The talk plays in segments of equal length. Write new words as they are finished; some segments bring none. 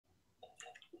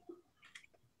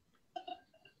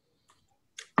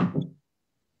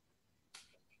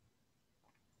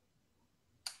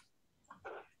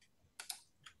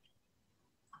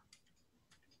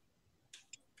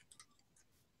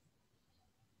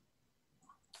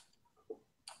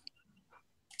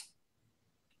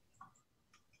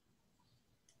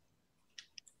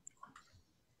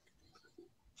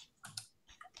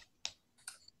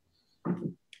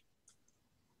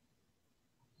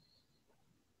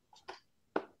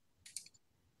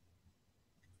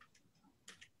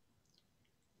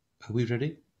Are we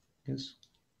ready? Yes.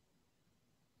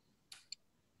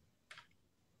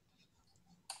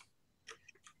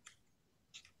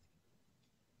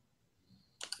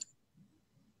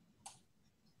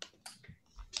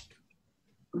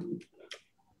 Are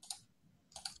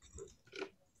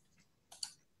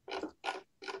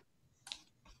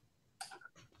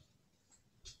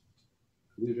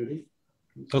we ready?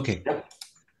 Okay.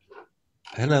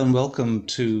 Hello and welcome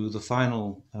to the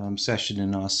final session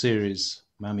in our series,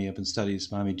 Miami Urban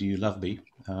Studies, Miami, Do You Love Me?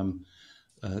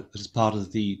 As part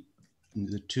of the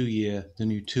new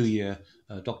two-year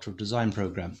Doctor of Design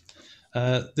program.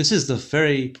 This is the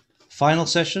very final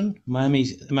session,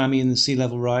 Miami and the Sea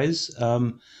Level Rise,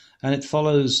 and it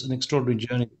follows an extraordinary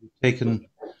journey that we've taken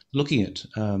looking at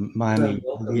Miami,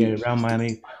 the area around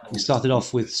Miami. We started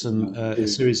off with a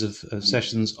series of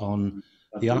sessions on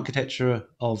the architecture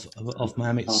of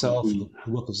Miami itself, the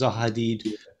work of Zaha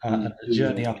Hadid, and the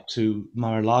journey up to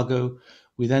Mar-a-Lago.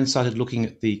 We then started looking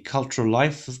at the cultural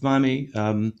life of Miami,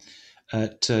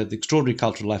 at the extraordinary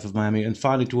cultural life of Miami, and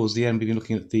finally, towards the end, we've been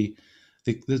looking at the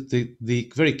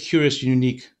very curious and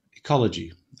unique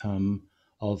ecology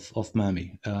of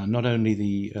Miami. Not only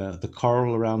the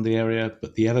coral around the area,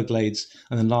 but the Everglades,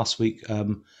 and then last week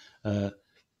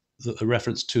a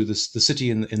reference to the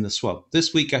city in the swamp.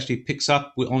 This week actually picks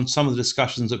up on some of the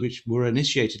discussions which were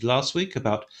initiated last week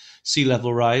about sea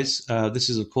level rise. This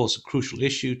is, of course, a crucial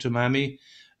issue to Miami.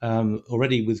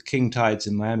 Already with king tides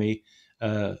in Miami,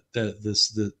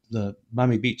 the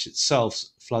Miami beach itself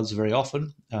floods very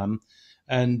often,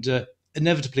 and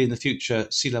inevitably in the future,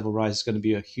 sea level rise is going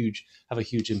to have a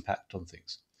huge impact on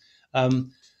things.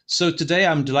 So today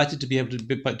I'm delighted to be able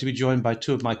to be joined by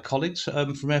two of my colleagues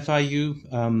from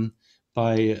FIU,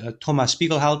 by Thomas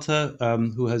Spiegelhalter,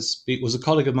 who was a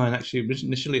colleague of mine actually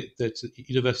initially at the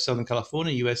University of Southern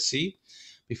California, USC,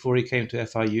 before he came to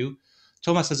FIU.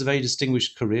 Thomas has a very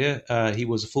distinguished career. He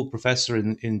was a full professor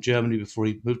in Germany before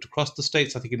he moved across the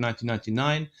States, I think in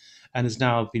 1999, and has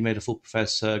now been made a full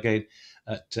professor again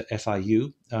at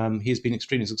FIU. He has been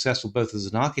extremely successful both as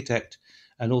an architect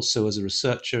and also as a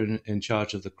researcher in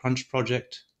charge of the Crunch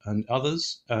project and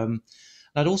others.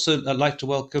 I'd like to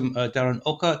welcome Darren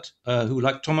Ockert, who,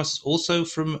 like Thomas, is also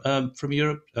from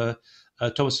Europe.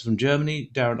 Thomas is from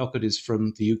Germany. Darren Ockert is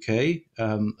from the UK.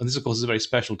 And this, of course, is a very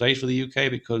special day for the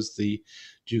UK because the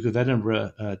Duke of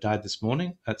Edinburgh died this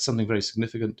morning. That's something very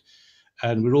significant.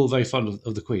 And we're all very fond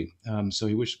of the Queen. So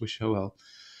we wish her well.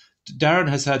 Darren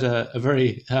has had a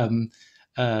very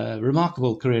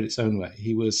remarkable career in its own way.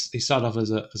 He started off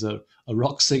as a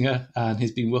rock singer, and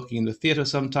he's been working in the theatre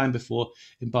some time before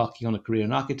embarking on a career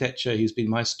in architecture. He's been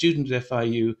my student at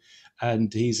FIU,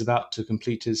 and he's about to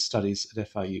complete his studies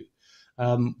at FIU.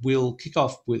 We'll kick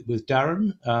off with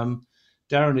Darren.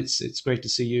 Darren, it's great to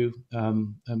see you,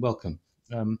 and welcome.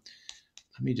 Let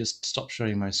me just stop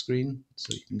sharing my screen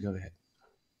so you can go ahead.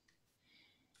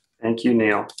 Thank you,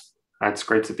 Neil. It's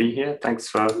great to be here. Thanks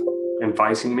for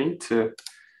inviting me to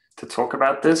talk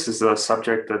about this. This is a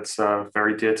subject that's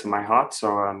very dear to my heart,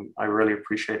 so I really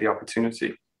appreciate the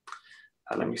opportunity.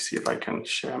 Let me see if I can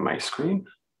share my screen.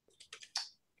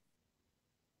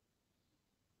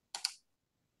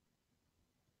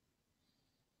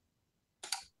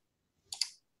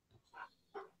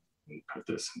 Put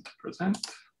this into present.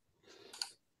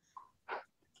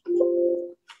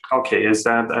 Okay, is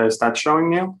that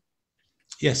showing now?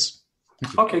 Yes.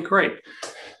 Okay, great.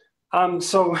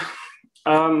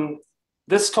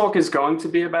 This talk is going to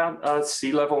be about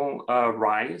sea level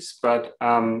rise, but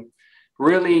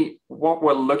really what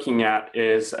we're looking at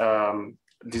is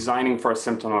designing for a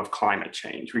symptom of climate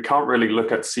change. We can't really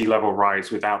look at sea level rise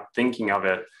without thinking of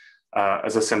it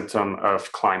as a symptom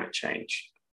of climate change.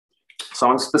 So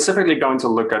I'm specifically going to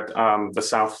look at the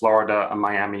South Florida and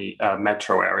Miami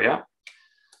metro area.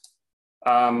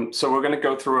 So we're going to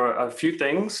go through a few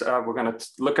things. We're going to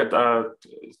look at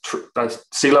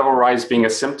sea level rise being a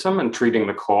symptom and treating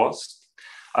the cause.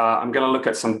 I'm going to look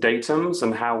at some datums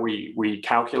and how we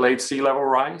calculate sea level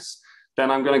rise.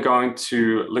 Then I'm going to go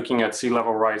into looking at sea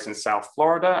level rise in South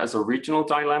Florida as a regional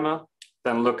dilemma,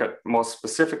 then look at more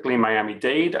specifically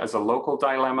Miami-Dade as a local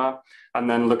dilemma, and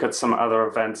then look at some other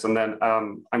events. And then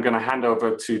I'm going to hand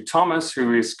over to Thomas,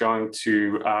 who is going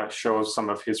to show some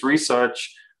of his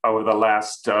research over the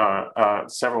last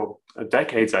several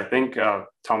decades, I think,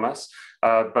 Thomas,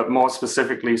 but more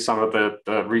specifically, some of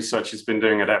the research he's been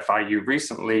doing at FIU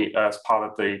recently as part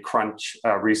of the Crunch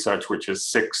research, which is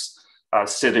 6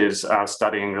 cities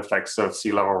studying the effects of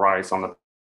sea level rise on the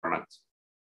environment.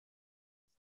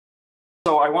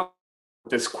 So I want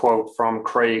this quote from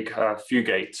Craig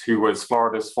Fugate, who was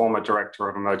Florida's former director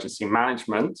of emergency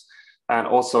management. and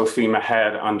also FEMA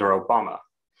head under Obama.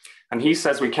 And he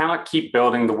says we cannot keep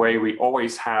building the way we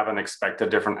always have and expect a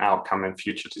different outcome in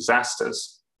future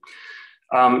disasters.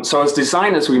 So as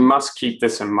designers, we must keep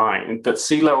this in mind, that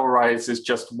sea level rise is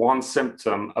just one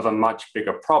symptom of a much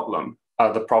bigger problem,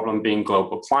 the problem being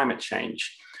global climate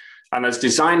change. And as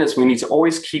designers, we need to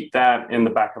always keep that in the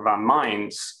back of our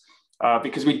minds,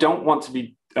 because we don't want to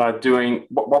be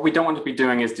what we don't want to be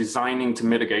doing is designing to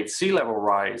mitigate sea level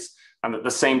rise and at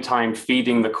the same time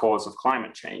feeding the cause of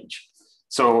climate change.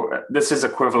 So this is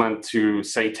equivalent to,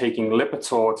 say, taking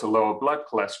Lipitor to lower blood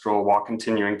cholesterol while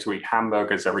continuing to eat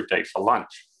hamburgers every day for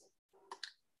lunch.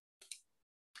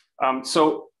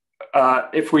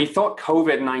 If we thought the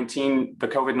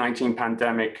COVID-19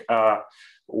 pandemic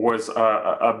was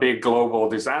a big global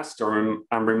disaster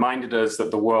and reminded us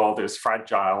that the world is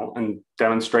fragile and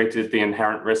demonstrated the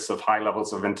inherent risks of high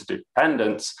levels of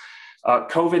interdependence,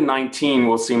 COVID-19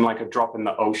 will seem like a drop in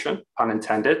the ocean, pun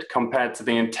intended, compared to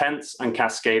the intense and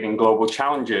cascading global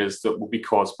challenges that will be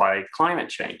caused by climate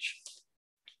change.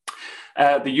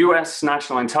 The US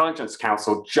National Intelligence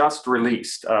Council just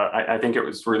released, I think it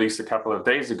was released a couple of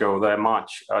days ago, their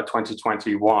March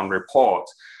 2021 report.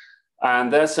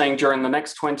 And they're saying during the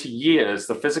next 20 years,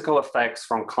 the physical effects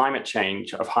from climate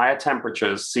change of higher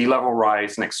temperatures, sea level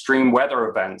rise, and extreme weather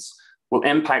events will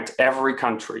impact every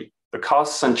country. The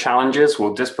costs and challenges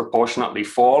will disproportionately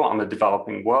fall on the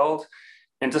developing world,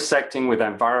 intersecting with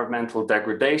environmental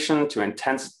degradation to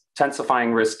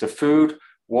intensifying risk to food,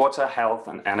 water, health,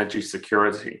 and energy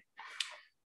security.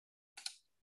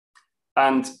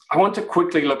 And I want to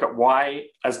quickly look at why,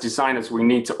 as designers, we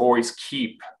need to always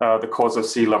keep the cause of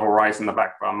sea level rise in the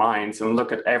back of our minds and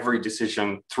look at every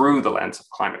decision through the lens of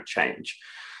climate change.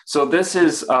 So this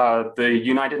is the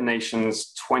United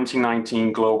Nations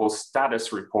 2019 Global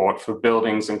Status Report for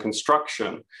Buildings and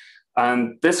Construction.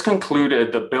 And this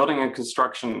concluded that building and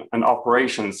construction and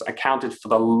operations accounted for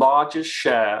the largest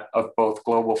share of both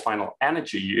global final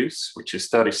energy use, which is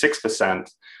 36%,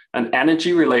 and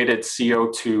energy-related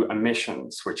CO2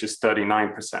 emissions, which is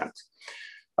 39%.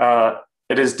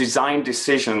 It is design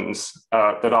decisions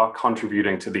that are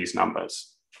contributing to these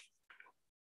numbers.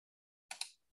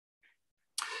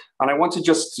 And I want to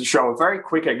just show a very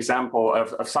quick example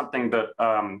of something that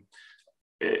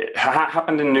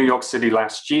happened in New York City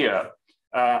last year.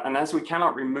 And as we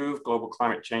cannot remove global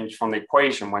climate change from the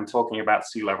equation when talking about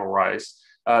sea level rise,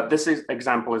 this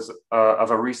example is of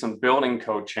a recent building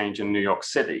code change in New York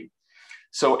City.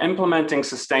 So implementing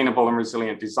sustainable and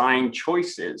resilient design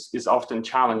choices is often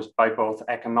challenged by both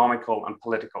economical and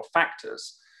political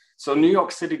factors. So New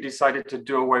York City decided to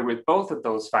do away with both of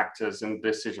those factors in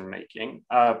decision-making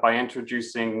by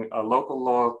introducing a local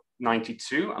law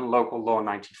 92 and local law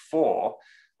 94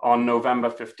 on November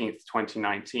 15th,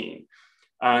 2019.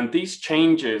 And these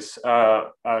changes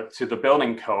to the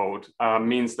building code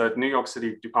means that New York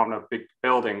City Department of Big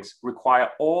Buildings require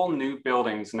all new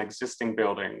buildings and existing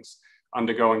buildings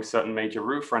undergoing certain major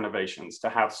roof renovations to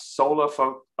have solar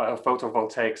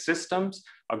photovoltaic systems,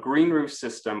 a green roof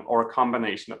system, or a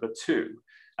combination of the two.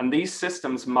 And these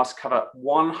systems must cover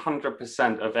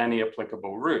 100% of any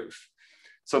applicable roof.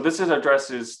 So this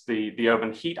addresses the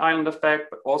urban heat island effect,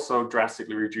 but also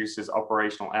drastically reduces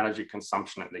operational energy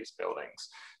consumption in these buildings.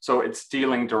 So it's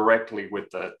dealing directly with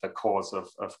the cause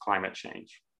of climate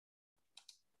change.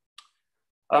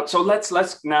 So let's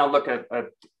now look at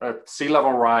sea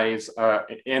level rise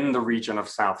in the region of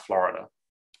South Florida.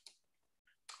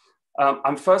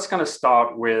 I'm first going to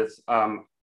start with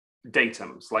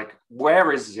datums, like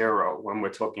where is zero when we're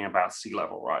talking about sea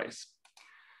level rise?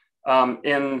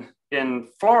 In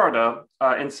Florida,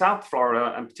 in South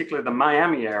Florida, and particularly the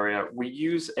Miami area, we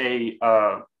use a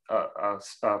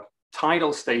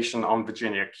tidal station on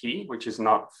Virginia Key, which is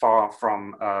not far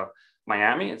from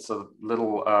Miami. It's a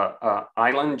little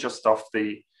island just off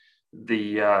the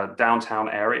downtown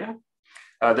area.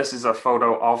 This is a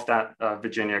photo of that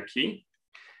Virginia Key.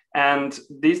 And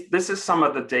this is some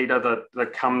of the data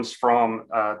that comes from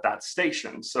that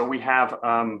station. So we have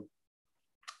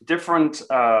different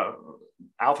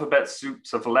alphabet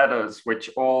soups of letters, which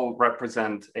all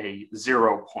represent a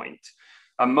 0 point.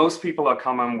 Most people are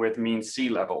common with mean sea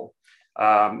level,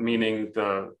 meaning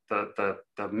the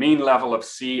mean level of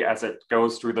sea as it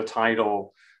goes through the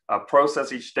tidal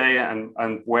process each day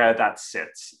and where that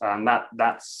sits. And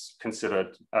that's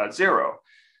considered 0.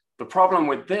 The problem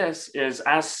with this is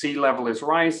as sea level is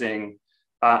rising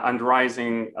and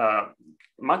rising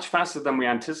much faster than we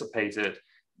anticipated,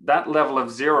 that level of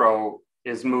 0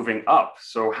 is moving up.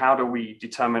 So how do we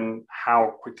determine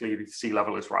how quickly the sea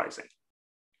level is rising?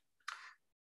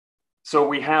 So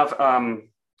we have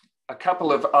a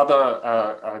couple of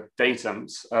other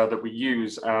datums that we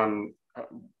use.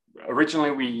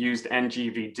 Originally, we used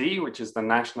NGVD, which is the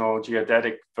National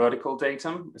Geodetic Vertical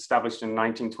Datum, established in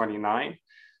 1929.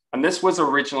 And this was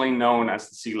originally known as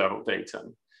the sea level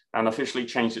datum and officially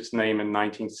changed its name in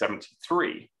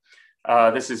 1973.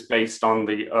 This is based on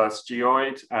the Earth's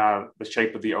geoid, the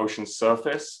shape of the ocean's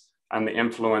surface, and the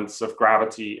influence of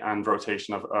gravity and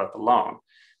rotation of Earth along.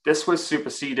 This was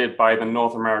superseded by the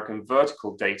North American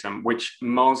vertical datum, which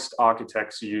most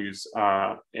architects use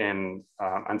and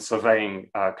surveying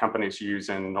companies use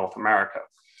in North America.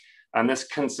 And this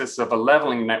consists of a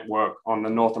leveling network on the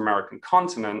North American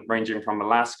continent, ranging from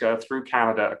Alaska through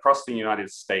Canada across the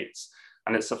United States.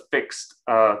 And it's affixed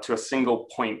to a single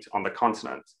point on the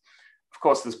continent. Of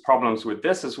course, there's problems with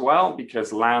this as well,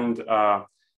 because land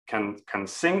can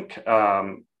sink,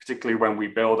 particularly when we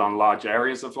build on large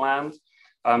areas of land.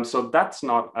 So that's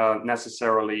not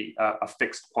necessarily a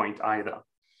fixed point either.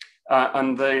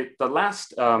 And the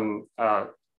last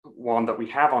one that we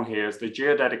have on here is the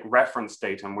geodetic reference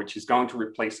datum, which is going to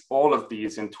replace all of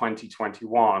these in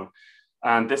 2021.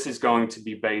 And this is going to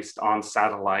be based on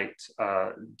satellite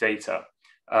data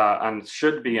and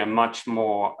should be a much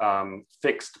more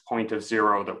fixed point of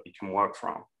zero that we can work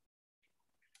from.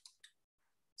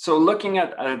 So looking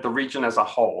at the region as a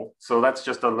whole, so that's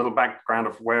just a little background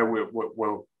of where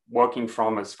we're working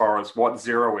from as far as what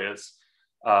zero is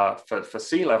for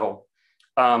sea level.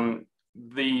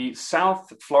 The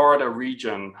South Florida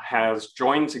region has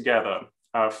joined together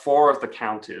 4 of the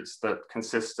counties that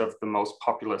consist of the most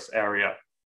populous area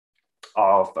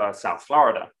of South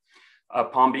Florida.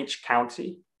 Palm Beach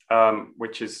County,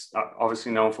 which is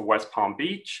obviously known for West Palm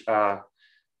Beach,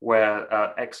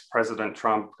 where ex-President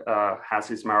Trump has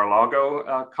his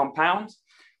Mar-a-Lago compound.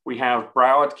 We have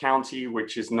Broward County,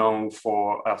 which is known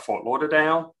for Fort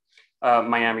Lauderdale.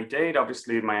 Miami-Dade,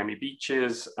 obviously Miami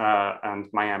Beaches and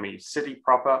Miami City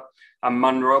proper. And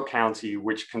Monroe County,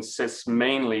 which consists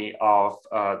mainly of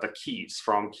the Keys,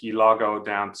 from Key Largo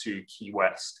down to Key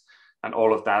West, and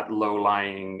all of that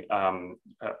low-lying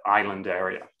island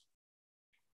area.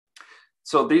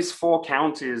 So these 4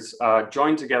 counties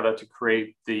joined together to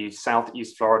create the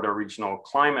Southeast Florida Regional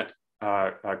Climate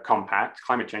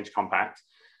Change Compact.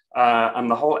 And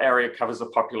the whole area covers a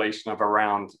population of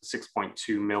around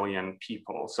 6.2 million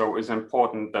people. So it was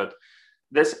important that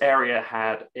this area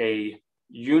had a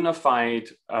unified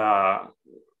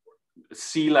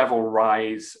sea level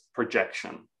rise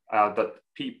projection, that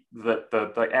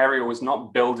the area was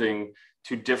not building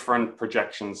to different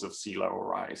projections of sea level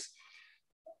rise.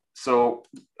 So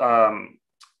the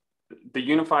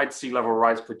Unified Sea Level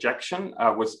Rise Projection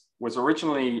was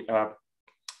originally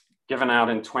given out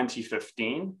in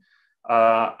 2015.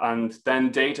 And then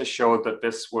data showed that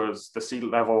this was the sea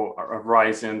level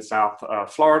rise in South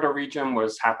Florida region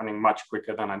was happening much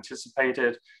quicker than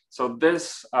anticipated. So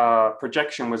this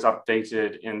projection was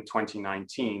updated in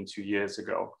 2019, 2 years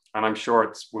ago. And I'm sure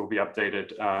it will be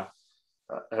updated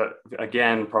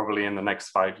again, probably in the next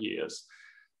 5 years.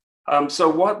 So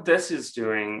what this is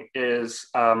doing is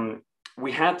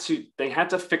they had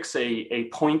to fix a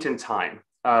point in time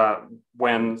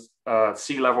when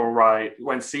sea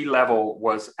level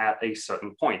was at a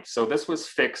certain point. So this was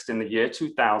fixed in the year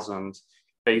 2000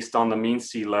 based on the mean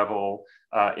sea level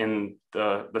in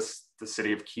the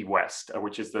city of Key West,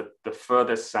 which is the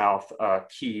furthest south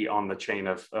key on the chain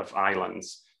of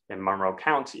islands in Monroe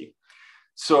County.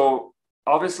 So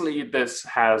obviously this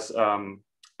has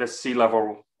this sea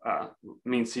level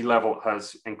mean sea level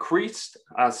has increased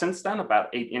since then, about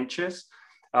 8 inches,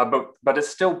 but it's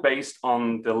still based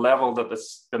on the level that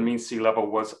the mean sea level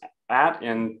was at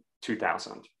in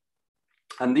 2000.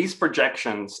 And these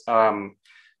projections,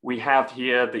 we have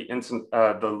here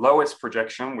the lowest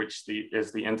projection, which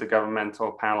is the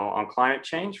Intergovernmental Panel on Climate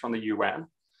Change from the UN.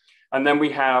 And then we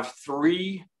have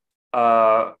 3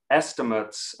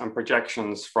 estimates and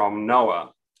projections from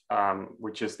NOAA,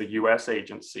 which is the US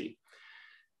agency.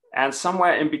 And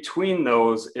somewhere in between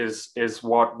those is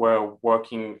what we're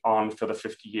working on for the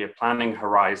 50-year planning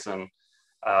horizon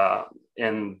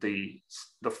in the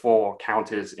 4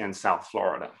 counties in South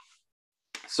Florida.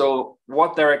 So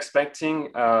what they're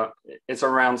expecting is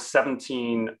around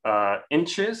 17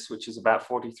 inches, which is about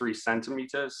 43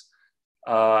 centimeters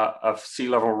of sea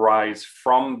level rise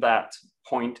from that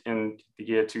point in the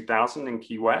year 2000 in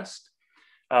Key West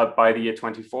by the year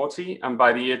 2040. And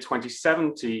by the year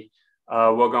 2070,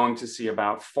 we're going to see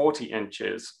about 40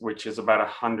 inches, which is about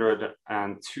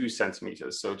 102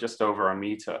 centimeters, so just over a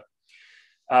meter.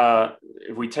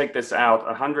 If we take this out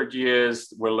 100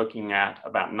 years, we're looking at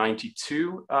about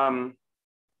 92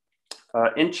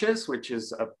 inches, which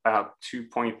is about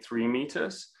 2.3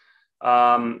 meters.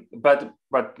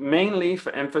 But mainly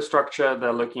for infrastructure,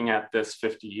 they're looking at this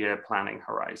 50-year planning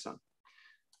horizon.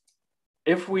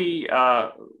 If we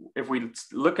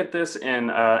look at this in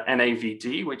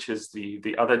NAVD, which is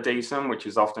the other datum, which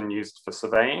is often used for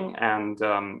surveying and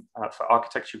for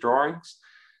architecture drawings,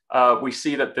 we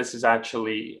see that this is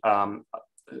actually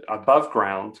above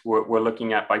ground. We're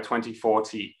looking at by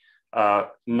 2040,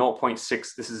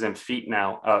 0.6, this is in feet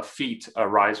now, feet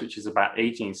rise, which is about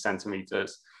 18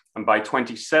 centimeters. And by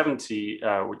 2070,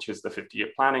 which is the 50-year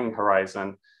planning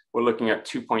horizon, we're looking at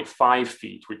 2.5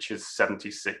 feet, which is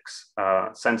 76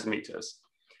 centimeters.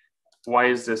 Why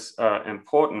is this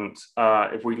important?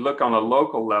 If we look on a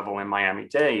local level in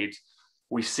Miami-Dade,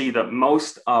 we see that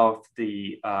most of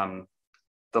the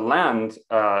land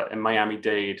in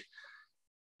Miami-Dade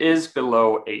is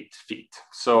below 8 feet.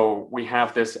 So we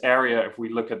have this area, if we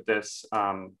look at this,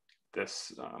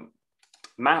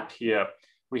 map here,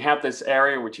 we have this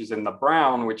area which is in the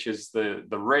brown, which is the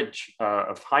ridge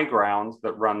of high ground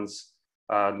that runs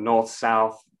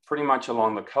north-south pretty much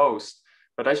along the coast.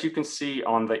 But as you can see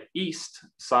on the east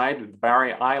side, the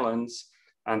Barrier Islands,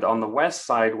 and on the west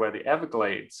side where the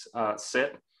Everglades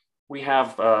sit, we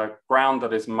have ground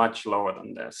that is much lower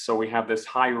than this. So we have this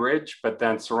high ridge, but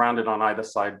then surrounded on either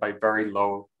side by very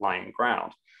low-lying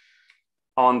ground.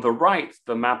 On the right,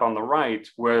 the map on the right,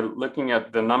 we're looking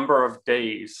at the number of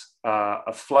days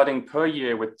of flooding per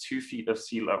year with 2 feet of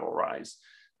sea level rise.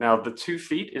 Now, the 2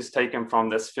 feet is taken from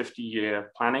this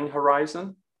 50-year planning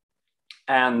horizon.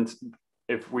 And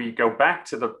if we go back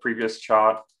to the previous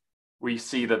chart, we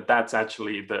see that that's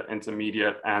actually the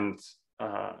intermediate, and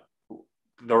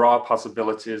there are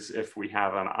possibilities if we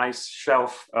have an ice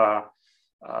shelf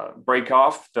break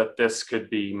off that this could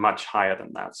be much higher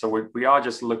than that. So we are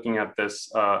just looking at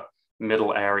this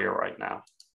middle area right now.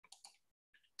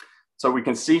 So we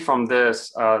can see from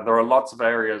this, there are lots of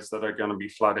areas that are going to be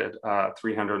flooded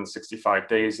 365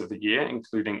 days of the year,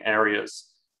 including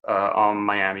areas on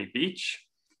Miami Beach.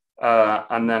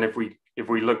 And then if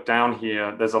we look down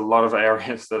here, there's a lot of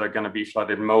areas that are going to be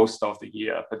flooded most of the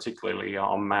year, particularly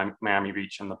on Miami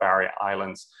Beach and the Barrier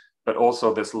Islands, but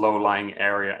also this low-lying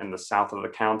area in the south of the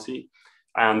county.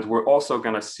 And we're also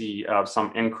going to see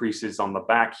some increases on the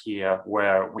back here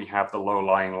where we have the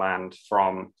low-lying land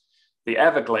from the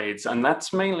Everglades. And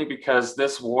that's mainly because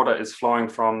this water is flowing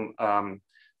from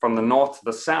the north to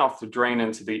the south to drain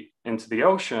into the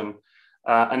ocean.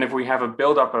 And if we have a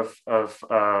buildup of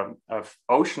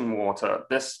ocean water,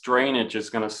 this drainage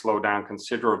is going to slow down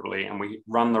considerably, and we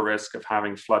run the risk of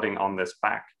having flooding on this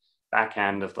back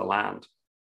end of the land.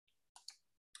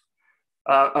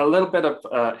 A little bit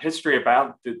of history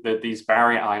about these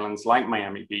Barrier Islands, like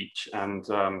Miami Beach and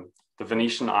the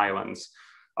Venetian Islands.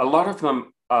 A lot of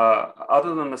them,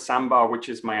 other than the sandbar, which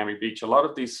is Miami Beach, a lot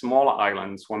of these smaller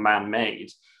islands were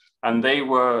man-made, and they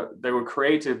were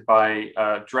created by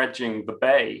dredging the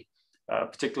bay,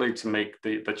 particularly to make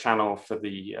the channel for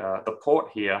the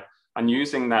port here, and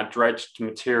using that dredged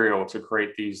material to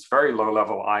create these very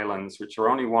low-level islands, which are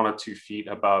only 1 or 2 feet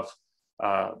above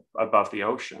the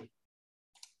ocean.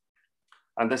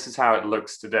 And this is how it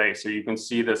looks today. So you can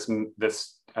see this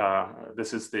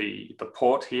is the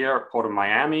port here, Port of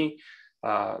Miami,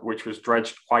 which was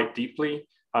dredged quite deeply.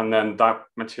 And then that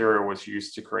material was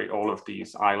used to create all of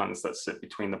these islands that sit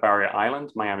between the Barrier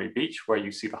Island, Miami Beach, where you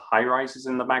see the high rises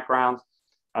in the background,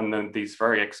 and then these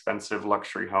very expensive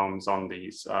luxury homes on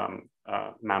these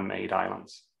man-made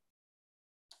islands.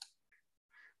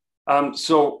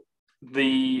 So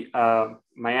the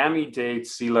Miami-Dade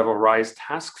Sea Level Rise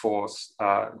Task Force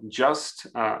just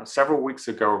several weeks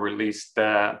ago released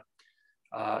their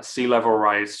sea level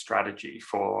rise strategy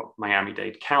for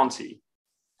Miami-Dade County.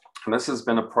 And this has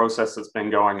been a process that's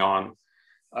been going on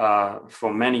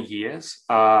for many years.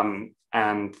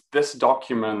 And this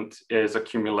document is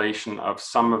accumulation of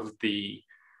some of the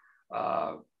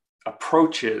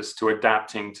approaches to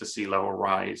adapting to sea level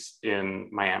rise in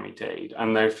Miami-Dade.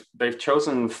 And they've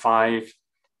chosen 5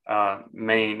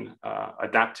 main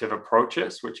adaptive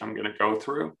approaches, which I'm going to go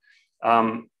through.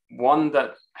 One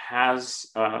that has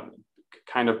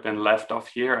kind of been left off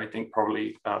here, I think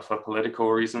probably for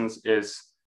political reasons, is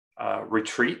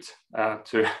retreat,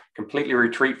 to completely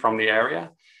retreat from the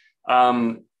area.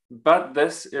 But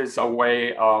this is a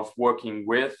way of working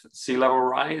with sea level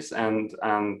rise and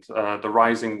the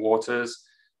rising waters,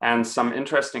 and some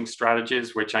interesting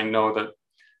strategies, which I know that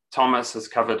Thomas has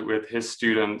covered with his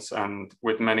students and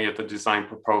with many of the design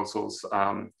proposals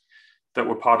that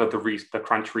were part of the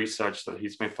crunch research that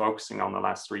he's been focusing on the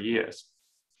last 3 years.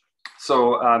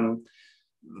 So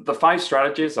The 5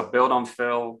 strategies are build on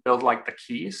fill, build like the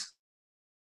Keys,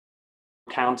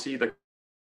 county, the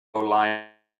line,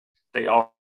 they are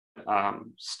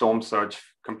storm surge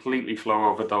completely flow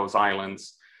over those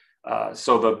islands.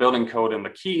 So the building code in the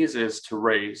Keys is to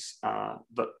raise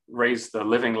the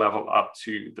living level up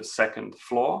to the 2nd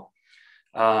floor.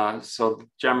 So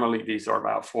generally these are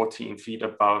about 14 feet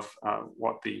above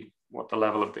what the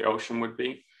level of the ocean would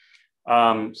be.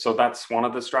 So that's one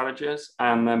of the strategies.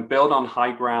 And then build on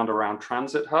high ground around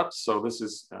transit hubs. So this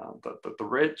is the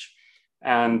ridge.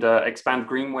 And expand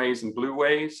greenways and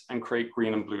blueways and create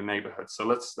green and blue neighborhoods. So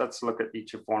let's look at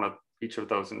each of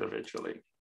those individually.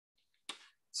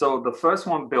 So the first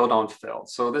one, build on fill.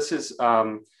 So this is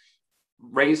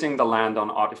raising the land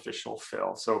on artificial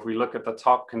fill. So if we look at the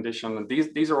top condition, and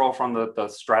these are all from the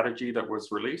strategy that was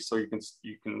released. So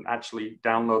you can actually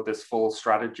download this full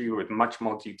strategy with much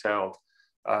more detailed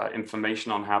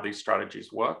information on how these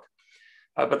strategies work.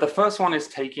 But the first one is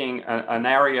taking an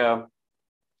area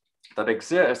that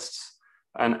exists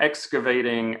and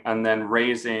excavating and then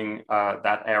raising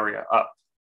that area up.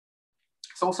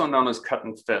 It's also known as cut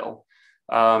and fill.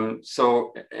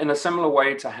 So in a similar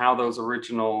way to how those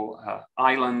original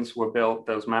islands were built,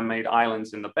 those man-made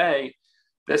islands in the bay,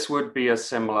 this would be a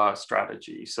similar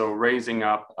strategy. So raising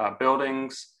up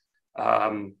buildings.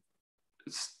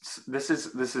 This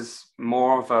is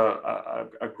more of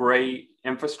a gray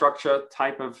infrastructure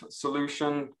type of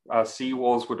solution.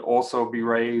 Seawalls would also be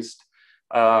raised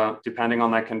depending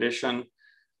on that condition.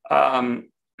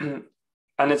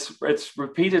 And it's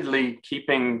repeatedly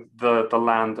keeping the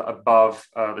land above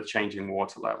the changing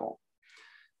water level.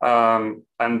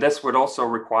 And this would also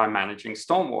require managing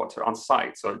stormwater on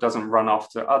site, so it doesn't run off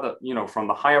to other, from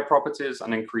the higher properties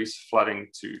and increase flooding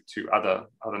to other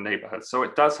neighborhoods. So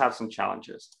it does have some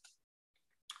challenges.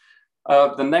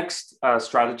 The next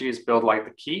strategy is build like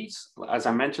the Keys. As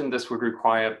I mentioned, this would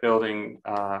require building,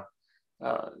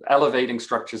 elevating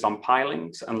structures on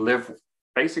pilings and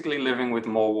basically living with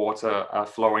more water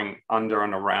flowing under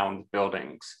and around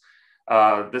buildings.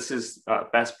 This is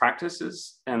best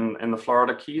practices in the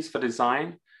Florida Keys for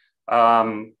design.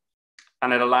 And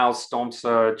it allows storm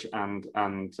surge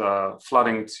and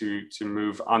flooding to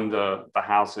move under the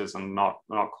houses and not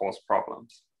cause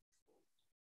problems.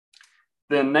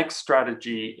 The next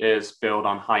strategy is build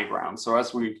on high ground. So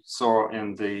as we saw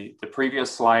in the previous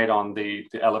slide on the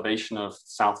elevation of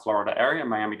South Florida area,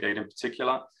 Miami-Dade in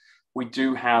particular, we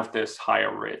do have this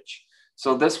higher ridge.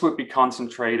 So this would be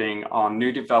concentrating on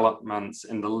new developments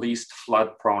in the least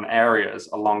flood-prone areas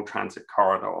along transit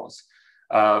corridors,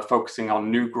 focusing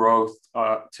on new growth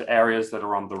to areas that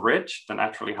are on the ridge, the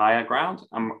naturally higher ground,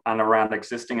 and around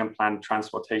existing and planned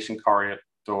transportation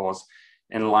corridors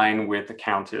in line with the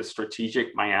county's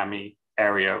strategic Miami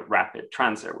area rapid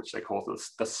transit, which they call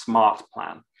the SMART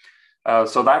plan.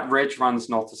 So that ridge runs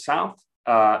north to south.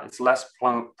 It's less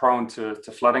prone to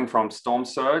flooding from storm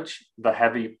surge, the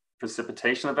heavy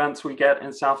precipitation events we get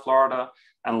in South Florida,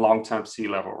 and long-term sea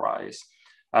level rise.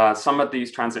 Some of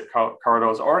these transit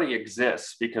corridors already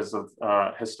exist because of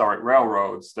historic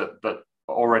railroads that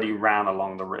already ran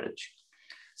along the ridge.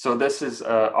 So this is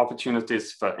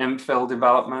opportunities for infill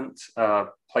development,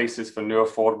 places for new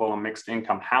affordable and mixed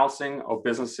income housing, or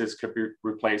businesses could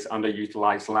replace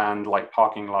underutilized land like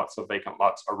parking lots or vacant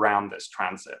lots around this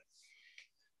transit.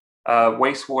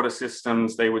 Wastewater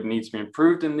systems, they would need to be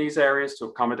improved in these areas to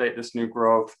accommodate this new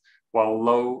growth, while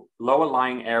lower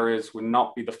lying areas would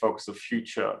not be the focus of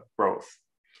future growth.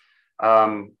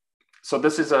 So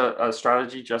this is a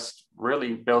strategy just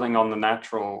really building on the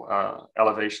natural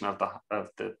elevation of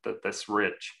this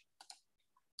ridge.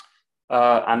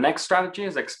 Our next strategy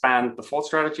is the fourth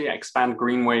strategy, expand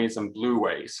greenways and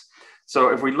blueways. So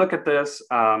if we look at this,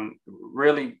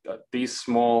 really these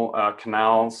small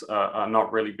canals are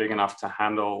not really big enough to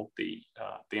handle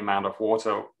the amount of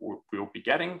water we'll be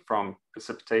getting from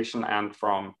precipitation and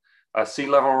from sea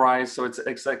level rise. So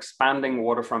it's expanding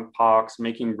waterfront parks,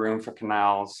 making room for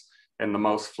canals in the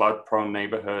most flood-prone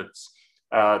neighborhoods.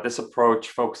 This approach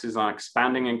focuses on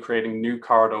expanding and creating new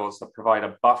corridors that provide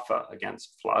a buffer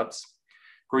against floods.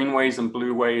 Greenways and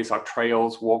blueways are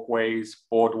trails, walkways,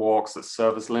 boardwalks that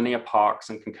serve as linear parks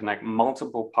and can connect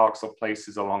multiple parks or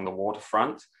places along the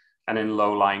waterfront and in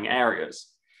low-lying areas.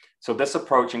 So this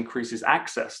approach increases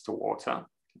access to water,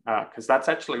 because that's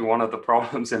actually one of the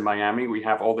problems in Miami. We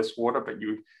have all this water, but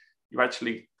you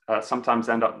actually sometimes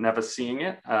end up never seeing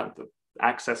it. The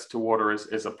access to water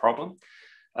is a problem.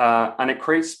 And it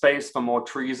creates space for more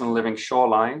trees and living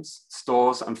shorelines,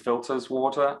 stores and filters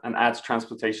water, and adds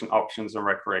transportation options and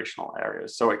recreational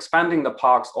areas. So expanding the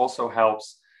parks also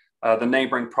helps the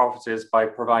neighboring properties by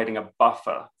providing a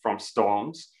buffer from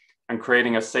storms and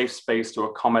creating a safe space to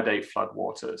accommodate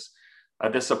floodwaters.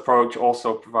 This approach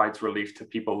also provides relief to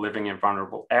people living in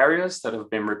vulnerable areas that have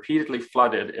been repeatedly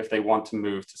flooded if they want to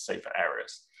move to safer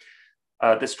areas.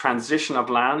 This transition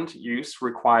of land use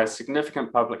requires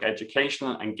significant public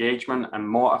education, engagement,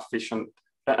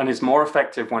 and is more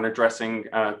effective when addressing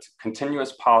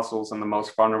continuous parcels in the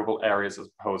most vulnerable areas as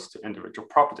opposed to individual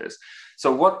properties.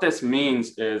 So what this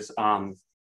means is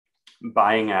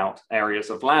buying out areas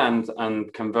of land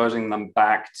and converting them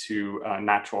back to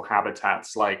natural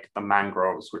habitats like the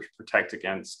mangroves, which protect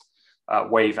against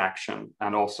wave action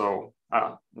and also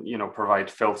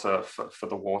provide filter for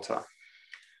the water.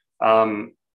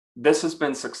 This has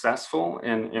been successful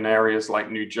in areas like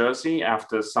New Jersey.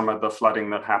 After some of the flooding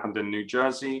that happened in New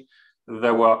Jersey,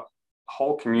 there were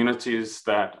whole communities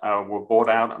that were bought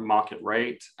out at market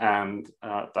rate, and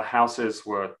the houses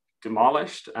were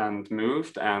demolished and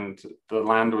moved, and the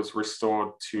land was restored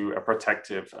to a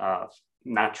protective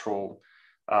natural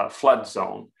flood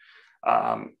zone.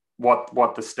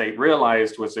 What the state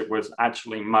realized was it was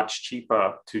actually much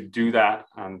cheaper to do that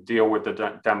and deal with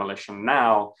the demolition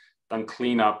now than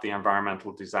clean up the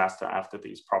environmental disaster after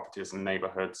these properties and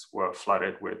neighborhoods were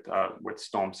flooded with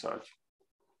storm surge.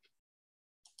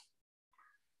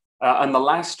 And the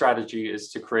last strategy is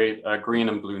to create green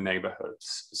and blue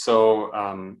neighborhoods. So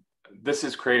this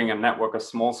is creating a network of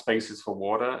small spaces for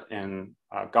water in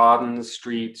gardens,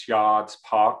 streets, yards,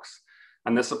 parks.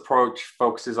 And this approach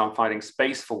focuses on finding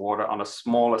space for water on a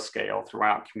smaller scale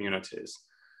throughout communities.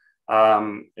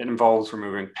 It involves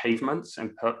removing pavements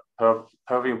and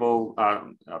permeable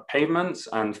pavements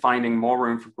and finding more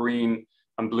room for green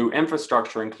and blue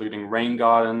infrastructure, including rain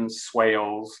gardens,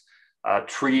 swales,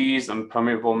 trees, and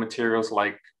permeable materials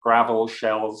like gravel,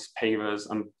 shells, pavers,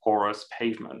 and porous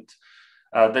pavement.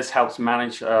 This helps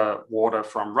manage water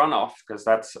from runoff, because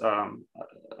that's a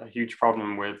huge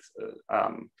problem with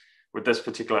this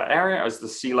particular area. As the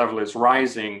sea level is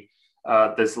rising,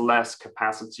 there's less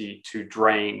capacity to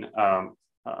drain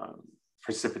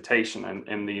precipitation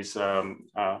in these.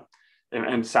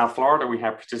 In South Florida, we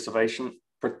have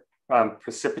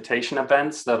precipitation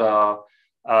events that are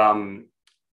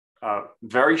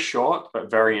very short but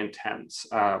very intense.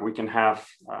 We can have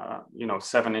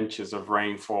 7 inches of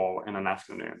rainfall in an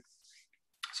afternoon.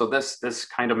 So this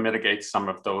kind of mitigates some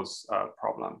of those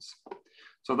problems.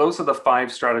 So those are the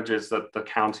 5 strategies that the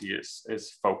county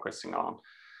is focusing on.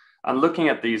 And looking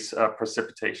at these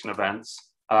precipitation events,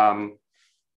 I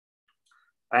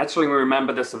actually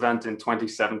remember this event in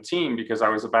 2017 because I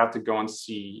was about to go and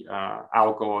see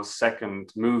Al Gore's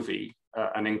second movie,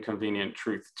 An Inconvenient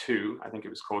Truth 2. I think it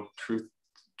was called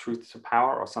Truth to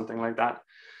Power or something like that.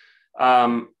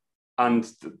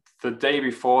 And the day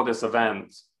before this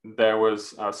event, there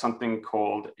was something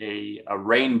called a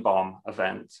rain bomb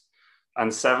event.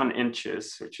 And 7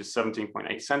 inches, which is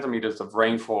 17.8 centimeters of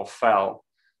rainfall fell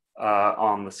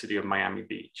on the city of Miami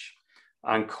Beach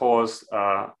and caused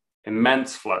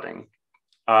immense flooding.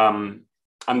 And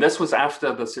this was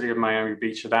after the city of Miami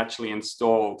Beach had actually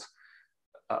installed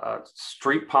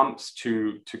street pumps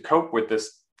to cope with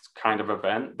this kind of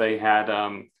event. They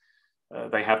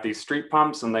had these street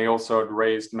pumps, and they also had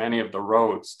raised many of the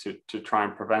roads to try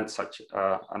and prevent such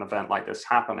an event like this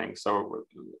happening. So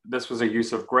this was a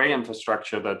use of gray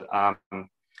infrastructure that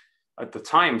at the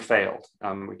time failed.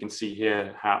 We can see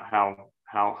here how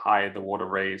high the water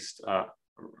raised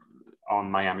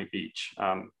on Miami Beach.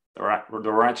 There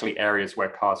were actually areas where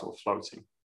cars were floating.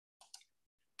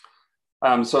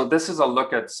 So this is a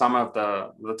look at some of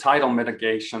the tidal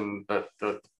mitigation that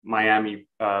Miami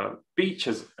Beach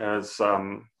has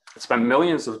spent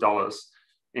millions of dollars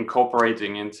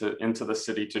incorporating into the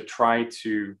city to try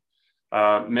to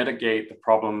mitigate the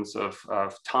problems of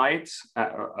tides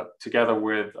together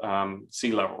with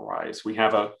sea level rise. We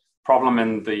have a problem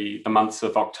in the months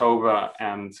of October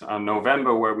and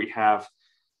November where we have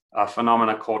a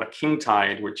phenomena called a king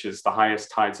tide, which is the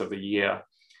highest tides of the year.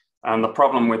 And the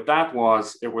problem with that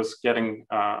was it was getting,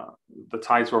 the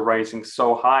tides were rising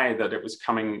so high that it was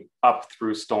coming up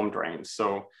through storm drains.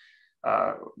 So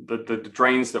the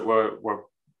drains that were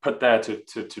put there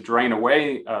to drain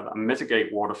away and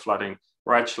mitigate water flooding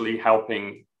were actually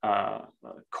helping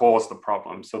cause the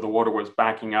problem. So the water was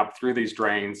backing up through these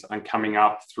drains and coming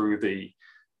up through the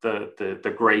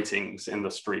gratings in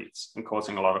the streets and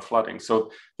causing a lot of flooding.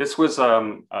 So this was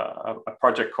a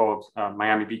project called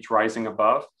Miami Beach Rising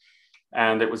Above.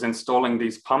 And it was installing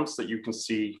these pumps that you can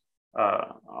see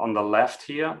on the left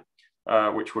here,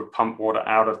 which would pump water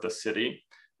out of the city,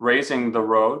 raising the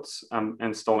roads and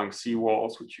installing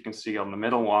seawalls, which you can see on the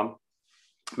middle one,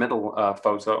 middle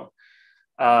photo.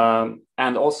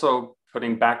 And also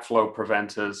putting backflow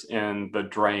preventers in the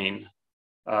drain,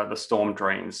 the storm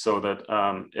drains, so that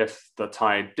if the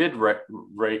tide did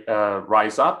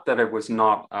rise up, that it was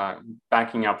not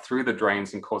backing up through the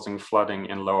drains and causing flooding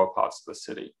in lower parts of the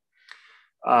city.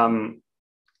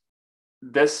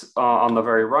 This on the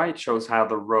very right shows how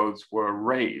the roads were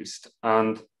raised.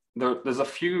 And there's a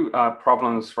few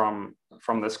problems from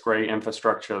this gray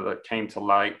infrastructure that came to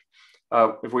light.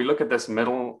 If we look at this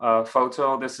middle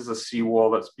photo, this is a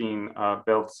seawall that's being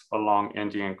built along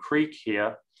Indian Creek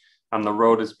here, and the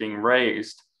road is being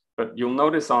raised. But you'll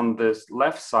notice on this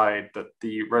left side that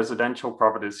the residential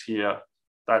properties here,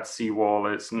 that seawall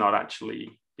is not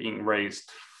actually being raised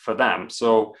for them.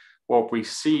 So what we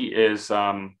see is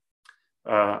an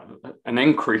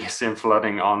increase in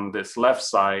flooding on this left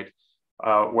side,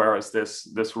 whereas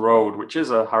this road, which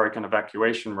is a hurricane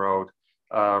evacuation road,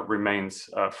 remains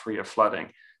free of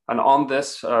flooding. And on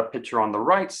this picture on the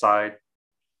right side,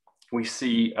 we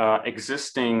see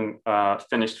existing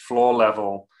finished floor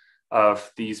level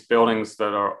of these buildings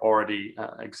that are already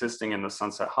existing in the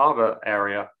Sunset Harbor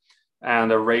area,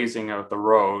 and a raising of the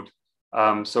road.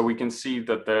 So we can see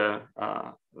that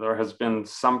there has been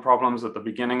some problems at the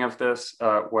beginning of this,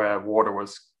 where water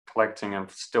was collecting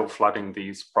and still flooding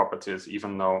these properties,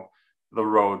 even though the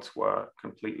roads were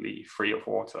completely free of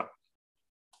water.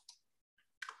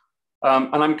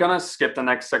 And I'm going to skip the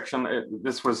next section.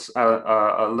 This was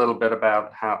a little bit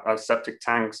about how septic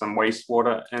tanks and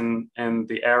wastewater in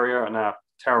the area, and a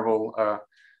terrible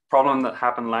problem that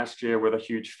happened last year with a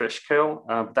huge fish kill.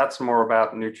 That's more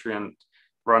about nutrient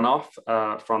runoff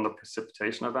from the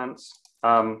precipitation events.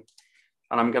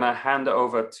 And I'm going to hand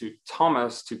over to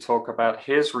Thomas to talk about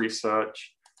his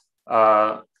research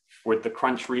with the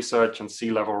Crunch research and sea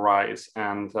level rise.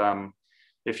 And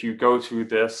if you go to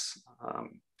this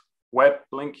web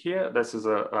link here, this is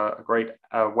a great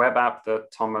web app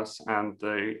that Thomas and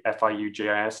the FIU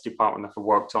GIS department have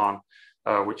worked on,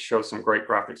 which shows some great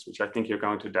graphics, which I think you're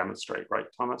going to demonstrate, right,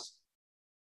 Thomas?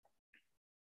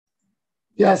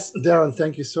 Yes, Darren,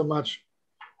 thank you so much.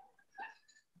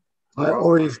 I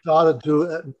already started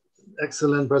to,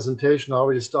 excellent presentation. I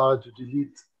already started to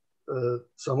delete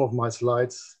some of my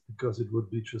slides because it would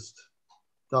be just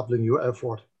doubling your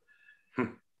effort.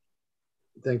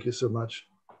 Thank you so much.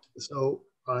 So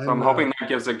I'm hoping that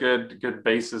gives a good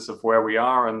basis of where we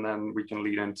are, and then we can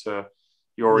lead into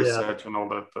your research and all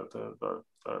the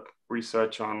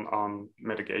research on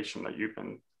mitigation that you've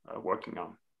been working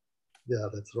on. Yeah,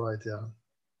 that's right. Yeah.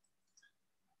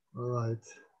 All right.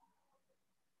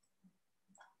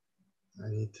 I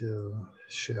need to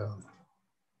share.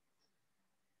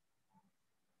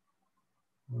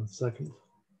 1 second.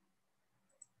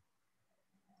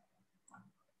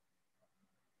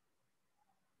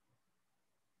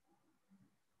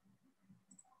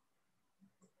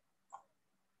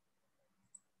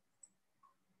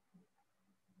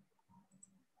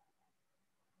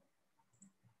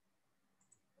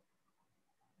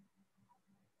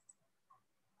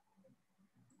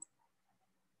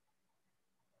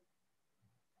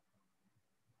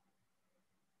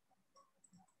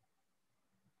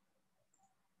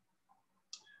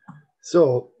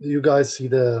 So do you guys see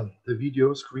the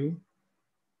video screen?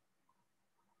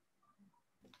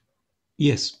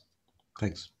 Yes,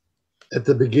 thanks. At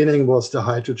the beginning was the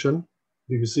hydrogen.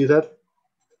 Do you see that?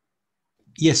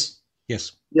 Yes,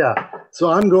 yes. Yeah,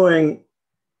 so I'm going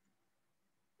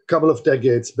a couple of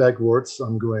decades backwards.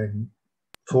 I'm going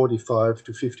 45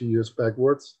 to 50 years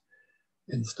backwards,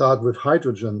 and start with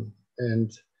hydrogen,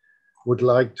 and would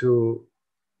like to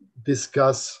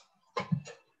discuss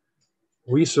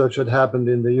research that happened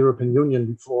in the European Union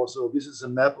before. So this is a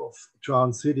map of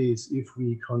drowned cities if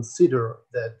we consider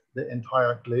that the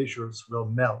entire glaciers will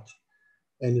melt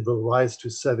and it will rise to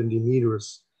 70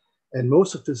 meters. And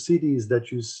most of the cities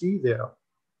that you see there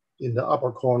in the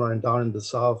upper corner and down in the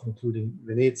south, including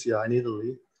Venezia in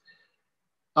Italy,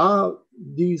 are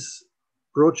these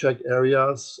project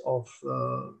areas of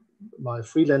my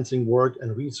freelancing work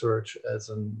and research as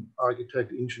an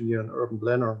architect, engineer, and urban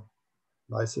planner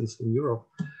licensed in Europe.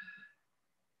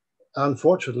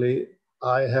 Unfortunately,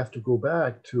 I have to go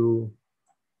back to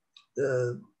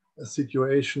a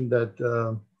situation that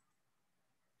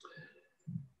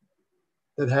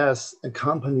that has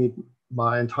accompanied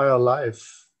my entire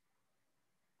life.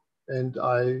 And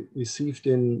I received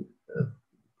in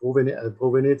Pro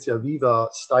Venezia Viva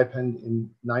stipend in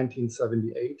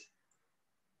 1978,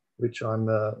 which I'm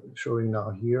showing now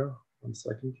here. 1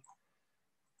 second.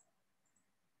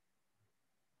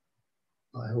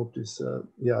 I hope this,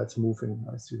 yeah, it's moving.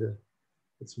 I see that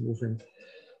it's moving.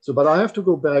 So, but I have to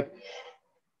go back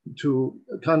to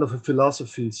kind of a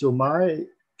philosophy. So my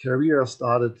career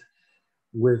started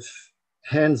with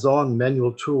hands-on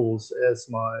manual tools, as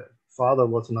my father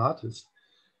was an artist.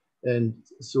 And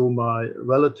so my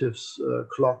relatives,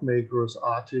 clockmakers,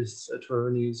 artists,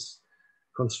 attorneys,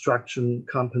 construction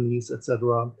companies,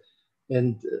 etc.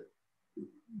 And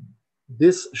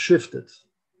this shifted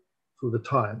through the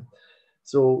time.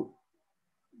 So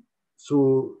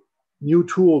through new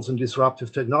tools and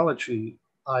disruptive technology,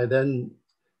 I then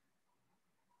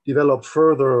developed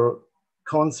further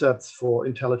concepts for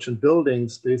intelligent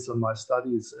buildings based on my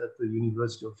studies at the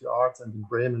University of the Arts and in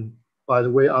Bremen, by the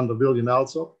way, under William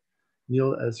Alsop,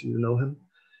 Neil, as you know him.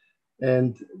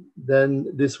 And then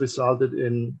this resulted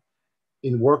in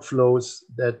workflows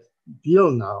that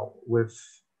deal now with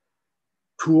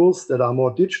tools that are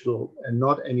more digital and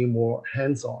not anymore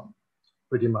hands-on,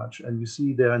 pretty much. And you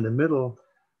see there in the middle,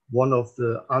 one of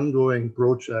the ongoing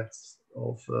projects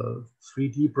of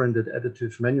 3D printed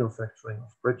additive manufacturing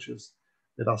of bridges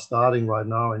that are starting right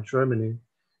now in Germany.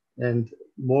 And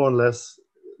more or less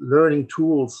learning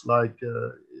tools like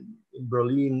in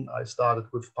Berlin, I started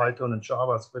with Python and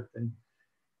JavaScript in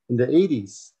the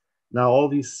 80s. Now all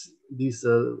these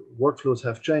workflows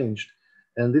have changed.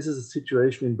 And this is a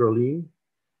situation in Berlin.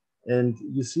 And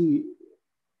you see,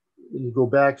 when you go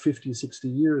back 50, 60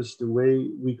 years, the way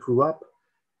we grew up,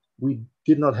 we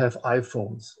did not have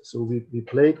iPhones. So we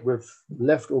played with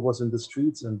leftovers in the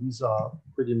streets, and these are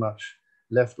pretty much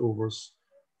leftovers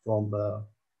from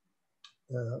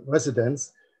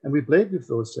residents. And we played with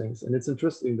those things. And it's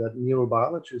interesting that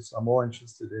neurobiologists are more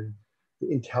interested in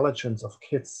the intelligence of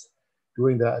kids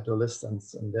during their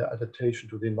adolescence and their adaptation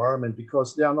to the environment,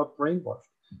 because they are not brainwashed,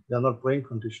 they are not brain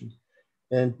conditioned.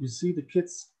 And you see the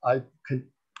kids, I can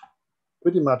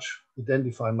pretty much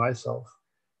identify myself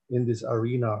in this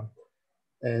arena.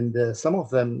 And some of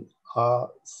them are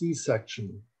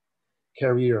C-section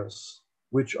carriers,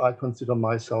 which I consider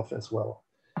myself as well.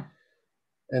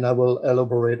 And I will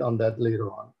elaborate on that later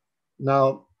on.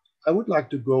 Now, I would like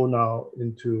to go now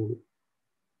into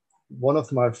one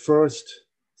of my first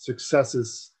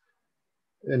successes,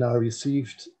 and I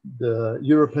received the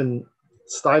European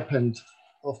stipend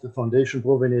of the Foundation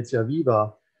Pro Venezia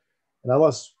Viva. And I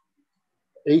was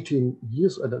 19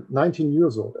 years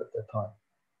old at that time.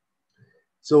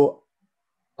 So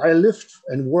I lived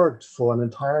and worked for an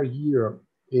entire year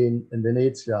in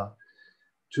Venezia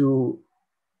to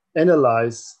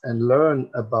analyze and learn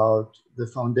about the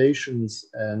foundations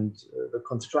and the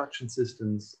construction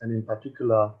systems, and in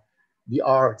particular, the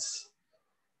arts.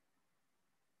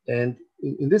 And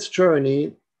in this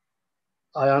journey,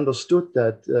 I understood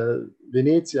that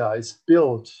Venezia is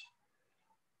built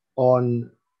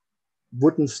on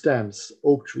wooden stems,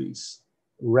 oak trees,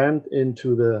 rammed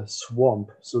into the swamp,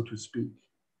 so to speak.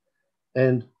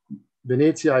 And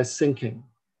Venezia is sinking.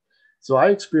 So I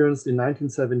experienced in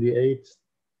 1978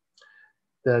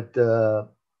 that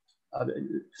I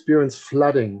experienced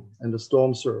flooding and a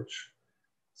storm surge.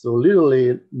 So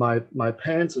literally my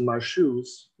pants and my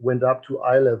shoes went up to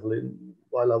eye level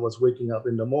while I was waking up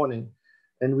in the morning.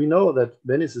 And we know that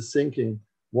Venice is sinking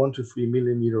 1 to 3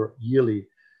 millimeter yearly.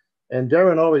 And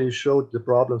Darren already showed the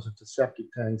problems with the septic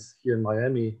tanks here in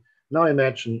Miami. Now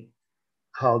imagine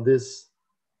how this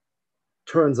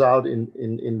turns out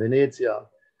in Venezia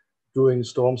during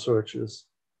storm surges.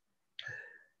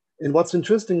 And what's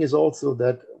interesting is also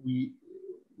that we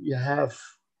have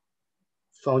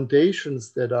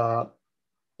foundations that are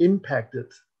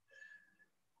impacted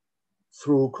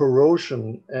through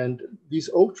corrosion. And these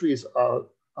oak trees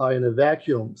are in a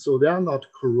vacuum, so they are not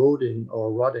corroding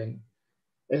or rotting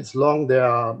as long they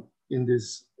are in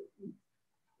this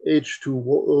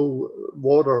H2O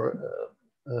water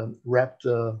wrapped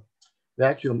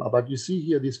vacuum. But you see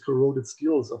here these corroded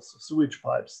skills of sewage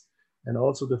pipes, and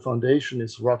also the foundation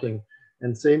is rotting.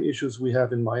 And same issues we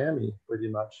have in Miami, pretty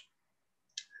much.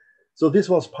 So this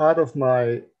was part of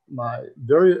my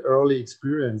very early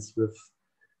experience with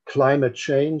climate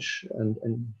change and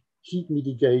heat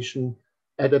mitigation,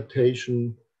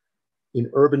 adaptation in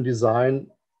urban design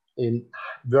in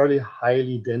very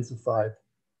highly densified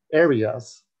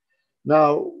areas.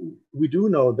 Now, we do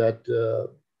know that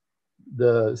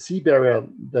the sea barrier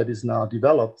that is now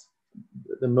developed,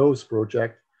 the MOSE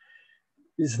project,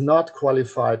 is not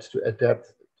qualified to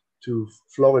adapt to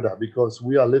Florida, because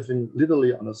we are living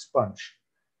literally on a sponge,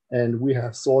 and we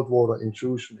have saltwater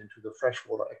intrusion into the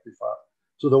freshwater aquifer.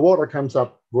 So the water comes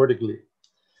up vertically.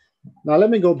 Now let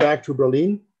me go back to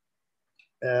Berlin.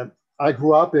 I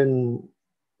grew up in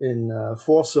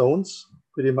 4 zones,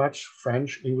 pretty much: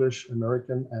 French, English,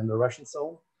 American, and the Russian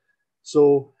zone.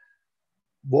 So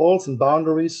walls and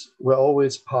boundaries were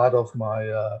always part of my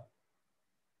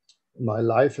my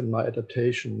life and my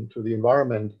adaptation to the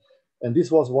environment. And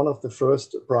this was one of the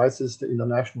first prizes, the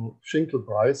International Schinkel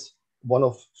Prize, one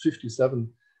of 57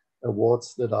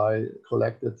 awards that I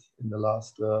collected in the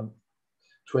last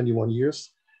 21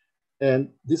 years. And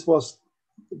this was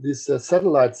this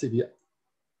satellite city,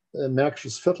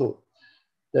 Märkisches Viertel,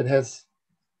 that has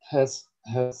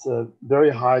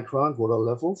very high groundwater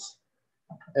levels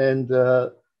and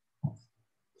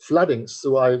flooding.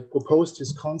 So I proposed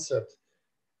this concept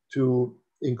to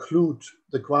include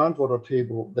the groundwater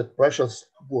table that pressures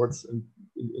upwards, and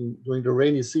during the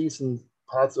rainy season,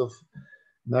 parts of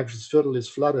Märkisches Viertel is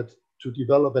flooded, to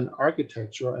develop an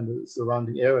architecture and the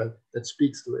surrounding area that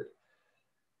speaks to it.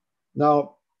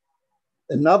 Now,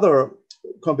 another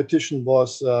competition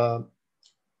was the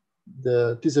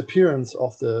disappearance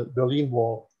of the Berlin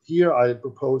Wall. Here I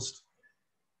proposed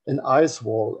an ice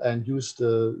wall and used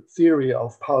the theory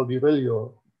of Paul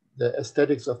Virilio, the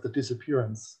aesthetics of the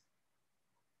disappearance,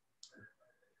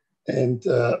 and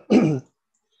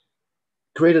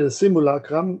created a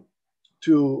simulacrum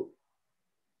to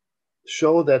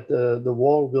show that the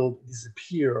wall will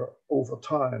disappear over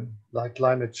time, like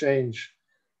climate change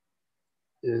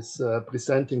is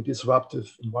presenting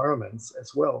disruptive environments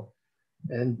as well.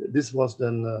 And this was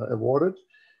then awarded.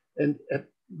 And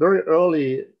very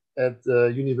early at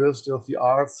the University of the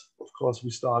Arts, of course,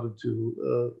 we started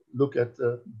to look at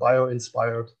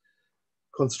bio-inspired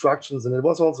constructions. And it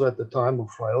was also at the time of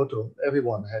Frioto.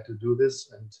 Everyone had to do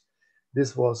this. And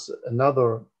this was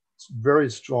another very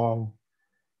strong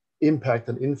impact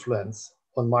and influence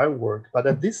on my work. But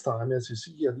at this time, as you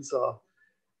see here, these are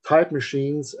type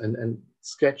machines and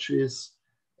sketches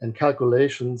and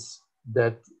calculations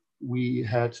that we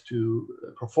had to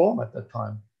perform at that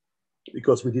time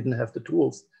because we didn't have the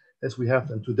tools as we have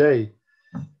them today,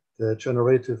 the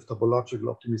generative topological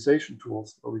optimization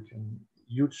tools, where we can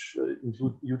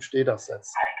include huge data sets.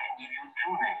 I can give you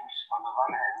two names. On the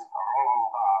one hand, Roland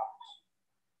Barthes,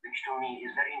 which to me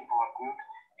is very important,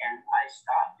 and I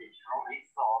started from his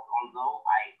thought, although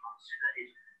I consider it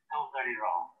totally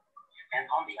wrong. And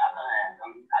on the other hand,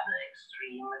 on the other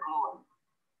extreme, McLuhan,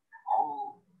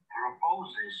 who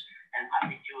proposes an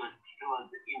ambiguous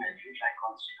image, which I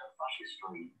consider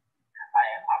fascistly. I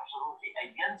am absolutely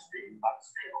against it, but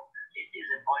still, it is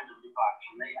a point of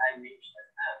departure. May I mention a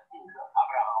third thinker,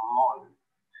 Abraham Moll,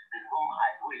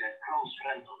 who is a close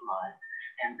friend of mine,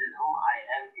 and with whom I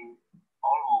am in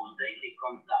almost daily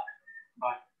contact,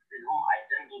 but with whom I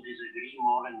tend to disagree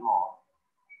more and more.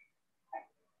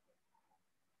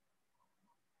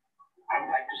 I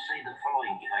would like to say the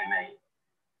following, if I may.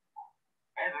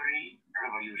 Every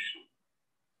revolution,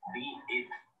 be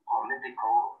it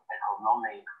political,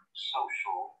 economic,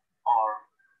 social, or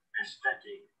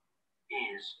aesthetic,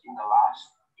 is, in the last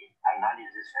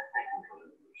analysis, a technical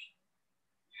revolution.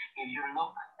 If you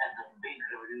look at the big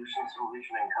revolutions through which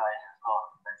mankind has gone,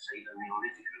 let's say the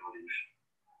Neolithic Revolution,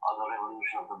 or the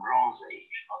revolution of the Bronze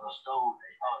Age, or the Stone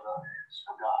Age,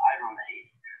 or the Iron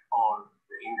Age, or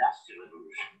the Industrial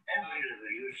Revolution, every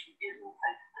revolution is in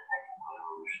fact a technical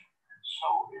revolution. So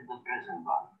is the present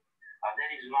one. But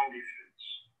there is one difference.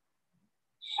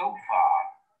 So far,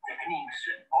 techniques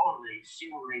have always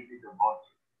simulated the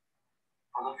body.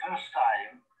 For the first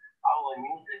time, our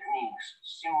new techniques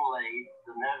simulate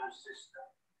the nervous system.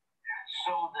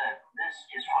 So that this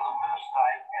is for the first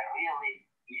time a really,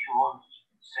 if you want to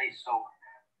say so,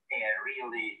 a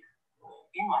really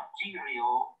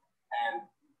immaterial and,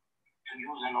 to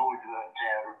use an old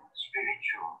term,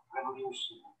 spiritual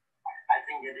revolution. I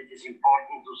think that it is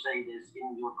important to say this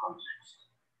in your context.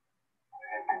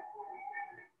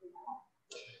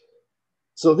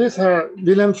 So this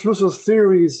Wilhelm Flusser's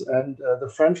theories and the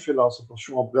French philosophers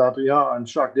Jean-Baudrillard and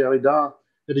Jacques Derrida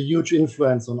had a huge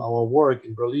influence on our work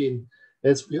in Berlin,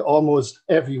 as we almost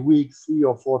every week, 3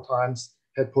 or 4 times,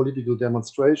 had political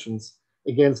demonstrations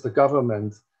against the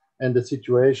government and the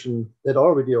situation that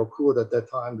already occurred at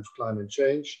that time with climate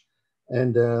change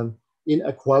and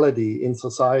inequality in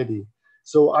society.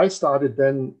 So I started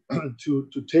then to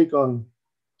take on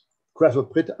gravel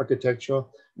pit architecture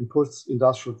and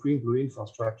post-industrial green blue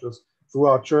infrastructures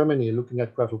throughout Germany, looking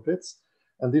at gravel pits.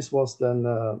 And this was then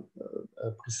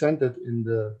presented in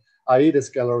the Aedes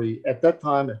Gallery at that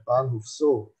time at Bahnhof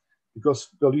Zoo, because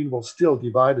Berlin was still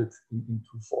divided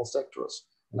into 4 sectors,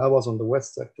 and I was on the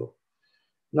west sector.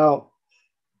 Now,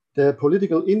 the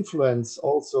political influence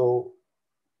also,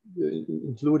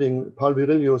 including Paul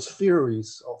Virilio's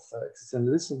theories of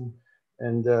existentialism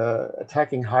and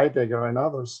attacking Heidegger and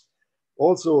others,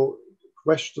 also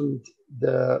questioned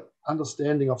the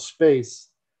understanding of space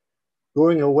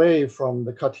going away from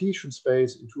the Cartesian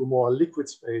space into a more liquid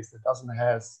space that doesn't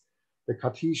have the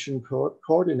Cartesian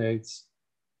coordinates,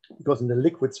 because in the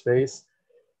liquid space,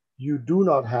 you do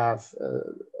not have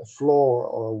a floor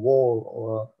or a wall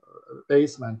or a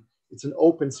basement. It's an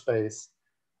open space.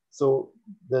 So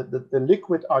the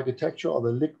liquid architecture or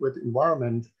the liquid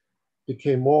environment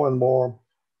became more and more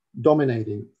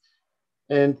dominating.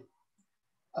 And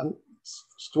I'm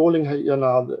scrolling here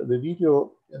now the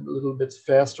video a little bit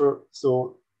faster.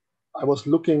 So I was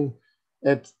looking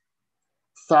at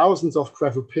thousands of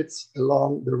gravel pits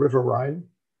along the River Rhine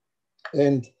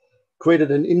and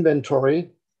created an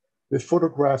inventory with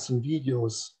photographs and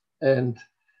videos and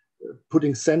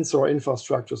putting sensor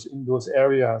infrastructures in those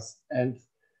areas, and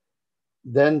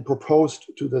then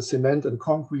proposed to the cement and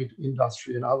concrete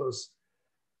industry and others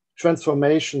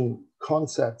transformation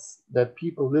concepts that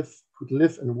people could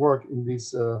live and work in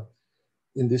these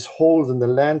holes in the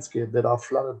landscape that are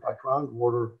flooded by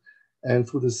groundwater, and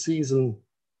through the season,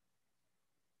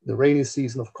 the rainy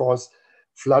season, of course,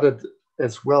 flooded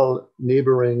as well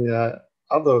neighboring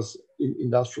others in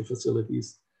industrial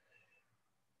facilities.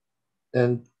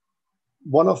 And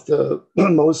one of the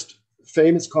most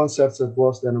famous concepts that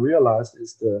was then realized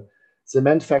is the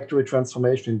cement factory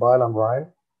transformation in Weil am Rhein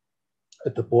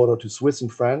at the border to Swiss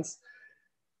and France.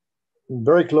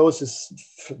 Very close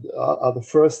are the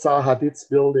first Zaha Hadid's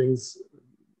buildings,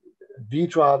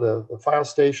 Vitra, the fire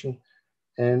station,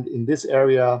 and in this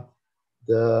area,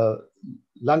 the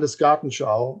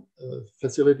Landesgartenschau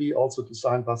facility, also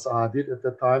designed by Zaha Hadid at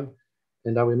that time.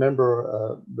 And I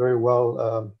remember very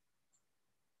well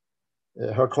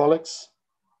her colleagues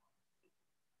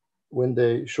when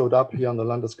they showed up here on the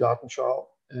Landesgartenschau.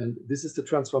 And this is the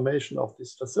transformation of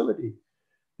this facility.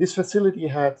 This facility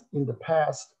had in the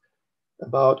past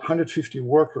about 150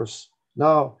 workers.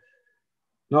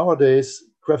 Nowadays,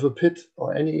 gravel pit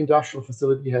or any industrial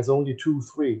facility has only 2,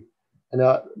 3. And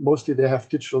mostly they have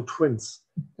digital twins,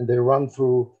 and they run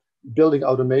through building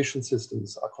automation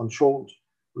systems, are controlled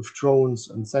with drones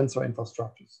and sensor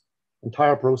infrastructures,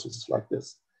 entire processes like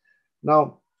this.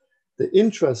 Now, the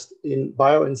interest in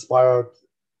bio-inspired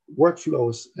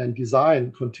workflows and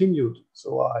design continued.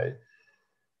 So I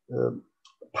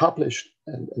published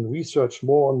and researched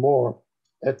more and more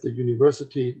at the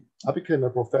university. I became a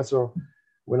professor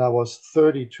when I was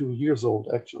 32 years old,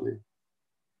 actually,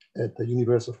 at the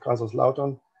University of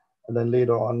Kaiserslautern, and then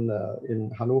later on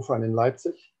in Hanover and in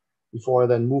Leipzig, before I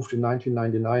then moved in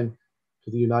 1999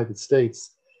 to the United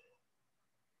States.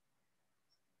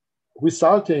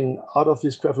 Resulting out of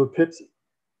these gravel pit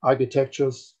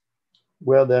architectures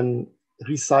were then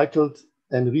recycled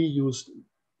and reused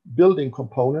building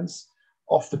components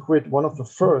off the grid, one of the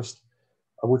first,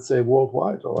 I would say,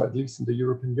 worldwide, or at least in the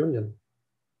European Union,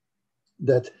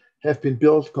 that have been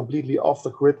built completely off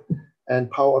the grid and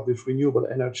powered with renewable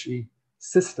energy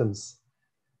systems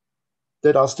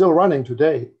that are still running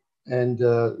today, and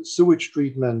sewage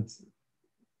treatment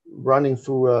running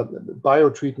through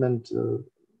biotreatment,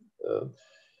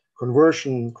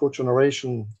 conversion,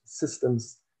 cogeneration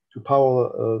systems to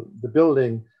power the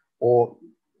building, or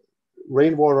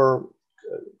rainwater,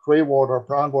 gray water,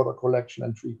 brown water collection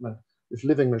and treatment with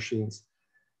living machines.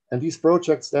 And these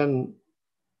projects then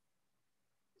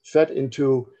fed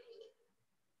into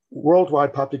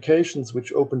worldwide publications,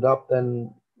 which opened up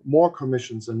then more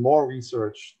commissions and more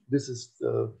research. This is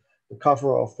the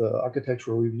cover of the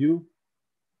Architectural Review,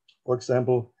 for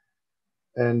example.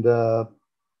 And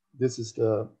this is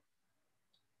the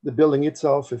building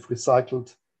itself with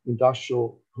recycled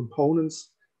industrial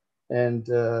components and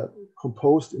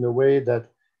composed in a way that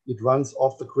it runs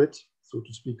off the grid, so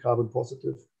to speak, carbon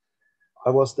positive. I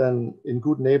was then in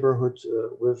good neighborhood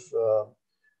with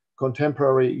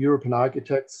contemporary European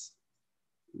architects,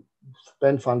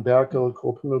 Ben van Berkel,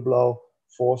 Kropp Himmelblau,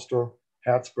 Forster,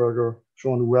 Herzberger,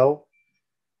 Jean Nouvel,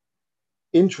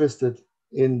 interested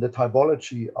in the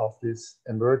typology of this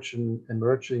emerging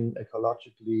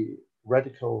ecologically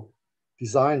radical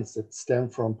designs that stem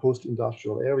from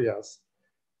post-industrial areas.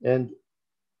 And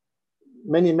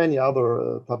many, many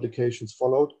other publications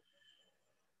followed,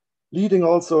 leading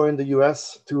also in the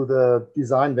US to the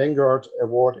Design Vanguard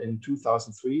Award in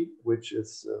 2003, which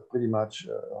is pretty much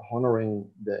honoring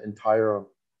the entire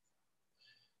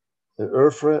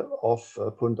oeuvre of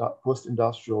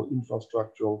post-industrial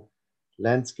infrastructural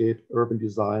landscape, urban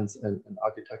designs, and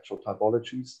architectural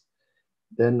typologies.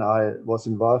 Then I was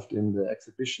involved in the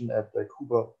exhibition at the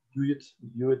Kuba-Hewitt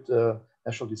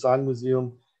National Design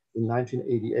Museum in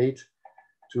 1988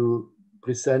 to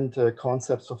present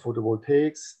concepts of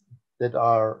photovoltaics that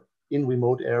are in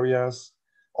remote areas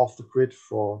off the grid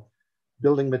for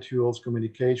building materials,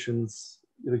 communications,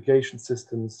 irrigation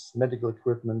systems, medical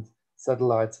equipment,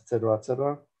 satellites, etc.,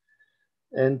 etc.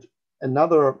 And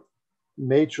another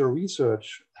major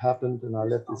research happened, and I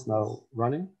let this now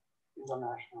running.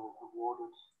 International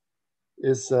awarded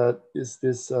Is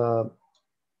this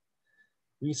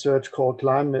research called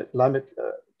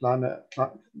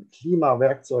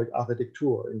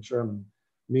Klimawerkzeugarchitektur in German,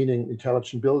 meaning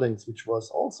intelligent buildings, which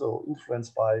was also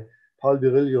influenced by Paul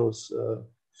Virilio's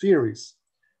theories.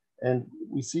 And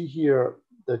we see here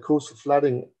the coastal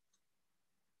flooding,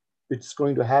 which is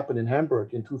going to happen in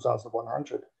Hamburg in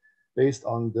 2100, based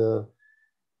on the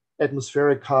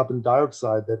atmospheric carbon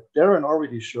dioxide that Darren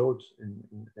already showed in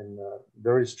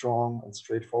very strong and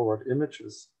straightforward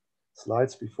images,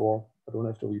 slides before. I don't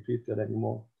have to repeat that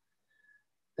anymore.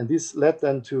 And this led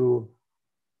then to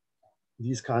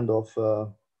these kind of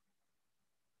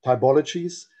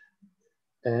typologies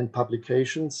and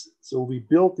publications. So we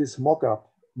built these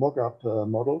mock-up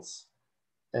models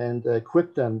and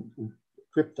equipped them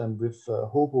with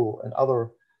HOBO and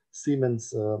other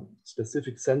Siemens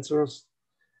specific sensors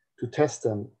to test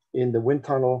them in the wind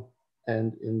tunnel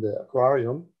and in the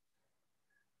aquarium.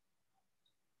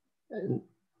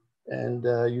 And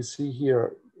you see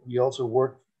here, we also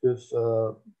worked with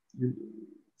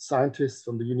scientists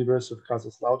from the University of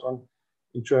Kaiserslautern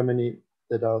in Germany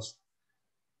that are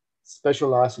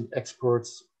specialized and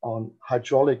experts on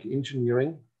hydraulic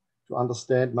engineering to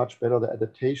understand much better the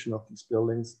adaptation of these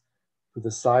buildings to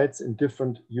the sites in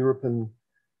different European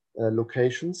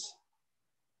locations.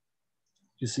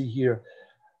 You see here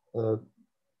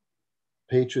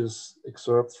pages,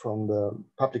 excerpts from the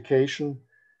publication,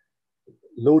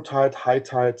 low tide, high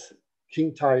tide,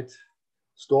 king tide,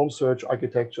 storm surge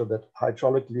architecture that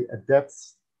hydraulically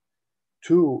adapts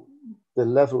to the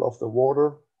level of the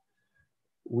water.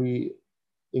 We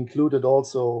included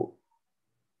also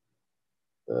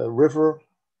river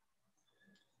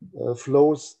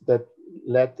flows that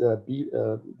let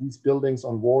these buildings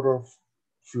on water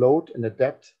float and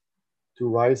adapt to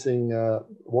rising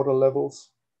water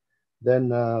levels.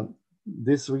 Then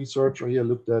this researcher here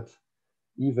looked at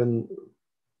even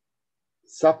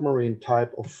submarine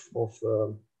type of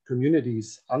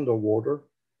communities underwater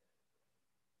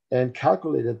and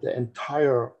calculated the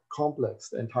entire complex,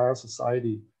 the entire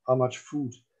society, how much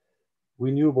food,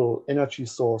 renewable energy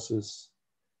sources,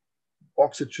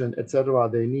 oxygen, etc.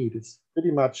 they need. It's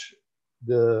pretty much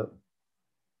the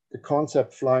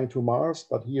concept flying to Mars,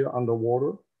 but here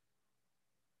underwater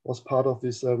was part of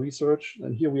this research.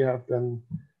 And here we have then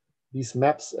these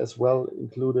maps as well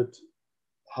included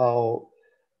how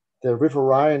the River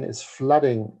Rhine is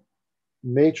flooding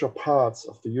major parts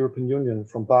of the European Union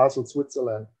from Basel,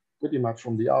 Switzerland, pretty much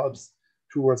from the Alps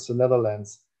towards the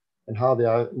Netherlands, and how they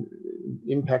are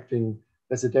impacting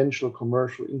residential,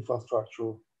 commercial,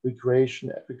 infrastructure,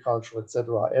 recreation, agriculture,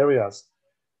 etc. areas.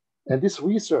 And this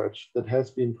research that has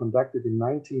been conducted in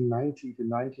 1990 to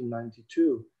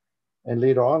 1992 and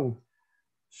later on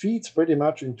feeds pretty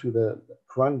much into the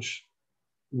Crunch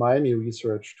Miami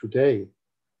research today.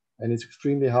 And it's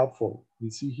extremely helpful. We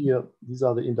see here, these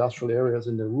are the industrial areas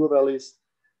in the Ruhr valleys.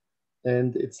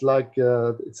 And it's like,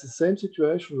 it's the same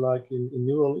situation like in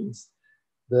New Orleans.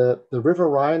 The River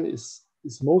Rhine is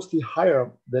mostly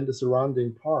higher than the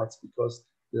surrounding parts because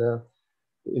the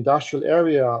industrial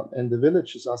area and the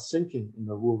villages are sinking in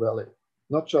the Ruhr Valley,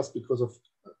 not just because of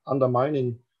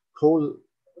undermining coal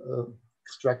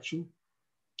extraction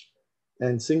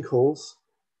and sinkholes,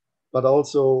 but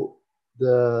also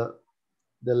the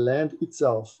land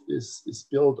itself is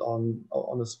built on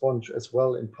a sponge as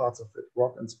well in parts of it,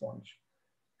 rock and sponge.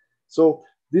 So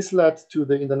this led to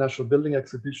the International Building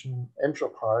Exhibition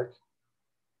Emscher Park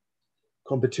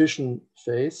competition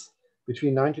phase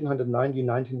between 1990 and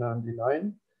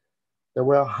 1999. There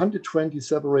were 120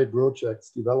 separate projects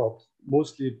developed,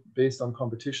 mostly based on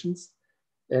competitions.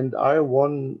 And I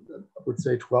won, I would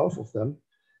say 12 of them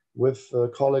with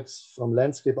colleagues from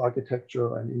landscape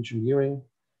architecture and engineering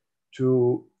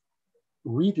to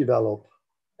redevelop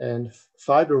and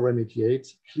fiber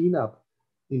remediate, clean up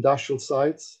industrial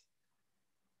sites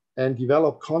and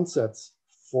develop concepts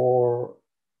for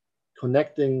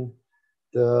connecting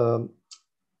the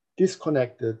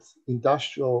disconnected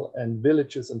industrial and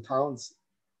villages and towns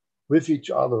with each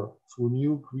other through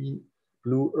new green,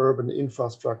 blue urban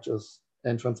infrastructures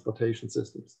and transportation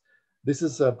systems. This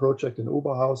is a project in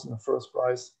Oberhausen, a first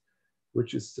prize,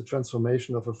 which is the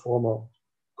transformation of a former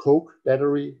coke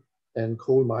battery and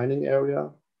coal mining area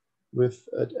with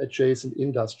adjacent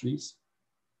industries.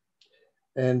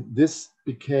 And this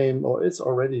became, or is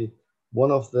already,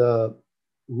 one of the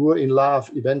Ruhr in Love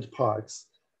event parks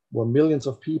where millions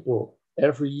of people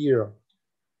every year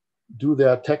do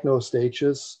their techno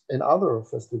stages and other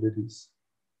festivities.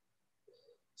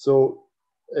 So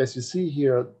as you see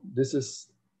here, this is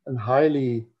a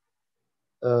highly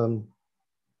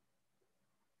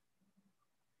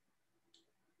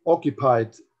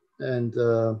occupied and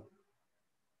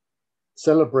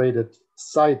celebrated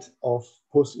site of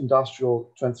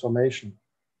post-industrial transformation,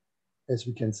 as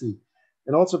we can see.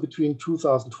 And also between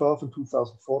 2012 and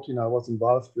 2014, I was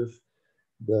involved with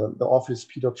the office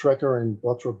Peter Trecker in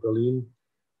Bottrop, Berlin,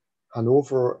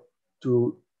 Hanover,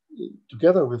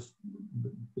 together with,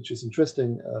 which is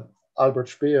interesting, Albert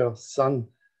Speer's son,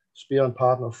 Speer and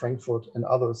partner Frankfurt and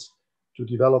others, to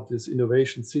develop this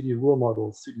innovation city rule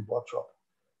model, City Bottrop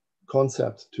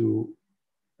concept to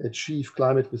achieve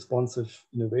climate responsive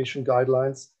innovation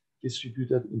guidelines,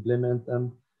 distribute it, implement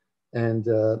them, and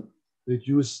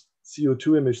reduce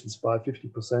CO2 emissions by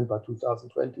 50% by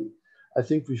 2020. I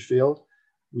think we failed.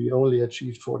 We only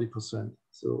achieved 40%.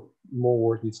 So more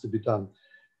work needs to be done.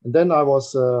 And then I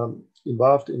was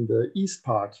involved in the east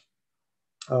part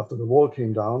after the wall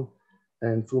came down,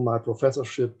 and through my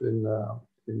professorship in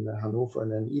Hanover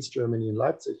and then East Germany in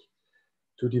Leipzig,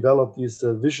 to develop these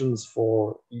visions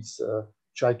for these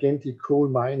gigantic coal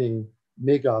mining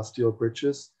mega steel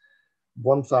bridges,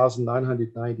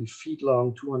 1,990 feet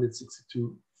long,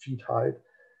 262 feet high,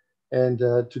 and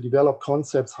to develop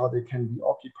concepts how they can be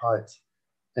occupied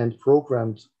and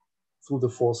programmed through the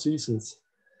 4 seasons.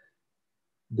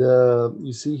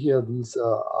 You see here these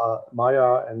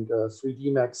Maya and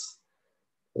 3D Max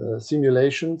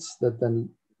simulations that then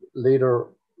later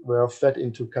were fed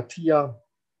into CATIA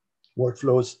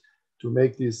workflows to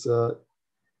make these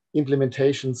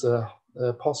implementations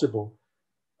possible.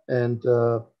 And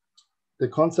the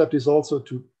concept is also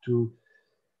to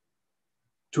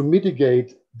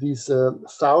mitigate these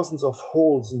thousands of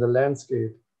holes in the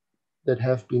landscape that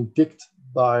have been digged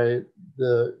by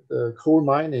the coal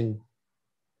mining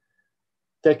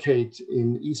decade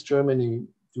in East Germany,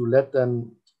 to let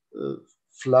them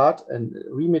flood and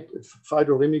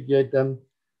phytoremediate them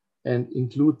and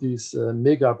include these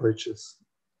mega bridges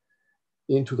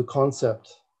into the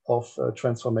concept of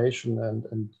transformation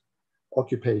and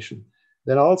occupation.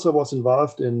 Then I also was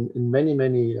involved in many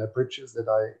bridges that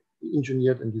I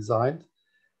engineered and designed.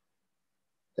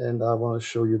 And I want to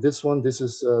show you this one. This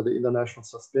is the International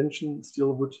Suspension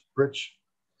Steelwood Bridge,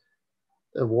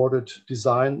 awarded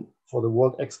design for the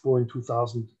World Expo in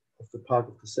 2000 of the Park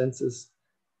of the Senses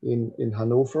in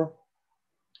Hanover.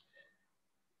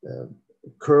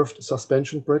 Curved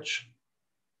suspension bridge.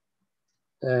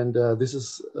 And this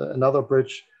is another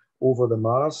bridge over the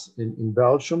Maas in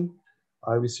Belgium.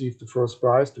 I received the first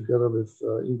prize together with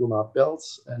Ingomar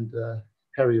Belz and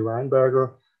Harry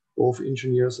Reinberger, both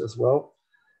engineers as well.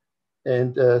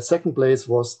 And second place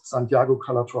was Santiago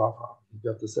Calatrava. He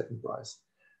got the second prize.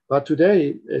 But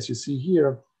today, as you see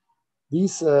here,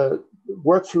 these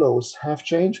workflows have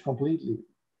changed completely.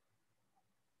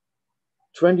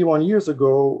 21 years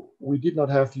ago, we did not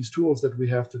have these tools that we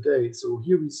have today. So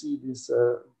here we see these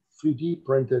 3D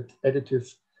printed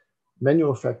additive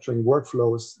manufacturing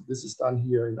workflows. This is done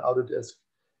here in Autodesk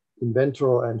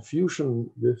Inventor and Fusion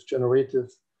with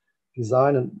generative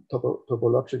design and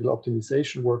topological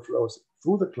optimization workflows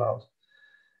through the cloud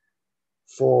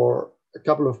for a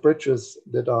couple of bridges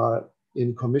that are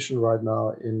in commission right now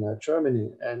in Germany.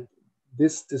 And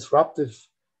this disruptive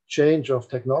change of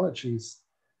technologies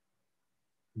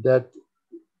that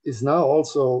is now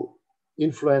also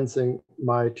influencing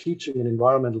my teaching in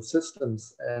environmental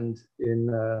systems and in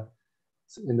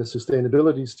the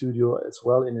sustainability studio as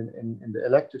well in the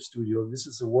elective studio. This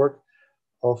is a work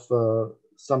of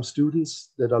some students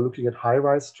that are looking at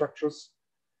high-rise structures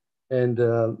and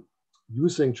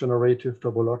using generative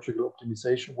topological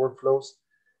optimization workflows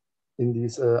in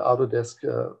these Autodesk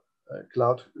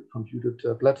cloud computed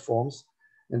platforms.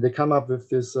 And they come up with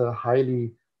this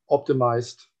highly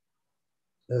optimized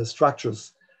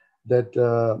structures that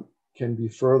can be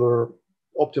further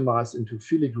optimized into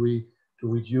filigree to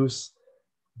reduce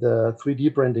the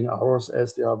 3D printing hours,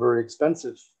 as they are very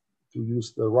expensive to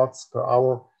use the rods per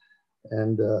hour.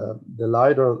 And the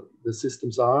lighter the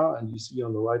systems are, and you see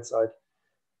on the right side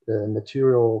the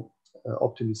material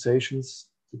optimizations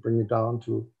to bring it down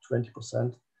to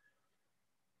 20%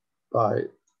 by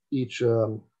each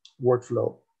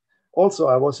workflow. Also,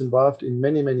 I was involved in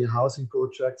many housing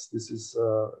projects. This is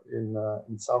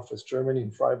in Southwest Germany,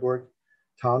 in Freiburg,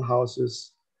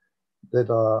 townhouses that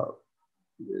are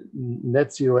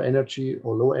net zero energy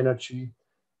or low energy,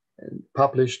 and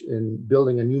published in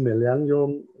Building a New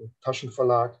Millennium,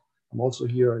 Taschenverlag. I'm also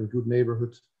here in Good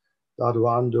Neighborhood,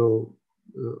 Dadoando,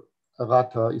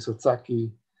 Arata,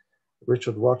 Isozaki,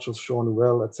 Richard Rogers, Sean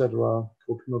Well, etc.,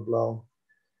 Blau,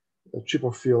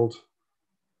 Chipperfield.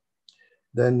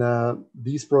 Then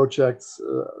these projects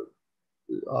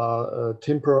are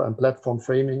timber and platform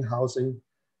framing, housing,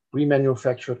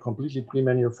 pre-manufactured, completely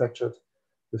pre-manufactured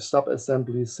with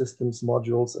sub-assemblies, systems,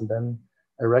 modules, and then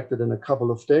erected in a couple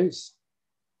of days.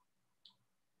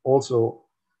 Also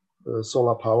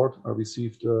solar powered. I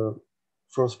received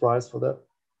first prize for that,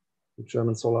 the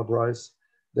German Solar Prize.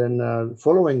 Then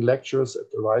following lectures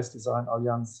at the Rice Design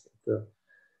Alliance, at the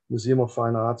Museum of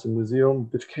Fine Arts and Museum,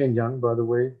 with Ken Young, by the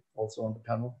way, also on the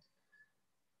panel.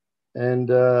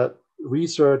 And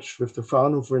research with the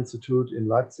Fraunhofer Institute in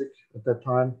Leipzig at that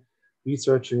time,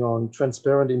 researching on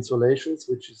transparent insulations,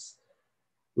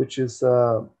 which is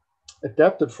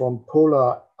adapted from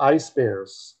polar ice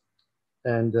bears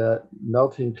and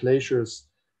melting glaciers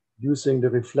using the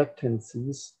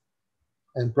reflectances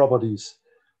and properties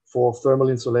for thermal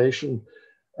insulation.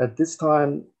 At this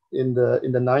time in the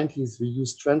 90s, we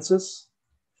used Transys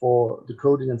for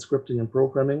decoding and scripting and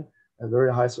programming, a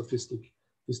very high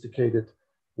sophisticated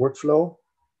workflow.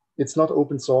 It's not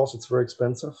open source, it's very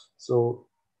expensive. So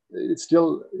it's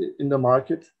still in the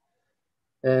market,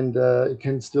 and it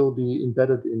can still be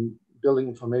embedded in building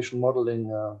information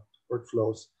modeling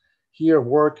workflows. Here,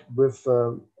 work with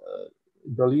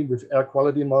Berlin with air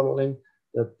quality modeling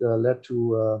that led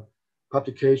to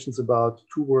publications about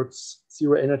towards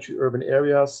zero energy urban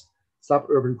areas,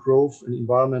 suburban growth, and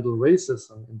environmental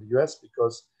racism in the US.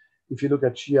 Because if you look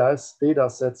at GIS data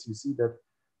sets, you see that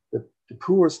the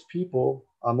poorest people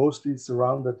are mostly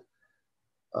surrounded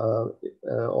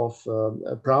of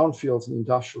brownfields and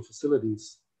industrial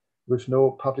facilities with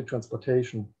no public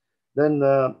transportation. Then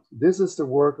this is the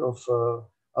work of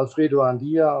Alfredo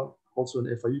Andia, also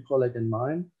an FIU colleague and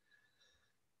mine,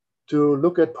 to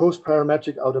look at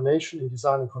post-parametric automation in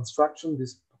design and construction.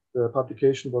 This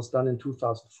publication was done in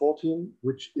 2014,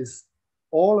 which is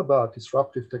all about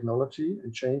disruptive technology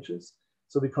and changes.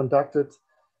 So we conducted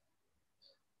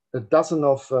a dozen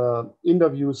of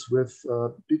interviews with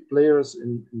big players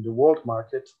in the world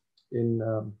market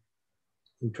in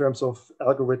terms of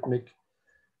algorithmic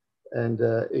and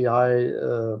AI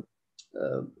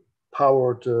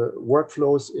powered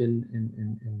workflows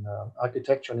in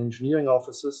architecture and engineering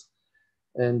offices.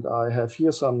 And I have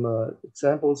here some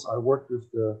examples. I worked with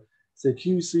the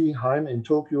Sekisui Heim in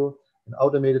Tokyo, an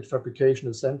automated fabrication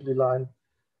assembly line,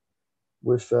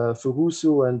 with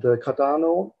Furusu and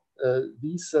Kadano.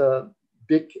 These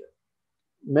big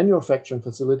manufacturing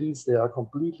facilities, they are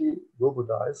completely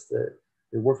robotized.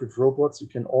 They work with robots. You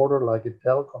can order like a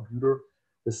Dell computer,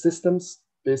 the systems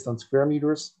based on square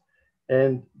meters,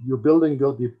 and your building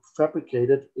will be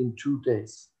fabricated in 2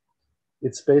 days.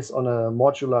 It's based on a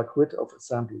modular grid of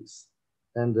assemblies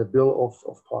and a bill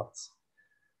of parts.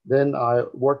 Then I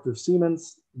worked with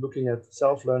Siemens, looking at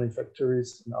self-learning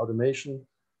factories and automation,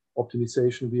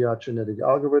 optimization via genetic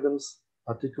algorithms,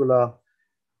 particular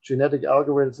genetic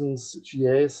algorithms,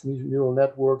 GAs, neural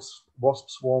networks, WASP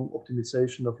swarm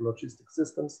optimization of logistic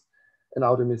systems and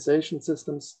automation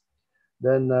systems.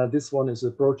 Then this one is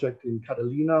a project in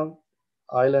Catalina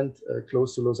Island,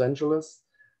 close to Los Angeles,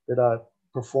 that I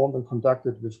performed and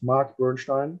conducted with Mark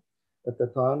Bernstein. At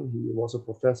that time, he was a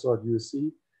professor at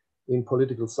USC in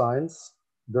political science,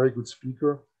 very good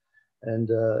speaker, and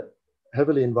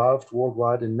heavily involved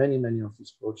worldwide in many, many of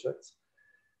these projects.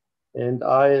 And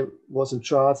I was in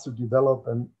charge to develop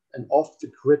an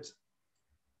off-the-grid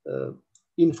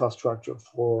infrastructure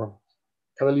for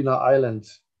Catalina Island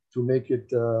to make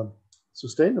it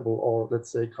sustainable, or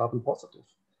let's say carbon positive.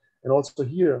 And also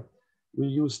here, we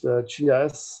used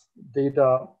GIS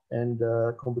data and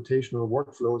computational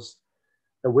workflows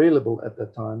available at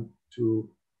that time to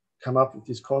come up with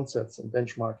these concepts and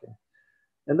benchmarking.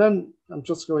 And then I'm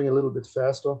just going a little bit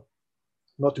faster,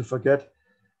 not to forget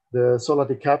the solar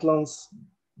decathlons,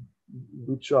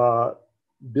 which are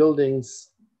buildings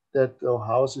that or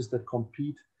houses that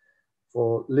compete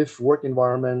for live work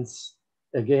environments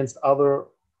against other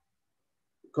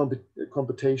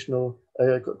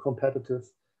competitive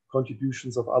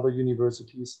contributions of other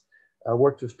universities. I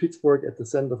worked with Pittsburgh at the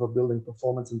Center for Building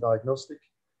Performance and Diagnostic,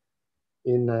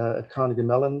 at Carnegie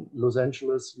Mellon, Los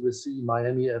Angeles, USC,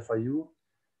 Miami, FIU,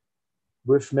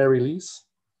 with Mary Lees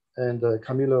and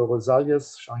Camilo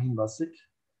Rosales, Shahin Vasik,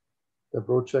 the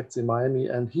projects in Miami.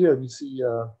 And here we see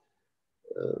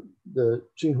the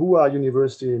Tsinghua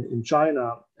University in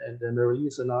China, and Mary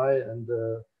Lees and I, and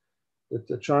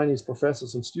the Chinese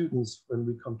professors and students when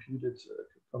we competed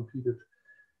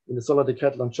in the Solar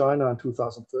Decathlon China in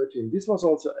 2013. This was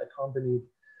also accompanied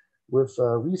with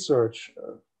research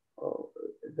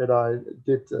that I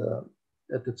did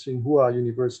at the Tsinghua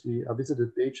University. I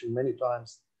visited Beijing many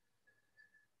times.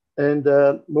 And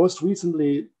most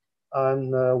recently,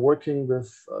 I'm working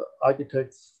with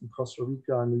architects in Costa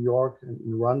Rica, New York, and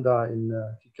in Rwanda, in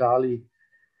Kigali,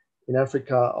 in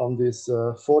Africa, on this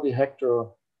 40-hectare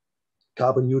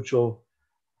carbon neutral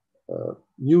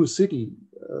new city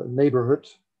neighborhood.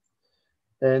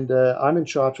 And I'm in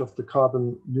charge of the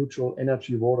carbon neutral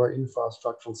energy water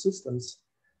infrastructural systems.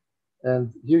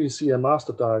 And here you see a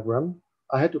master diagram.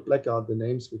 I had to black out the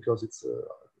names because it's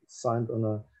signed on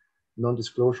a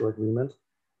non-disclosure agreement.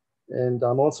 And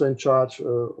I'm also in charge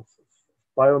of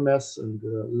biomass and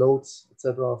loads,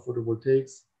 etc.,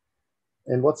 photovoltaics.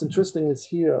 And what's interesting is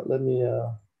here, let me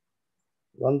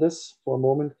run this for a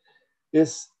moment,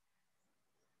 is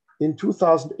in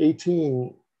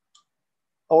 2018,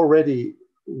 already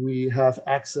we have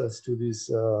access to these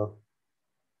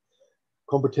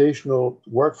computational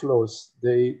workflows.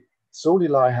 They solely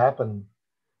happen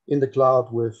in the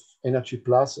cloud with Energy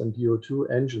Plus and DO2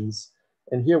 engines.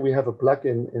 And here we have a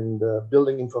plugin in the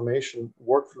building information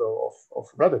workflow of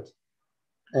Revit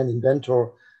and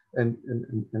Inventor and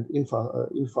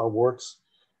InfraWorks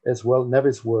as well,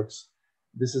 Navisworks.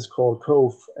 This is called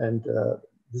Cove, and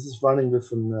this is running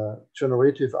with a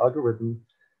generative algorithm.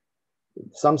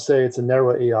 Some say it's a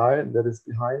narrow AI that is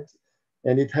behind,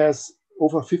 and it has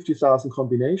over 50,000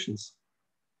 combinations.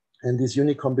 And these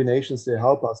unique combinations, they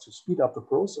help us to speed up the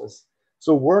process.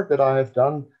 So work that I have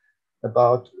done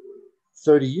about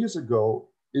 30 years ago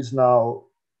is now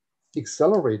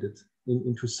accelerated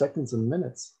into seconds and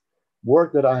minutes.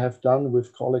 Work that I have done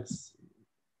with colleagues,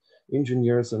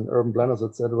 engineers and urban planners,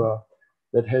 etc.,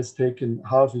 that has taken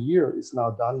half a year is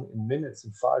now done in minutes,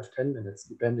 in 5-10 minutes,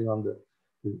 depending on the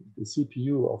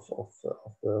CPU of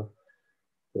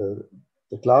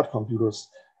the cloud computers.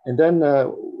 And then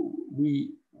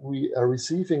we are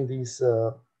receiving these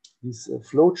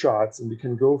flow charts, and we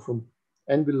can go from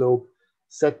envelope,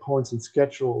 set points and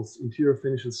schedules, interior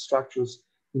finishes, structures,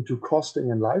 into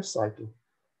costing and life cycle,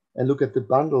 and look at the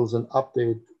bundles and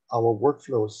update our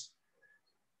workflows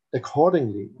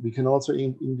accordingly. We can also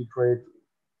integrate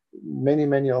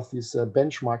many of these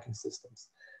benchmarking systems.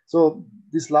 So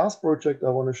this last project I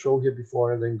want to show here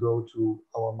before I then go to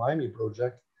our Miami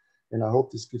project, and I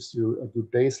hope this gives you a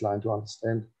good baseline to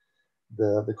understand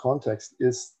the context,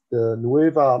 is the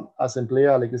Nueva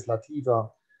Asamblea Legislativa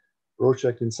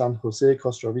project in San Jose,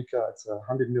 Costa Rica. It's a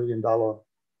 $100 million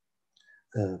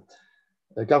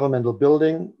governmental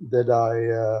building that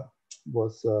I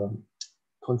was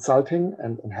consulting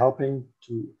and helping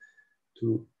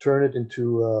to turn it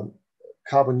into a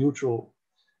carbon neutral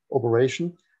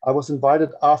operation. I was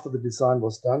invited after the design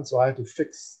was done, so I had to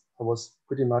fix, I was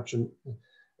pretty much an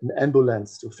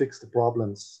ambulance to fix the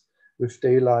problems with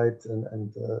daylight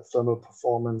and thermal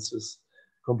performances,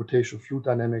 computational fluid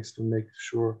dynamics to make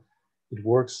sure it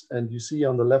works. And you see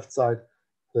on the left side,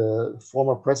 the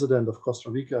former president of Costa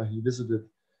Rica, he visited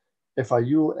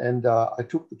FIU, and I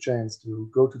took the chance to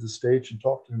go to the stage and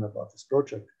talk to him about this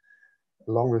project,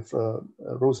 along with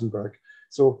Rosenberg.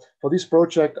 So for this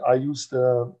project, I used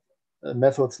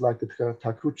methods like the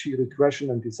Takeuchi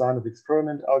regression and design of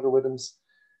experiment algorithms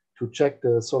to check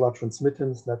the solar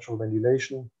transmittance, natural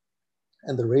ventilation,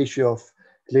 and the ratio of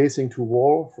glazing to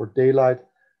wall for daylight.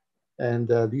 And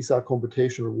these are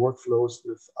computational workflows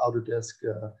with Autodesk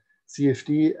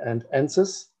CFD and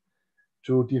ANSYS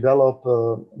to develop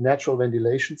natural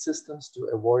ventilation systems to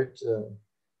avoid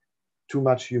too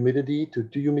much humidity, to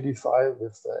dehumidify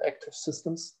with active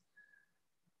systems,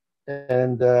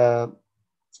 and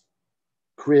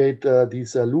create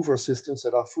these louver systems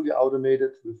that are fully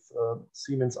automated with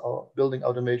Siemens building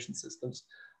automation systems.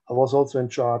 I was also in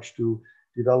charge to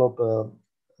develop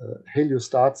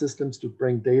heliostat systems to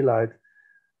bring daylight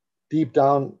deep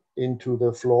down into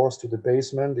the floors, to the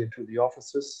basement, into the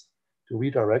offices to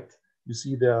redirect. You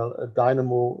see there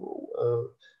dynamo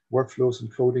workflows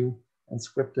and coding and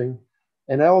scripting.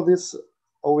 And all this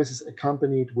always is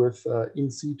accompanied with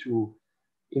in situ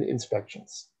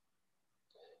inspections.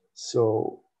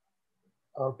 So,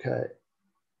 okay.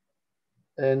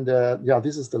 And yeah,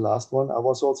 this is the last one. I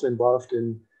was also involved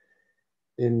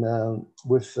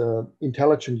with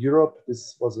Intelligent Europe.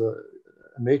 This was a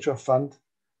major fund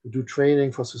to do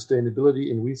training for sustainability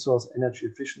in resource energy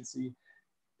efficiency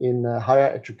in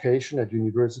higher education at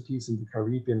universities in the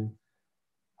Caribbean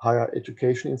higher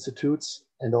education institutes,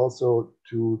 and also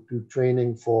to do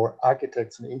training for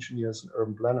architects and engineers and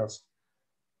urban planners.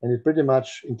 And it pretty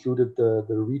much included the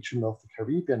region of the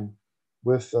Caribbean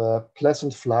with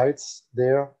pleasant flights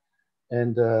there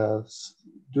and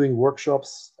doing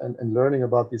workshops and learning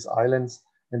about these islands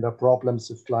and their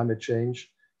problems with climate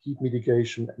change, heat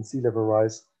mitigation, and sea level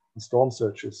rise and storm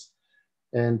surges.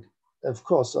 And of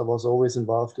course, I was always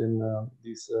involved in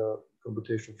these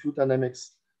computational fluid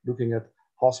dynamics, looking at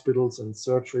hospitals and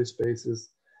surgery spaces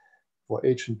for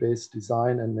agent-based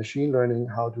design and machine learning,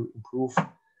 how to improve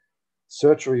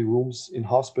surgery rooms in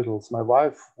hospitals. My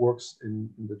wife works in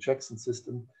the Jackson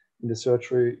system in the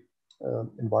surgery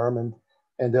environment,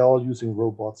 and they're all using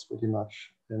robots pretty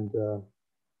much, and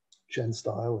Gen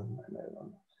style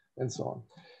and so on.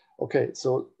 Okay,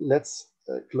 so let's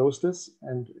close this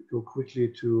and go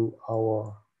quickly to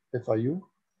our FIU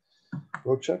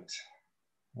project.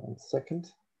 1 second.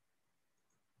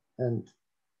 And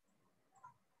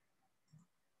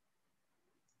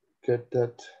get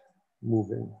that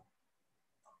moving.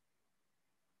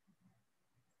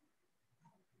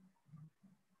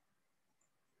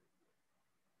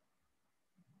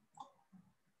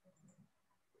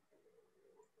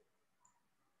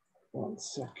 One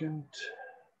second.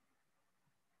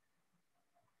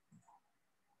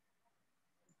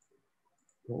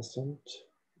 Present.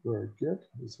 Very good.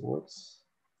 This works.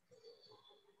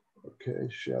 Okay,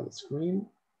 share the screen.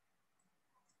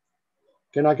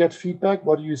 Can I get feedback?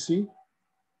 What do you see?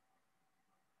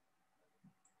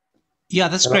 Yeah,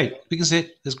 that's great. We can see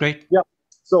it. That's great. Yeah.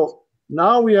 So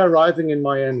now we are arriving in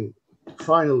Miami.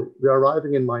 Finally, we are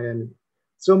arriving in Miami.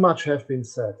 So much have been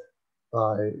said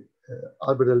by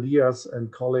Albert Elias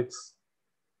and colleagues.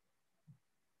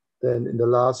 Then in the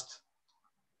last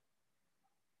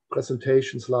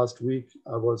presentations last week,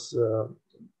 I was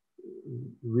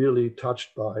really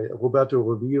touched by Roberto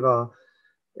Rovira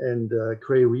and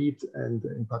Cray Reed, and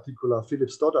in particular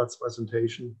Philip Stoddard's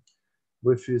presentation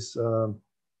with his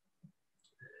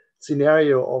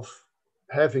scenario of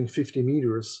having 50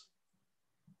 meters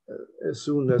as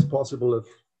soon as possible of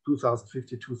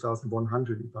 2050,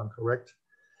 2100, if I'm correct,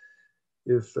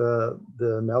 if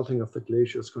the melting of the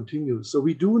glaciers continues. So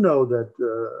we do know that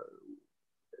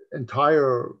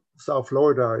entire South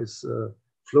Florida is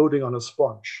floating on a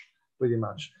sponge, pretty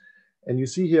much. And you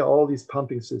see here all these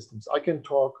pumping systems. I can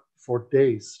talk for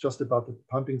days just about the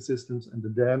pumping systems and the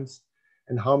dams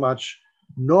and how much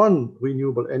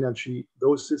non-renewable energy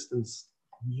those systems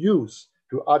use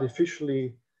to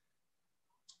artificially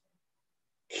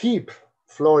keep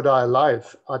Florida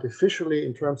alive, artificially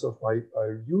in terms of by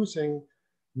using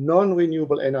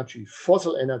non-renewable energy,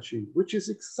 fossil energy, which is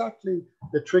exactly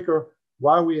the trigger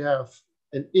why we have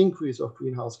an increase of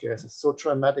greenhouse gases so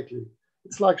dramatically.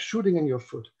 It's like shooting in your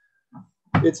foot.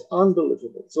 It's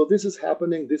unbelievable. So this is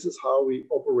happening. This is how we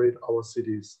operate our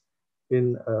cities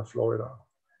in Florida.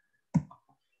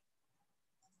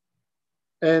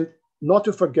 And not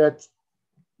to forget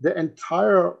the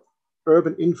entire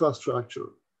urban infrastructure.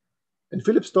 And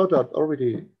Philip Stoddard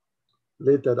already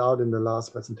laid that out in the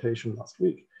last presentation last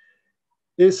week,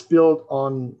 is built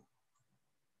on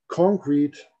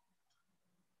concrete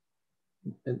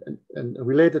and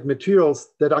related materials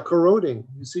that are corroding.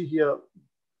 You see here,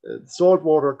 salt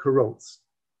water corrodes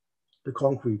the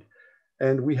concrete.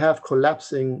 And we have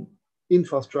collapsing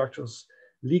infrastructures,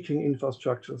 leaking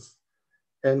infrastructures,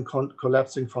 and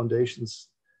collapsing foundations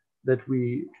that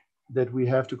we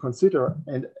have to consider.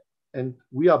 And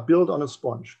we are built on a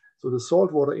sponge. So the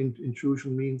saltwater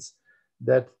intrusion means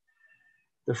that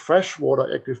the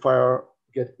freshwater aquifer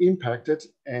get impacted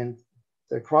and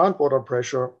the groundwater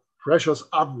pressures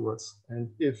upwards. And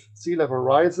if sea level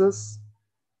rises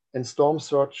and storm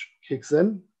surge kicks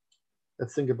in,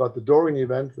 let's think about the Dorian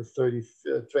event with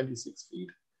 26 feet,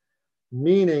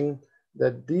 meaning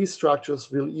that these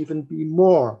structures will even be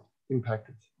more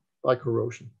impacted by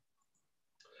corrosion.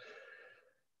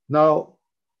 Now,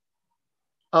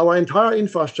 our entire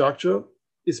infrastructure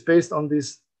is based on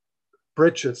these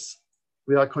bridges.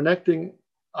 We are connecting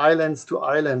islands to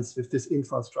islands with this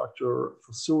infrastructure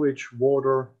for sewage,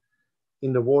 water.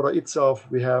 In the water itself,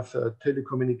 we have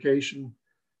telecommunication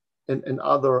and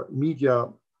other media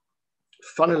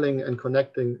funneling and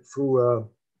connecting through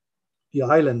the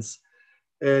islands.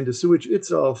 And the sewage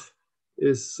itself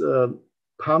is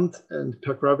pumped and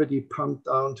per gravity pumped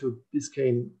down to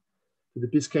the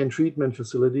Biscayne treatment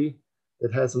facility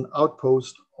that has an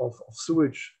outpost of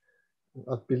sewage,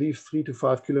 I believe 3 to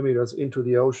 5 kilometers into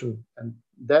the ocean. And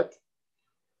that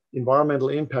environmental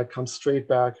impact comes straight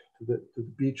back to the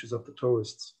beaches of the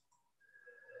tourists.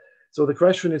 So the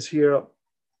question is here,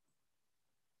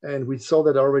 and we saw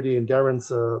that already in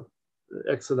Darren's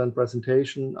excellent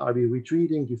presentation, are we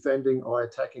retreating, defending, or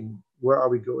attacking? Where are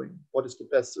we going? What is the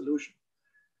best solution?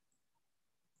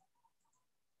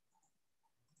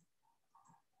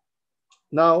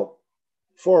 Now,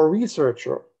 for a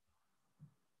researcher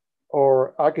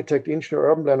or architect,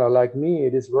 engineer, urban planner like me,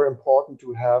 it is very important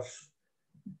to have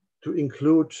to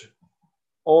include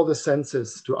all the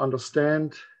senses, to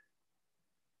understand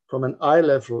from an eye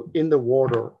level in the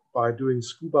water by doing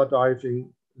scuba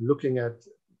diving, looking at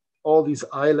all these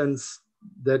islands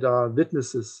that are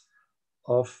witnesses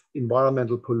of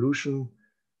environmental pollution,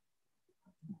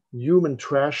 human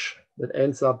trash that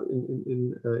ends up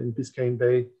in Biscayne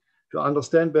Bay, to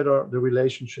understand better the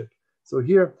relationship. So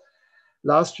here,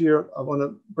 last year, I want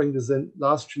to bring this in.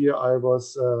 Last year, I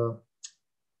was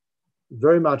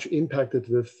very much impacted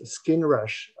with skin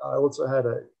rash. I also had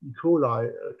an E. coli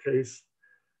case.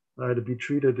 I had to be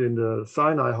treated in the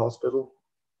Sinai hospital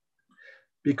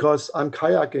because I'm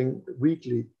kayaking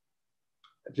weekly,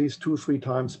 at least 2-3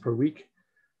 times per week.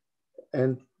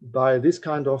 And by this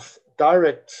kind of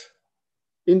direct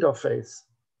interface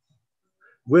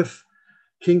with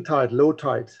king tide, low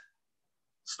tide,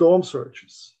 storm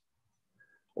surges,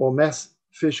 or mass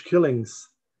fish killings,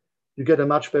 you get a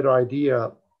much better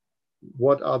idea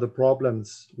what are the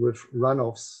problems with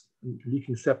runoffs,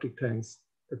 leaking septic tanks,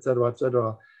 etc.,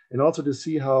 etc. And also to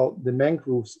see how the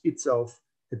mangroves itself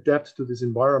adapt to this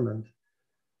environment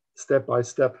step by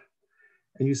step.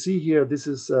 And you see here, this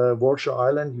is Walsher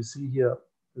Island. You see here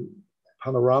a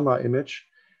panorama image.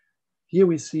 Here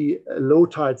we see a low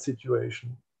tide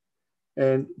situation.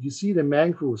 And you see the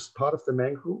mangroves, part of the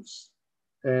mangroves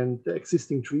and the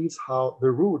existing trees, how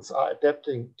the roots are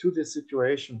adapting to this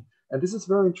situation. And this is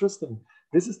very interesting.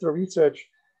 This is the research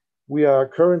we are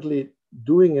currently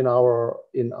doing in our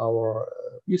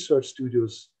research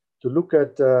studios to look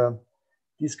at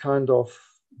these kind of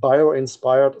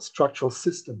bio-inspired structural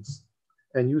systems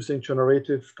and using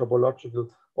generative topological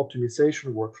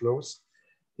optimization workflows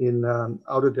in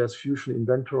Autodesk Fusion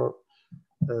Inventor,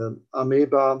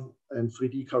 Ameba, and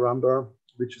 3D Caramba,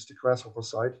 which is the grasshopper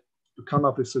site, to come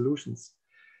up with solutions.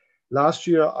 Last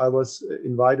year, I was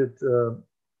invited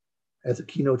as a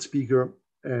keynote speaker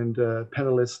and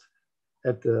panelist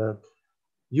at the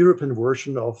European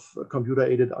version of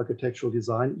computer-aided architectural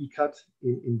design, ECAD,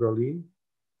 in Berlin.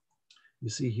 You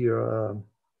see here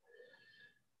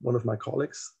one of my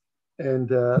colleagues. And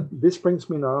this brings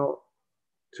me now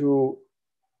to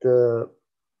the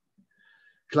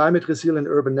climate resilient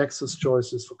urban nexus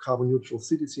choices for carbon neutral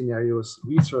city scenarios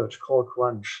research called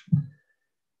Crunch,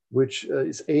 which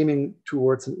is aiming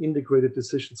towards an integrated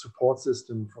decision support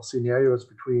system for scenarios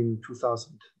between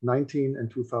 2019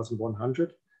 and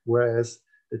 2100, whereas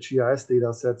the GIS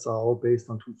data sets are all based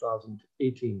on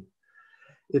 2018.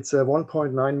 It's a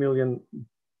 $1.9 million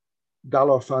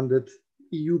funded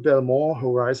EU Belmont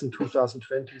Horizon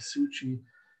 2020 SUCI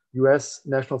US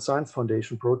National Science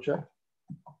Foundation project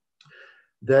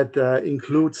that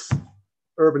includes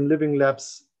urban living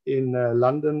labs in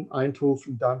London,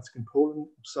 Eindhoven, Gdańsk in Poland,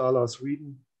 Uppsala,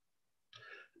 Sweden,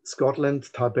 Scotland,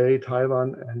 Taipei,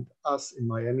 Taiwan, and us in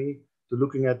Miami, to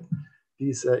looking at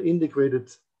these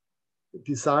integrated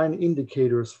design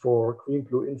indicators for green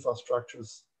blue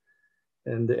infrastructures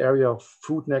in the area of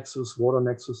food nexus, water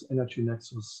nexus, energy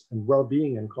nexus, and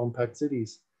well-being in compact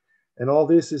cities. And all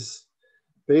this is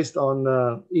based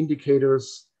on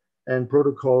indicators and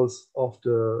protocols of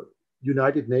the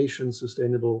United Nations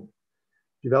Sustainable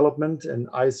Development and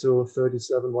ISO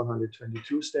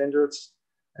 37122 standards,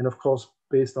 and of course,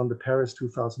 based on the Paris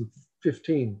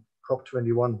 2015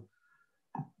 COP21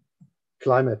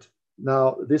 climate.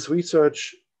 Now, this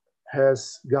research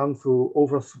has gone through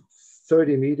over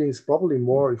 30 meetings, probably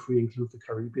more if we include the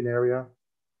Caribbean area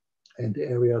and the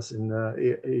areas in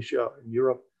Asia and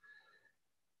Europe.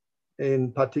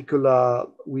 In particular,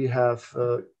 we have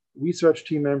research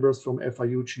team members from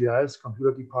FIU GIS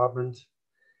computer department.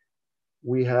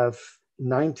 We have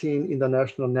 19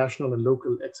 international, national, and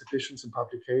local exhibitions and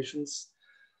publications.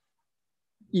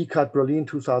 ECAD Berlin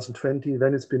 2020,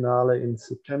 Venice Biennale in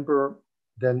September,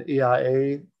 then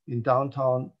AIA in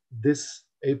downtown this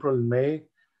April and May,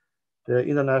 the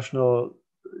International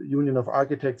Union of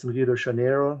Architects in Rio de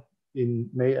Janeiro in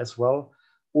May as well.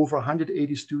 Over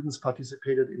 180 students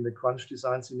participated in the crunch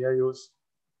design scenarios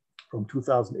from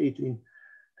 2018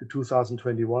 to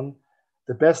 2021.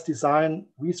 The best design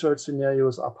research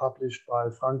scenarios are published by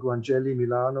Franco Angeli,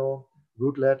 Milano,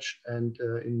 Routledge, and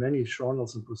in many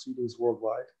journals and proceedings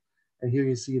worldwide. And here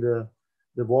you see the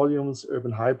volumes,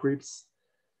 urban hybrids,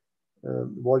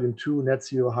 volume 2, net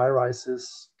zero high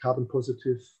rises, carbon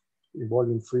positive in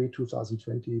volume 3,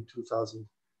 2020,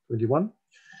 2021.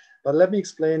 But let me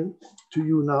explain to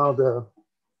you now the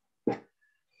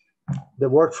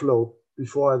workflow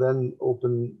before I then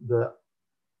open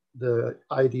the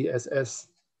IDSS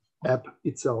app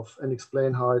itself and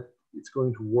explain how it's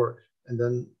going to work. And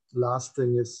then the last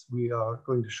thing is we are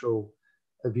going to show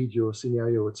a video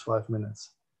scenario. It's 5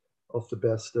 minutes the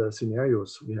best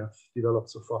scenarios we have developed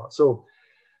so far. So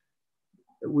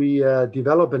we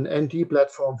develop an ND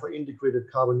platform for integrated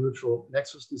carbon neutral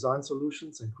nexus design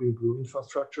solutions and green-blue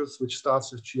infrastructures, which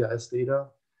starts with GIS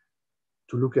data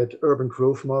to look at urban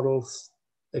growth models,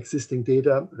 existing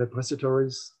data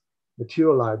repositories,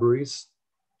 material libraries,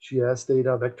 GIS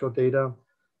data, vector data,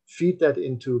 feed that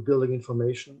into building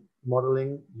information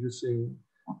modeling using,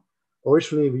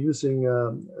 originally we're using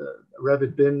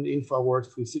Revit BIM, InfraWorks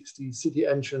 360, City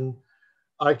Engine,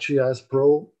 ArcGIS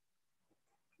Pro,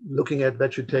 looking at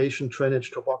vegetation, drainage,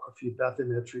 topography,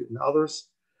 bathymetry, and others.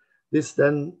 This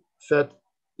then fed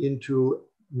into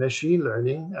machine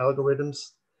learning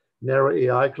algorithms, narrow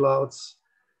AI clouds,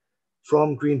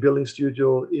 from Green Building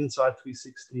Studio, Inside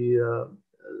 360,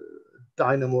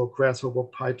 Dynamo, Grasshopper,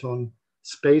 Python,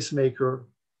 SpaceMaker,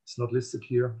 it's not listed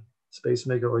here,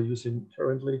 SpaceMaker are using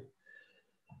currently,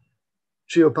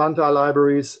 GeoPanta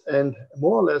libraries, and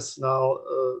more or less now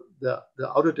the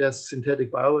Autodesk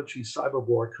synthetic biology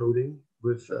cyberboard coding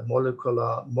with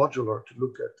molecular modular to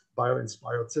look at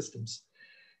bio-inspired systems.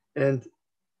 And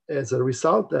as a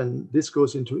result, then this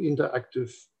goes into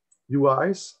interactive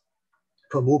UIs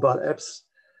for mobile apps,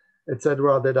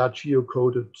 etc., that are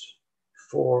geocoded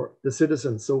for the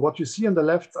citizens. So what you see on the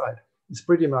left side is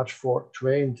pretty much for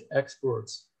trained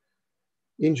experts,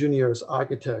 engineers,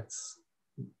 architects,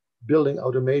 building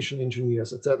automation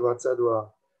engineers, etc., etc.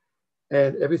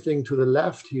 And everything to the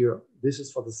left here, this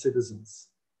is for the citizens,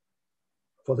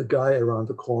 for the guy around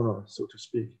the corner, so to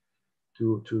speak,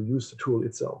 to use the tool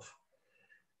itself.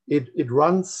 It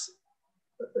runs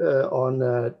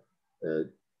on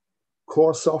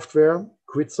core software,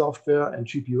 grid software, and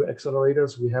GPU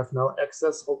accelerators. We have now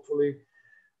access, hopefully,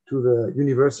 to the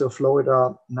University of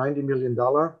Florida $90 million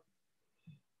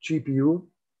GPU,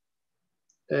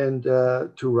 and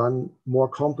to run more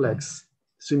complex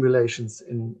simulations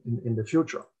in the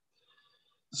future.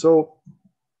 So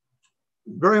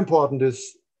very important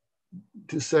is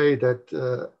to say that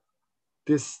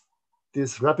this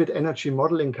rapid energy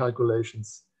modeling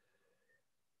calculations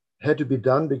had to be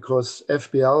done because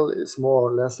FBL is more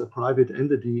or less a private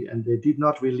entity, and they did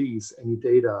not release any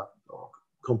data or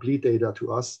complete data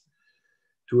to us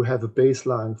to have a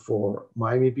baseline for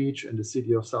Miami Beach and the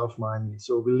city of South Miami.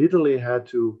 So we literally had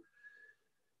to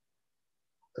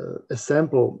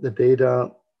assemble the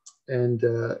data and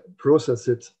process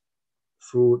it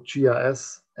through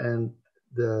GIS and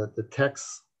the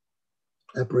tax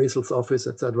appraisals office,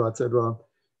 etc.,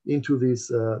 into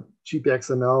these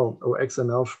GPXML or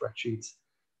XML spreadsheets.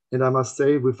 And I must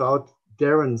say, without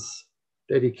Darren's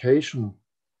dedication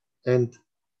and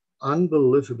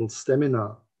unbelievable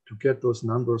stamina to get those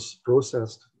numbers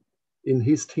processed in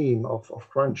his team of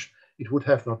Crunch, it would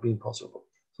have not been possible.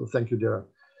 So thank you, Darren.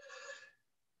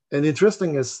 And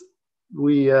interesting is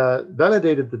we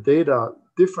validated the data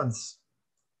difference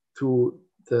to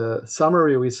the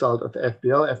summary result of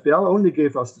FBL. FBL only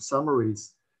gave us the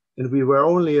summaries, and we were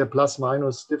only a plus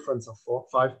minus difference of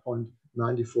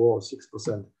 5.94 or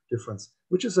 6% difference,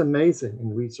 which is amazing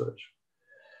in research.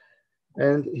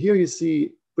 And here you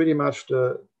see pretty much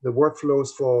the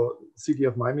workflows for the city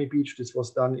of Miami Beach. This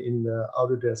was done in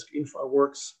Autodesk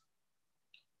InfraWorks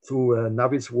through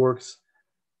Navisworks,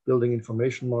 building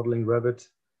information modeling, Revit,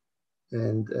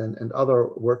 and other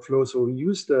workflows. So we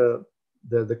used the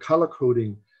color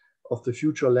coding of the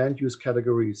future land use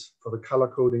categories for the color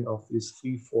coding of this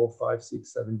 3, 4, 5,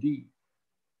 6, 7D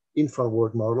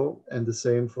InfraWorld model, and the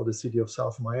same for the city of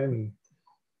South Miami.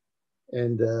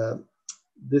 And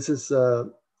this is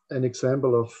an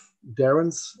example of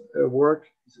Darren's work.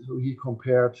 So he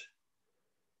compared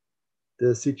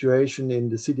the situation in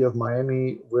the city of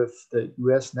Miami with the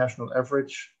US national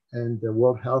average and the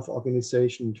World Health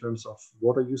Organization in terms of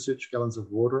water usage, gallons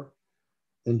of water.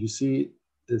 And you see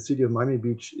the city of Miami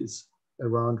Beach is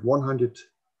around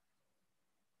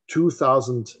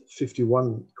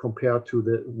 102,051 compared to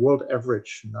the world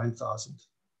average,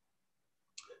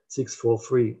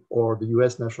 9,643, or the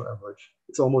US national average.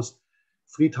 It's almost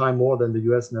 3 times more than the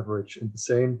US average. And the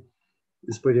same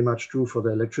is pretty much true for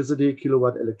the electricity.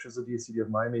 Kilowatt electricity, city of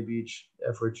Miami Beach,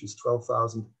 average is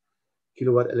 12,000.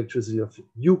 Kilowatt electricity of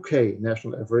UK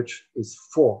national average is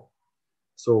 4.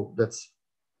 So that's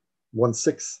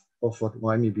 1/6 of what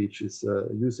Miami Beach is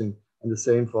using, and the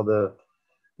same for the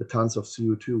tons of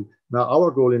CO2. Now,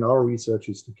 our goal in our research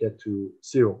is to get to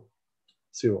zero.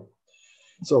 So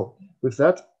with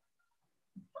that,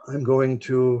 I'm going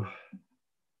to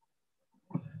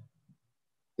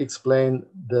explain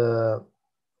the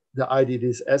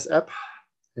IDDS app,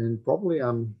 and probably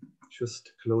I'm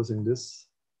just closing this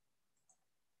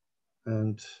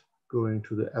and going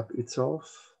to the app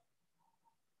itself.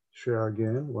 share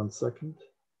again, 1 second.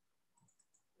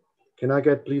 Can I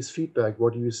get please feedback?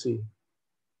 What do you see?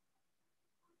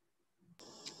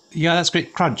 Yeah, that's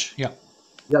great. Crunch, yeah.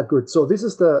 Yeah, good. So this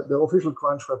is the official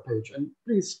Crunch web page. And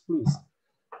please,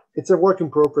 it's a work in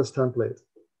progress template.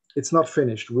 It's not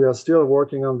finished. We are still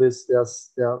working on this. There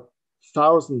are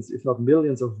thousands, if not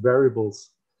millions of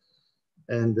variables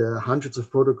and hundreds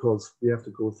of protocols we have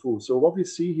to go through. So what we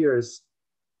see here is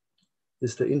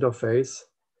the interface.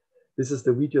 This is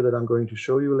the video that I'm going to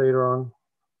show you later on.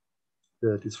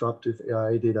 The disruptive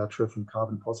AI data-driven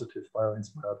carbon positive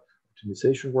bio-inspired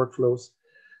optimization workflows.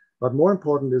 But more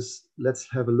important is, let's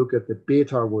have a look at the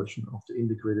beta version of the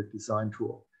integrated design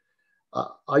tool.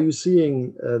 Are you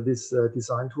seeing this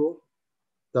design tool?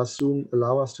 Does Zoom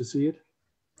allow us to see it?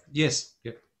 Yes.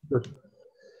 Yeah. Good.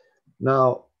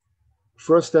 Now,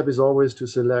 first step is always to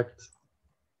select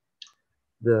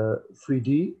the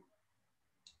 3D.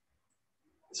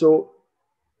 So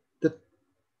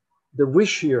the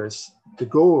wish here is the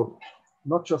goal,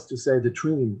 not just to say the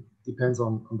dream, depends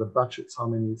on the budgets, how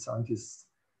many scientists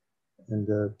and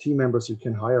team members you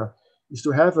can hire, is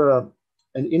to have an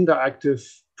interactive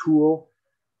tool,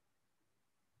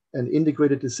 an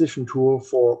integrated decision tool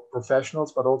for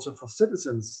professionals, but also for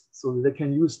citizens, so that they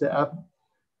can use the app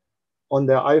on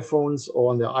their iPhones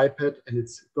or on their iPad, and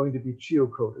it's going to be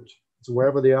geocoded. So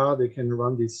wherever they are, they can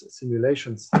run these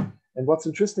simulations. And what's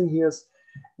interesting here is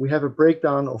we have a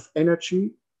breakdown of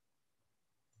energy,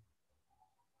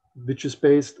 which is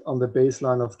based on the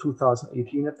baseline of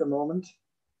 2018 at the moment.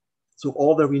 So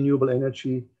all the renewable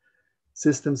energy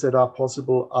systems that are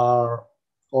possible are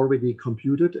already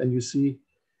computed. And you see,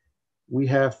 we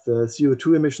have the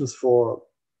CO2 emissions for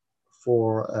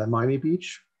Miami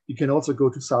Beach. You can also go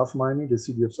to South Miami, the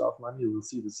city of South Miami, you will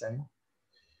see the same.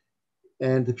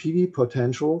 And the PV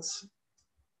potentials,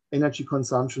 energy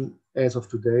consumption as of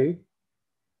today.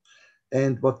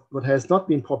 And what has not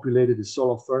been populated is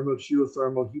solar thermal,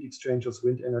 geothermal, heat exchangers,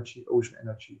 wind energy, ocean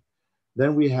energy.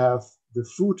 Then we have the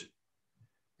food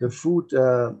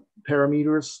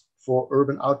parameters for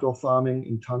urban outdoor farming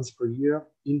in tons per year,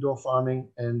 indoor farming,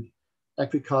 and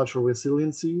agricultural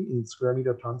resiliency in square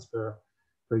meter tons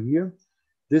per year.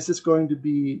 This is going to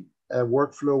be a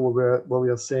workflow where we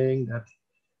are saying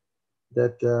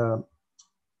that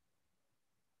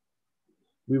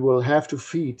we will have to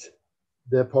feed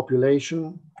the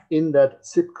population in that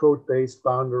zip code based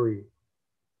boundary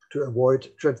to avoid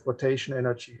transportation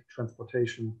energy,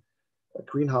 transportation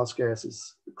greenhouse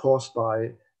gases caused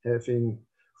by having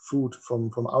food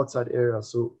from outside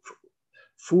areas. So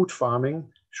food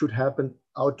farming should happen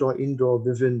outdoor, indoor,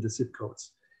 within the zip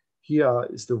codes. Here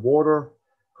is the water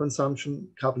consumption,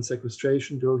 carbon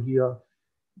sequestration will here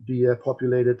be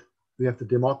populated. We have the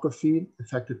demography,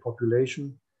 affected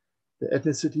population, the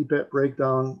ethnicity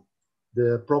breakdown,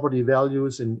 the property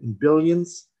values in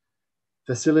billions,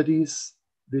 facilities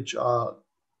which are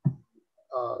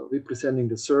representing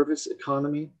the service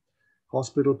economy,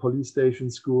 hospital, police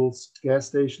stations, schools, gas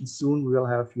stations. Soon we will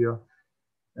have here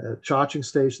charging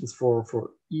stations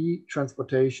for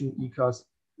e-transportation, e-cars,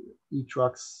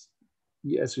 e-trucks,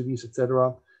 e-SUVs,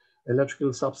 etc.,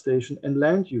 electrical substation, and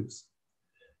land use.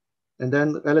 And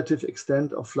then relative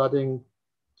extent of flooding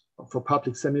for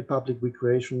public, semi-public,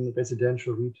 recreation,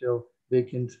 residential, retail,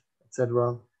 vacant,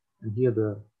 etc. And here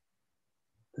the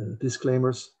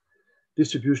disclaimers,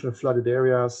 distribution of flooded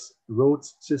areas,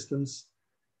 roads, systems.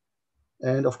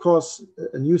 And of course,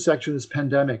 a new section is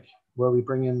pandemic, where we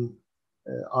bring in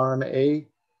RMA,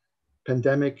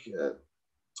 pandemic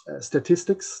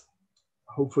statistics,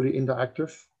 hopefully interactive,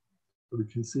 so we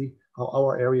can see how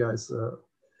our area is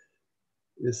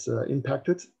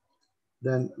impacted.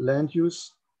 Then land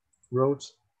use,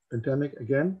 roads, pandemic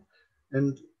again.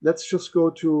 And let's just go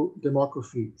to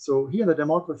demography. So here in the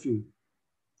demography,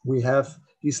 we have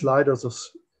these sliders of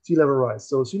sea level rise.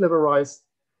 So sea level rise,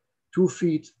 2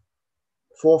 feet,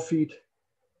 4 feet,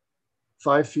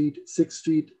 5 feet, 6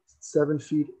 feet, 7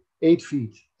 feet, 8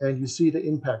 feet. And you see the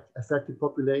impact, affected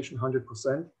population,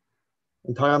 100%.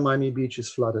 Entire Miami Beach is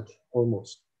flooded,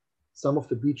 almost. Some of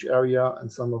the beach area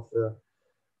and some of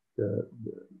the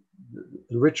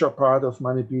richer part of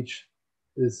Miami Beach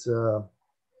is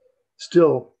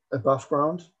still above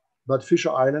ground, but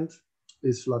Fisher Island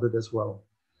is flooded as well.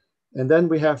 And then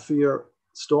we have here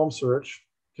storm surge,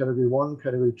 category 1,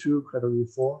 category 2, category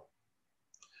 4.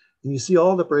 And you see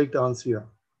all the breakdowns here,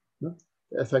 the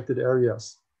affected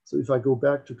areas. So if I go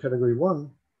back to category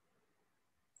 1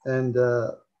 and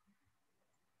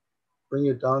bring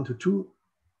it down to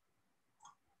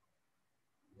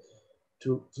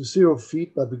 0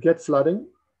 feet, but we get flooding,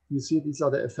 you see these are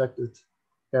the affected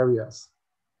areas.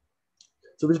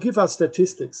 So it will give us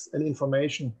statistics and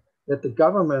information that the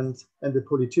government and the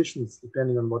politicians,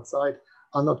 depending on what side,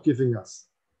 are not giving us.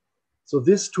 So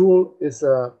this tool is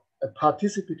a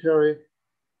participatory,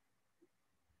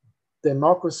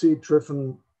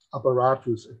 democracy-driven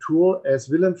apparatus, a tool, as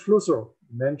Willem Flusser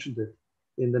mentioned it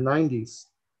in the 90s,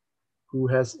 who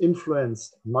has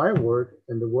influenced my work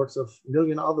and the works of a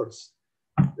million others,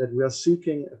 that we are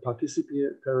seeking a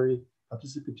participatory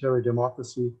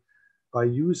democracy by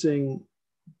using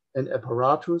an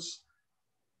apparatus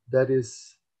that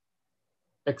is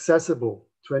accessible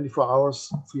 24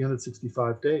 hours,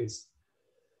 365 days.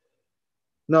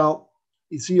 Now,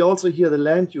 you see also here the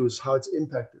land use, how it's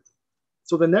impacted.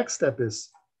 So the next step is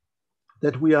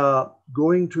that we are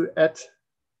going to add,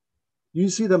 do you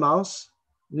see the mouse,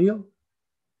 Neil?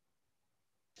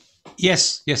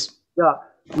 Yes, yes. Yeah,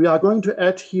 we are going to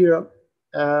add here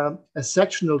a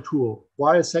sectional tool.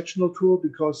 Why a sectional tool?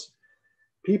 Because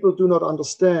people do not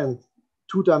understand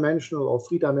two-dimensional or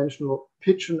three-dimensional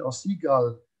pigeon or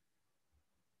seagull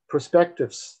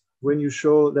perspectives when you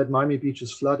show that Miami Beach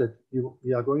is flooded.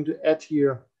 We are going to add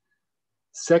here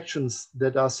sections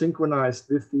that are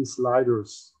synchronized with these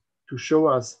sliders to show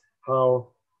us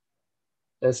how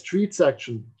a street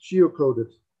section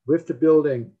geocoded with the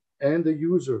building and the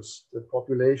users, the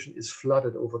population, is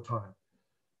flooded over time.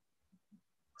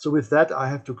 So with that, I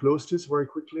have to close this very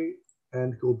quickly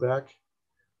and go back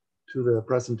to the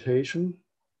presentation.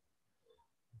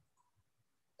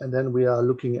 And then we are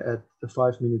looking at the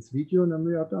 5 minutes video, and then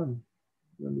we are done.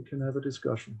 Then we can have a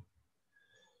discussion.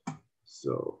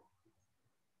 So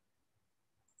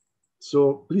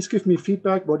please give me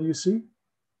feedback. What do you see?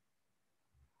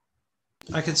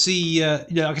 I can see, yeah,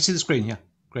 I can see the screen. Yeah,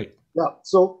 great. Yeah,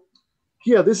 so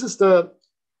here, this is the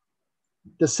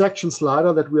section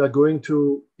slider that we are going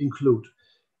to include.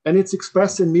 And it's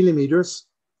expressed in millimeters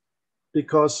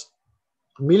because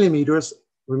millimeters,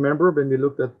 remember when we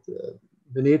looked at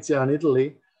Venezia and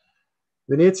Italy,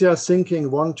 Venezia is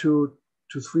sinking 1 to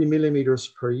 3 millimeters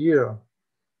per year.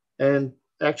 And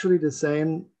actually the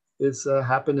same is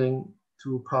happening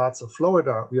to parts of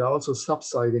Florida. We are also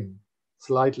subsiding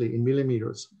slightly in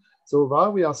millimeters. So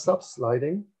while we are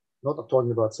subsiding, not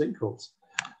talking about sinkholes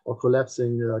or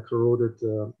collapsing corroded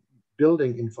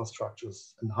building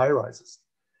infrastructures and high rises,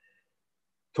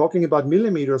 talking about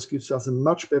millimeters gives us a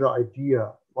much better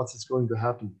idea what is going to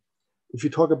happen. If you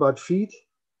talk about feet,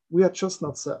 we are just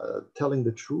not telling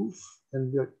the truth,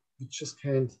 and we just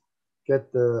can't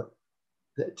get the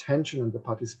attention and the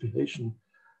participation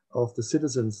of the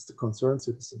citizens, the concerned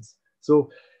citizens. So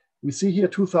we see here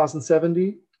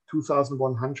 2070,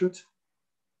 2100,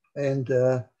 and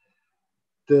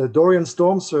the Dorian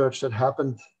storm surge that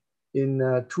happened in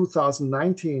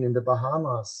 2019 in the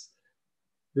Bahamas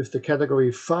with the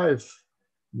category 5,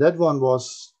 that one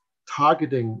was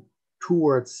targeting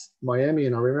towards Miami.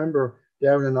 And I remember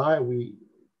Darren and I, we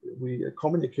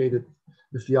communicated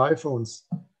with the iPhones,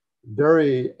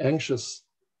 very anxious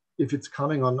if it's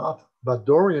coming or not. But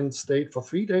Dorian stayed for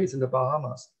 3 days in the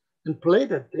Bahamas and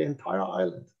plated the entire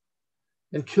island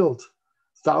and killed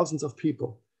thousands of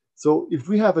people. So if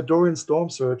we have a Dorian storm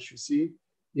surge, you see,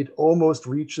 it almost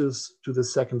reaches to the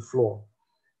 2nd floor.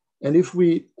 And if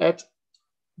we add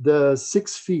the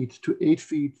 6 feet to 8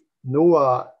 feet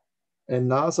NOAA and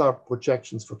NASA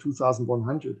projections for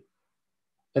 2100,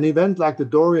 an event like the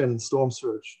Dorian storm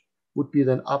surge would be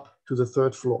then up to the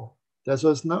 3rd floor.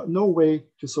 There's no way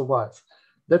to survive.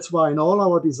 That's why in all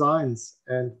our designs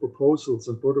and proposals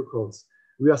and protocols,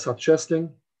 we are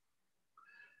suggesting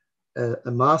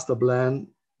a master plan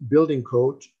building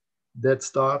code that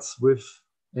starts with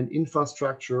an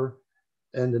infrastructure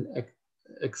and an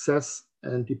access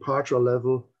and departure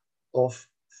level of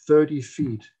 30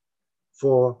 feet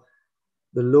for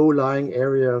the low-lying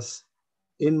areas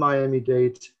in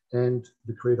Miami-Dade and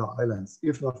the Crater Islands,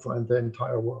 if not for the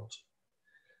entire world.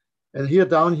 And here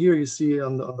down here, you see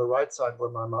on the right side where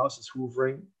my mouse is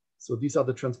hovering. So these are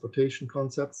the transportation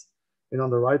concepts. And on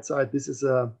the right side, this is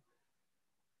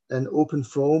an open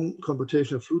foam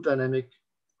computational fluid dynamic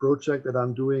project that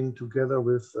I'm doing together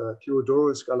with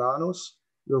Theodoros Galanos.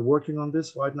 We're working on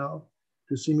this right now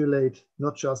to simulate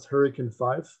not just Hurricane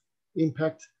 5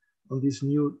 impact on these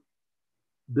new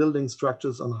building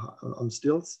structures on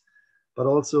stilts, but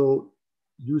also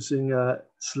using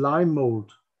slime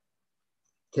mold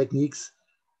techniques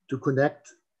to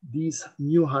connect these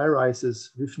new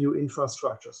high-rises with new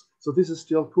infrastructures. So this is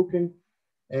still cooking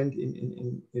and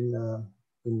in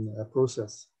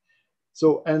process.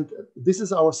 So, and this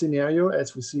is our scenario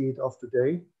as we see it of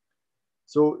today.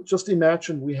 So just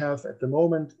imagine we have at the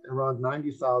moment around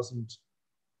 90,000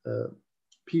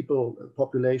 people,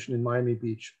 population in Miami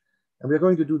Beach. And we're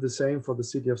going to do the same for the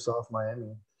city of South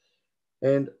Miami.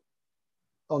 And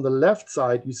on the left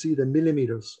side, you see the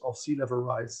millimeters of sea level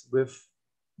rise with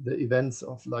the events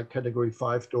of like category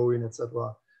 5, Dorian,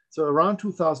 etc. So around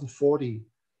 2040,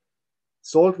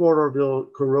 saltwater will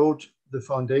corrode the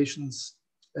foundations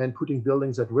and putting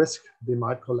buildings at risk. They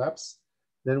might collapse.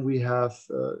 Then we have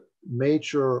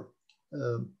major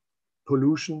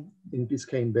pollution in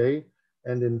Biscayne Bay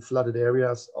and in flooded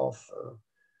areas of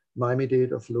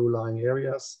Miami-Dade, of low-lying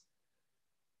areas.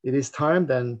 It is time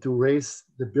then to raise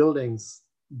the buildings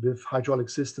with hydraulic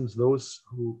systems, those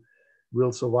who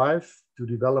will survive, to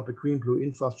develop a green-blue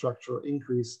infrastructure,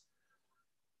 increase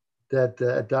that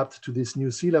adapt to this new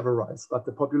sea level rise. But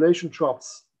the population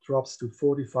drops to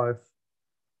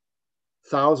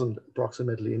 45,000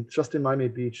 approximately, just in Miami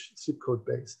Beach, zip code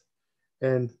based.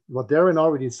 And what Darren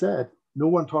already said, no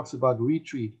one talks about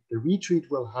retreat. The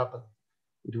retreat will happen.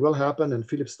 It will happen, and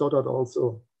Philip Stoddard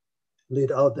also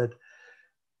laid out that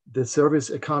the service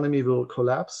economy will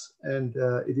collapse, and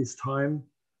it is time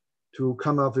to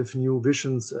come up with new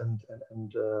visions and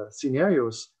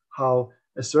scenarios how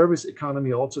a service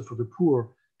economy also for the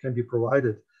poor can be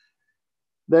provided.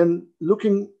 Then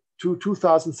looking to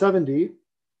 2070,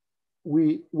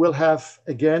 we will have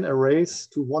again a race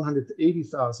to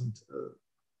 180,000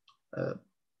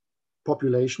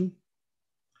 population,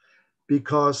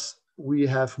 because we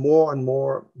have more and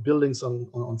more buildings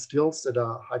on stilts that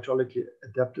are hydraulically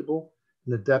adaptable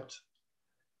and adapt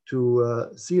to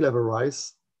sea level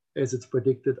rise, as it's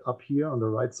predicted up here on the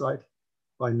right side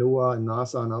by NOAA and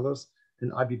NASA and others,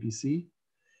 and IPCC.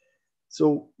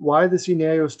 So why the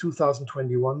scenarios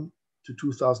 2021 to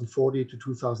 2040 to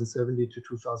 2070 to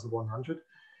 2100?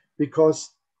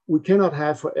 Because we cannot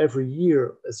have for every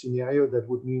year a scenario that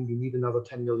would mean we need another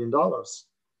 $10 million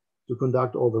to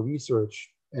conduct all the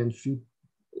research and feed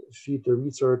the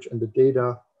research and the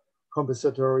data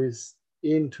compensatories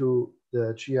into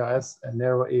the GIS and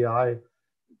narrow AI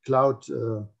cloud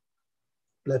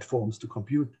platforms to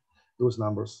compute those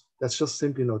numbers. That's just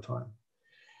simply no time.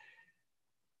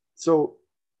 So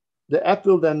the app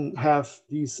will then have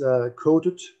these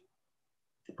coded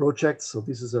projects. So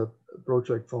this is a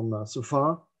project from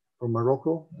Soufan from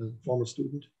Morocco, a former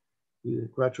student. He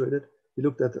graduated. He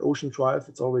looked at the Ocean Drive.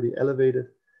 It's already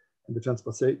elevated, and the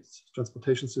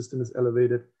transportation system is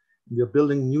elevated. We are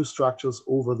building new structures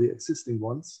over the existing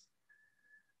ones.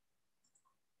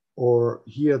 Or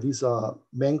here, these are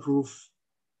mangrove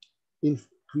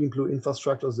green-blue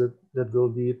infrastructures that will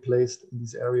be placed in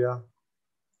this area.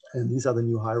 And these are the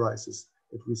new high-rises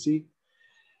that we see.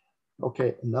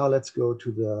 Okay, and now let's go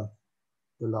to the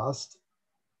last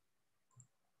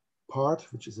part,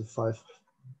 which is a 5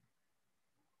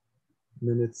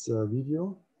 minutes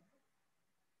video.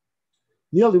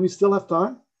 Neil, do we still have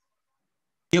time?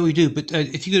 Yeah, we do. But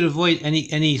if you could avoid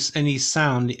any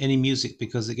sound, any music,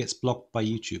 because it gets blocked by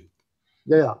YouTube.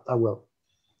 Yeah, I will.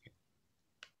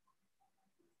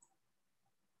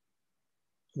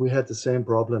 We had the same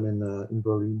problem in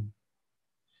Berlin.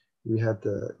 We had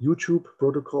YouTube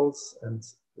protocols and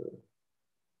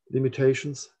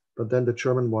limitations, but then the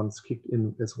German ones kicked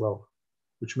in as well,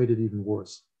 which made it even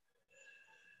worse.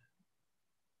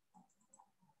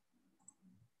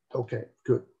 Okay,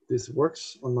 good. This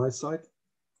works on my side.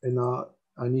 And now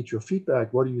I need your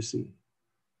feedback. What do you see?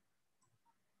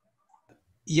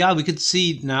 Yeah, we could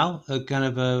see now a kind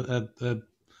of a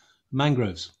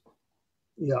mangroves.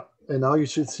 Yeah, and now you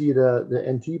should see the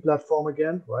NT platform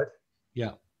again, right?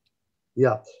 Yeah.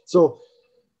 Yeah, so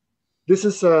this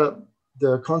is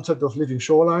the concept of living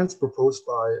shorelines proposed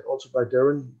also by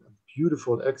Darren.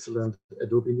 Beautiful, excellent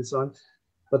Adobe InDesign.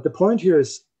 But the point here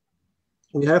is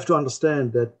we have to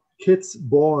understand that kids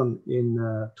born in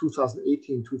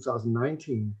 2018,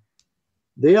 2019,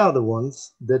 they are the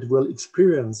ones that will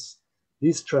experience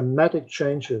these dramatic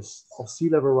changes of sea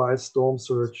level rise, storm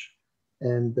surge,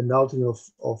 and the melting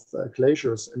of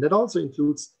glaciers. And that also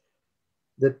includes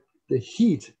that the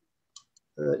heat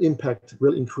impact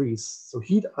will increase. So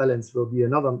heat islands will be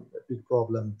another big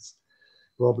problem.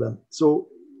 So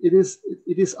it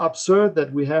is absurd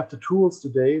that we have the tools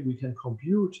today. We can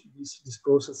compute these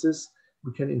processes.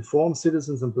 We can inform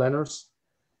citizens and planners,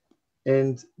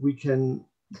 and we can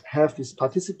have this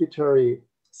participatory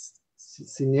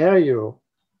scenario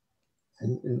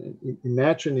and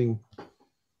imagining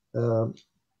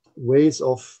ways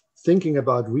of thinking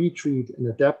about retreat and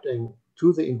adapting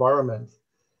to the environment.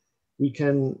 We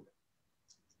can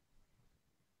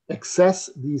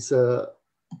access these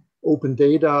open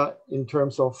data in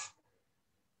terms of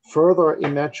further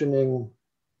imagining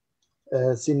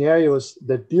scenarios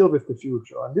that deal with the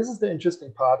future. And this is the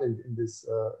interesting part in this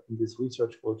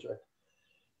research project.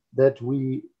 that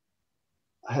we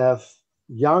have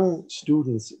young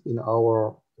students in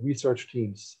our research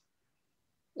teams,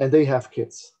 and they have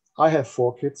kids. I have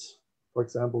 4 kids, for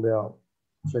example. They are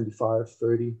 25,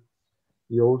 30,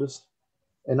 the oldest,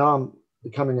 and now I'm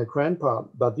becoming a grandpa.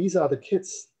 But these are the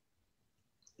kids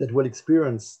that will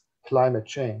experience climate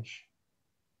change,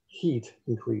 heat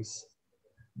increase,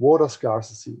 water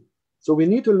scarcity. So we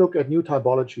need to look at new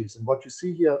typologies. And what you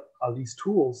see here are these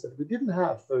tools that we didn't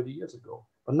have 30 years ago,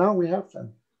 but now we have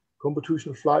them.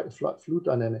 Computational fluid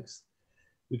dynamics.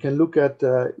 We can look at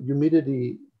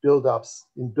humidity buildups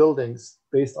in buildings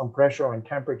based on pressure and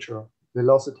temperature,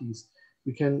 velocities.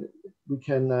 We can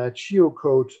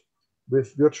geocode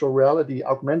with virtual reality,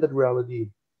 augmented reality,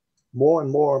 more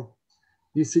and more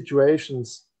these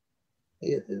situations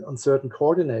on certain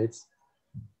coordinates,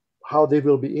 how they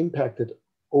will be impacted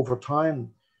over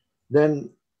time. Then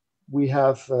we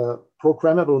have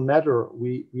programmable matter.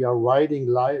 We are writing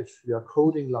live, we are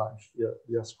coding live,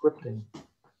 we are scripting.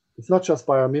 It's not just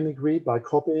biomimicry, by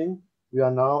copying. We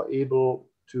are now able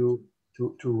to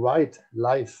write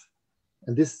live.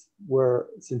 And this is where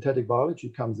synthetic biology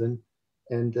comes in.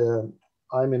 And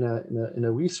I'm in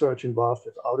a research involved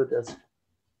with Autodesk,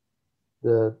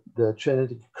 the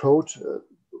genetic code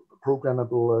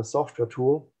programmable software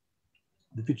tool,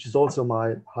 which is also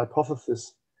my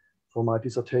hypothesis for my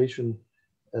dissertation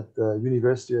at the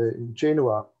University in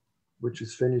Genoa, which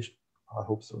is finished, I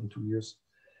hope so, in 2 years.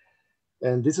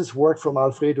 And this is work from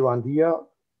Alfredo Andia,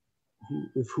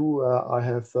 with who I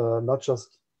have not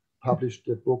just published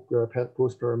the book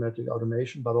Post-Parametric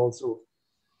Automation, but also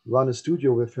run a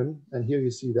studio with him. And here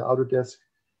you see the Autodesk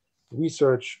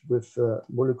research with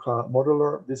molecular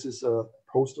modeler. This is a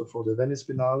poster for the Venice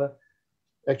Biennale.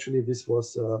 Actually, this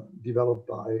was developed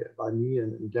by me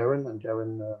and Darren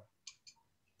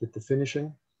did the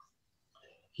finishing.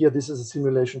 Here, this is a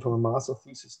simulation from a master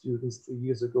thesis student 3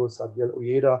 years ago, Sadiel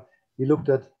Ojeda. He looked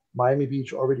at Miami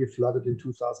Beach already flooded in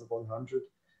 2100,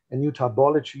 and new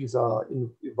typologies are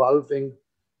evolving,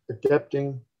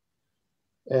 adapting,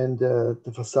 and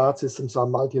the facade systems are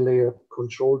multi-layer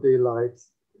control daylight,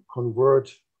 convert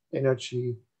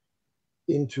energy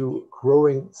into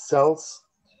growing cells.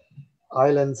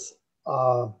 Islands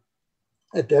are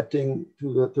adapting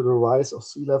to the rise of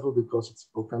sea level because it's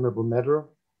programmable matter.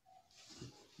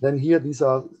 Then here, these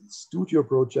are studio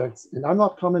projects, and I'm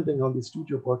not commenting on these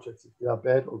studio projects if they are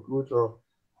bad or good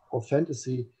or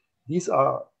fantasy. These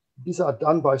are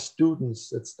done by students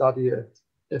that study at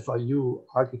FIU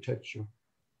architecture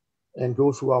and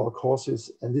go through our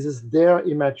courses, and this is their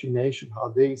imagination, how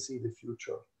they see the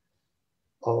future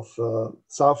of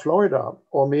South Florida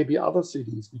or maybe other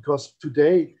cities, because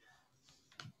today,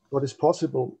 what is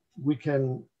possible, we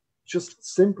can just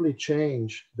simply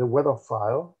change the weather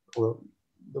file or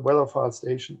the weather file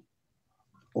station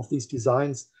of these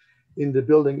designs in the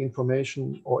building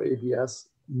information or ABS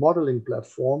modeling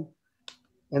platform.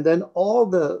 And then all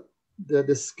the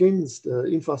skins, the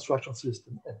infrastructure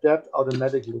system, adapt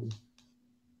automatically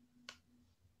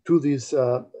to these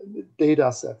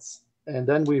data sets. And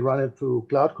then we run it through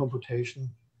cloud computation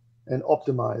and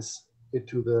optimize it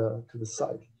to the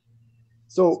site.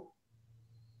 So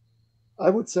I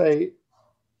would say,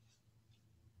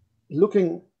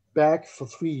 looking back for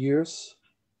 3 years,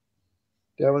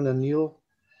 Darren and Neil,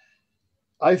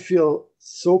 I feel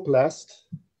so blessed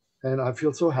and I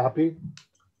feel so happy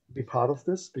to be part of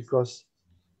this, because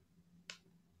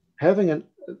having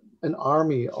an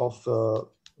army of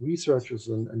researchers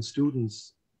and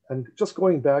students, and just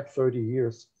going back 30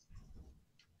 years,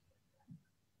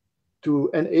 to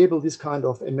enable this kind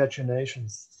of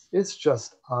imaginations is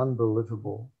just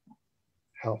unbelievable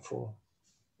helpful.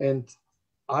 And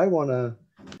I want to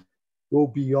go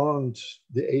beyond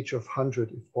the age of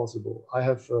 100 if possible. I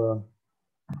have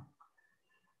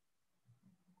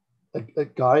a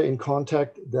guy in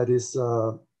contact that is,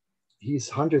 he's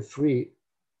 103.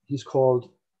 He's called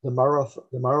the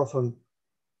marathon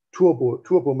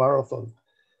turbo marathon.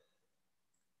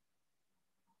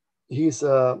 He's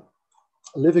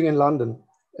living in London,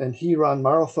 and he ran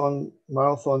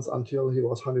marathons until he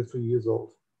was 103 years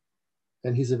old.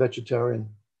 And he's a vegetarian.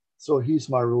 So he's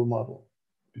my role model.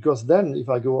 Because then if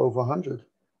I go over 100,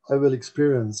 I will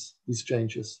experience these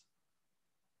changes.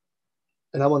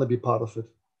 And I want to be part of it.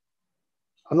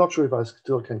 I'm not sure if I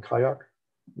still can kayak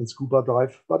and scuba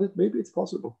dive, but maybe it's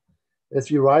possible. As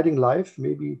we're riding life,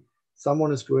 maybe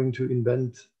someone is going to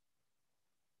invent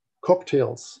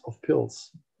cocktails of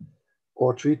pills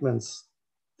or treatments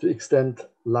to extend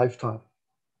lifetime.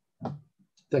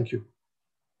 Thank you.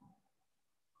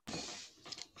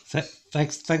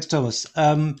 Thanks, Thomas.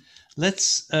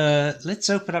 let's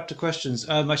open up to questions.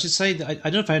 I should say that I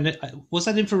don't know if was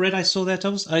that infrared I saw there,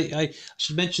 Thomas. I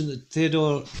should mention that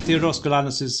Theodoros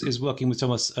Galanis is working with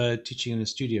Thomas, teaching in a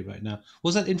studio right now.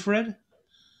 Was that infrared?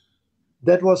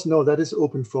 That is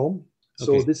open foam.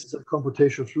 So Okay. this is a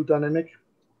computational fluid dynamic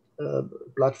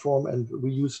platform, and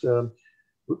we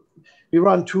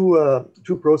run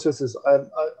two processes.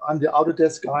 I'm the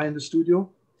Autodesk guy in the studio,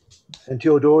 and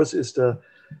Theodoros is the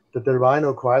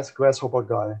Rhino grasshopper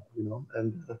guy,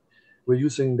 and we're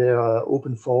using their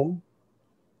open foam.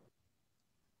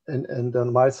 And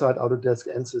on my side, Autodesk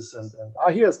ANSYS, and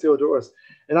here's Theodoros.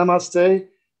 And I must say,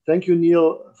 thank you,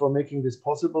 Neil, for making this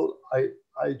possible.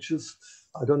 I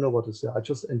don't know what to say. I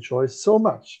just enjoy so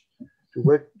much to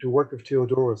work with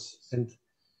Theodoros, and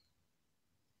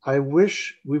I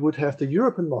wish we would have the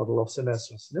European model of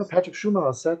semesters. Patrick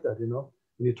Schumacher said that,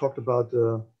 when he talked about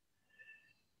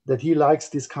that he likes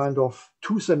this kind of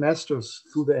 2 semesters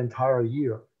through the entire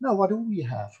year. Now, what do we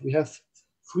have? We have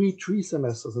 3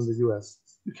 semesters in the US.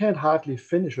 You can't hardly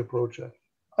finish a project.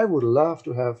 I would love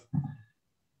to have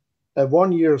a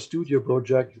 1-year studio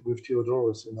project with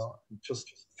Theodoros, just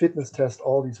fitness test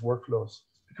all these workflows,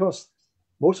 because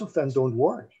most of them don't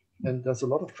work, and there's a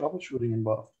lot of troubleshooting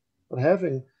involved. But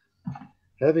having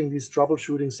these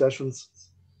troubleshooting sessions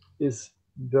is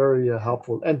very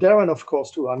helpful. And Darren, of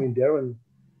course, too. I mean, Darren,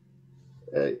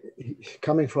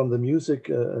 coming from the music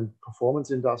and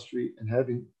performance industry and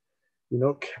having,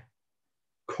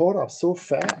 caught up so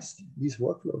fast, these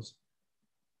workflows,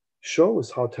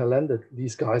 shows how talented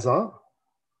these guys are.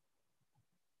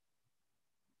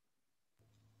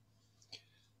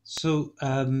 So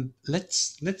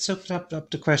let's open up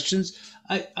to questions.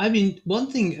 I mean, one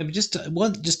thing.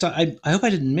 I hope I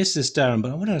didn't miss this, Darren,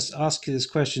 but I want to ask you this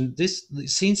question. It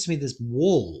seems to me this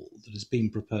wall that is being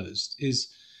proposed is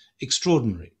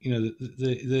extraordinary.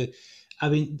 I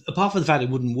mean, apart from the fact it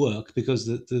wouldn't work because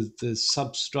the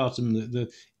substratum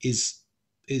is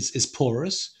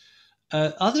porous.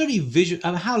 Are there any visual?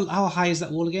 How high is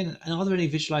that wall again? And are there any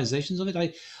visualizations of it?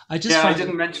 I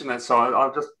didn't mention that, so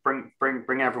I'll just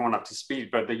bring everyone up to speed.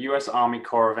 But the U.S. Army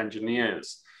Corps of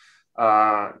Engineers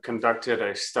conducted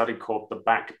a study called the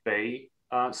Back Bay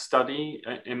study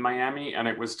in Miami, and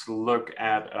it was to look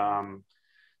at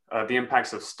the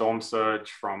impacts of storm surge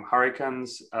from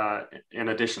hurricanes in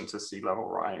addition to sea level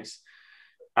rise.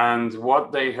 And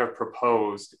what they have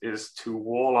proposed is to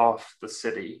wall off the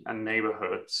city and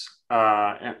neighborhoods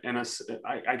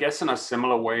I guess in a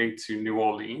similar way to New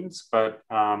Orleans, but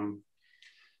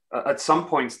at some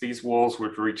points these walls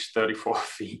would reach 34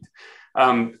 feet.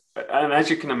 And as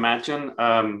you can imagine,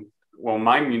 well,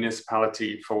 my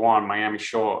municipality, for one, Miami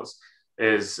Shores,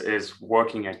 is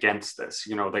working against this.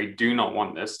 They do not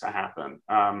want this to happen.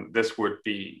 This would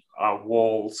be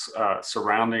walls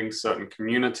surrounding certain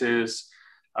communities.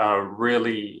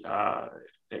 Really,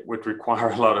 it would require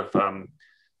a lot of,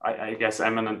 I guess,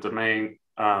 eminent domain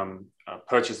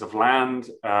purchase of land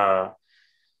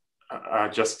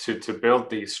just to build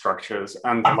these structures.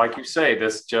 And like you say,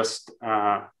 this just,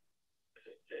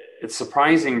 it's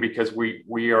surprising because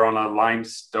we are on a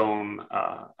limestone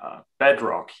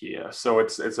bedrock here. So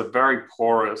it's a very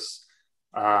porous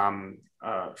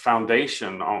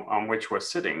foundation on which we're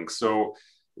sitting. So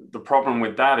the problem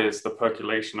with that is the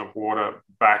percolation of water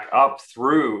back up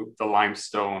through the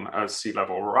limestone as sea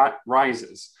level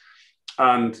rises.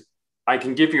 And I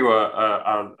can give you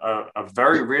a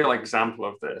very real example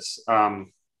of this.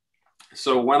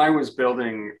 So when I was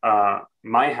building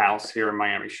my house here in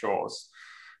Miami Shores,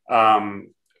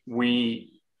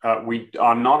 we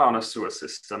are not on a sewer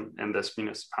system in this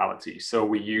municipality. So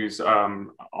we use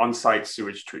on-site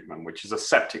sewage treatment, which is a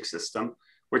septic system,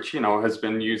 which has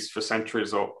been used for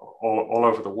centuries all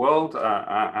over the world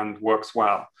and works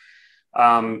well.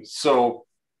 So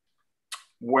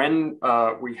when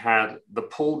we had the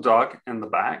pool dug in the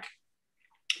back,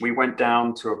 we went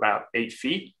down to about 8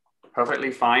 feet,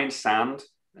 perfectly fine, sand,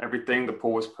 everything, the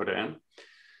pool was put in.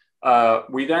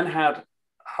 We then had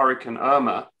Hurricane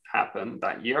Irma happen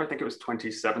that year. I think it was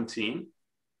 2017.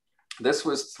 This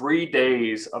was 3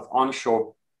 days of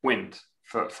onshore wind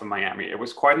for Miami. It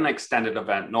was quite an extended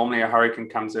event. Normally a hurricane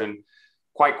comes in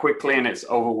quite quickly and it's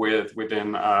over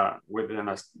within a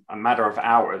matter of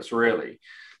hours, really.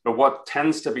 But what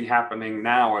tends to be happening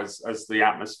now as the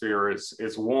atmosphere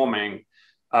is warming,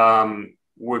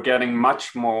 we're getting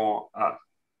much more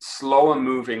slower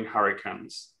moving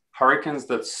hurricanes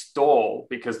that stall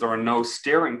because there are no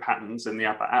steering patterns in the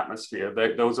upper atmosphere.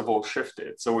 Those have all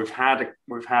shifted. So we've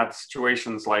had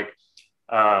situations like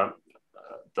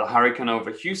the hurricane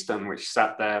over Houston, which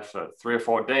sat there for 3 or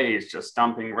 4 days, just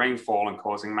dumping rainfall and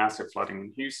causing massive flooding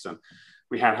in Houston.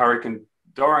 We had Hurricane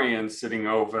Dorian sitting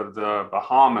over the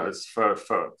Bahamas for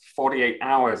 48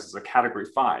 hours as a Category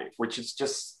 5, which is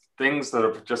just things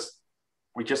that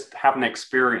we just haven't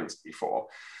experienced before.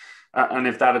 And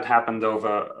if that had happened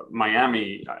over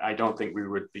Miami, I don't think we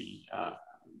would be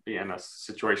in a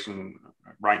situation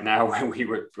right now where we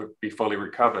would be fully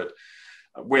recovered.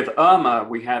 With Irma,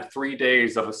 we had 3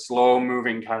 days of a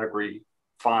slow-moving Category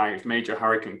 5 major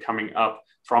hurricane coming up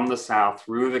from the south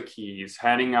through the Keys,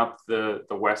 heading up the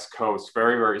west coast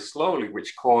very, very slowly,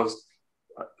 which caused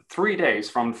 3 days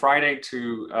from Friday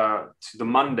to the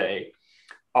Monday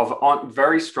of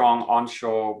very strong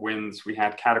onshore winds. We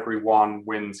had Category 1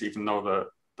 winds, even though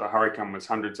the hurricane was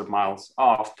hundreds of miles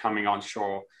off, coming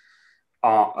onshore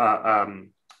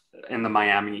in the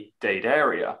Miami-Dade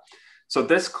area. So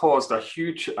this caused a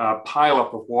huge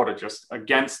pileup of water just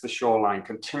against the shoreline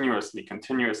continuously.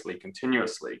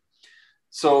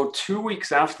 So 2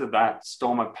 weeks after that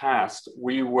storm had passed,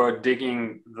 we were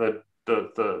digging the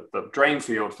drain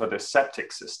field for the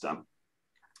septic system.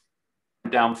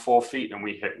 Down 4 feet and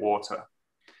we hit water.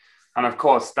 And of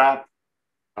course that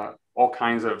all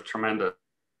kinds of tremendous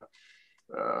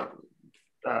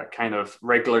kind of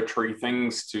regulatory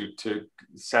things to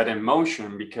set in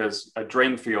motion, because a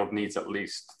drain field needs at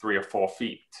least 3 or 4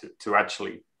 feet to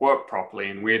actually work properly.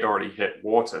 And we had already hit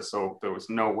water, so there was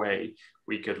no way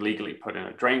we could legally put in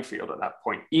a drain field at that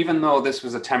point, even though this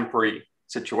was a temporary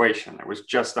situation. It was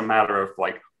just a matter of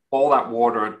like all that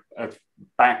water had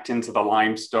backed into the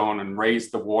limestone and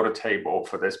raised the water table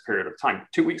for this period of time.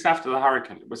 2 weeks after the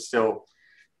hurricane, it was still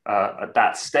at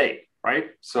that state,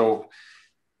 right? So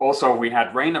also, we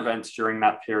had rain events during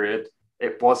that period.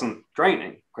 It wasn't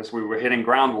draining because we were hitting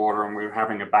groundwater and we were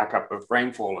having a backup of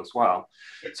rainfall as well.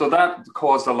 So that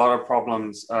caused a lot of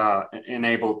problems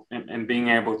in being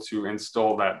able to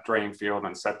install that drain field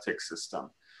and septic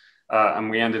system. And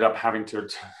we ended up having to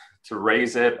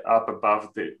raise it up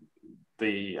above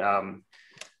the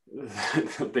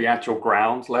actual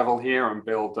ground level here and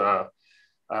build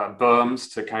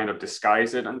berms to kind of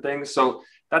disguise it and things. So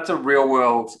that's a real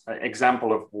world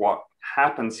example of what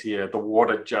happens here. The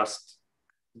water just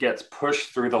gets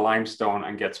pushed through the limestone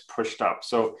and gets pushed up.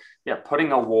 So yeah,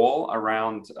 putting a wall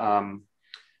around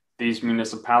these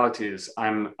municipalities, I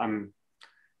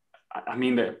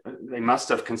mean, they must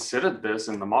have considered this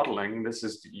in the modeling. This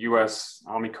is the US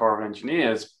Army Corps of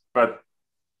Engineers, but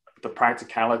the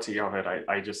practicality of it,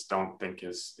 I just don't think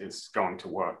is going to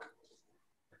work.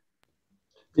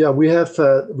 Yeah, we have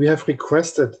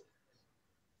requested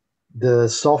the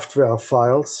software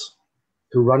files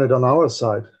to run it on our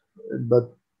side,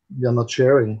 but we are not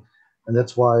sharing. And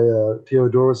that's why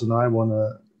Theodorus and I want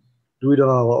to do it on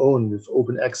our own with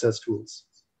open access tools.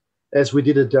 As we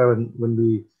did it, Darren, when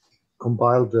we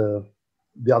compiled the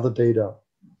other data.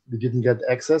 We didn't get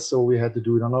access, so we had to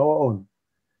do it on our own.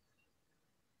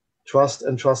 Trust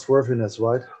and trustworthiness,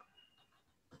 right?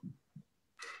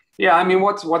 Yeah, I mean,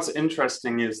 what's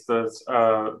interesting is that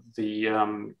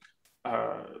the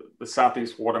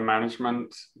Southeast Water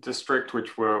Management District,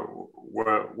 which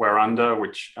we're under,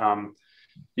 which I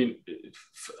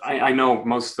know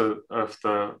most of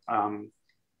the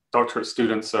doctorate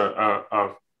students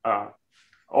are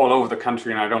all over the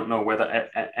country, and I don't know whether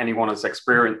everyone has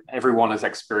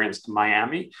experienced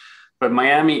Miami. But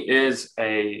Miami is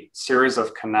a series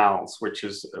of canals, which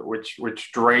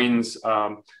drains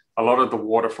a lot of the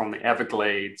water from the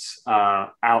Everglades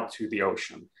out to the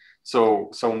ocean. So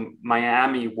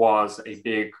Miami was a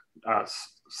big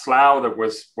slough that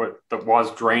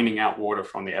was draining out water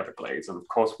from the Everglades, and of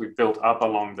course we built up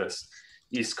along this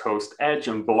east coast edge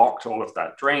and blocked all of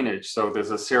that drainage. So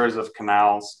there's a series of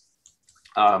canals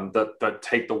that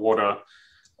take the water,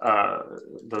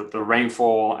 the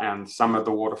rainfall and some of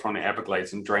the water from the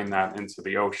Everglades and drain that into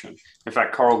the ocean. In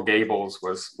fact, Coral Gables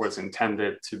was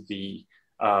intended to be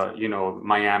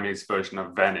Miami's version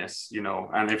of Venice,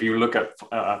 and if you look at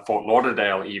Fort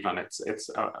Lauderdale, even it's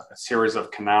a series of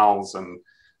canals and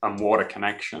water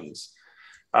connections.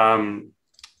 So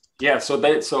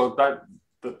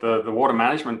the Water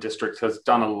Management District has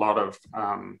done a lot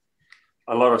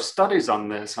of studies on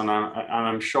this, and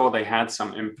I'm sure they had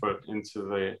some input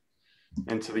into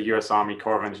the U.S. Army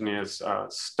Corps of Engineers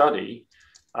study.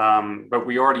 But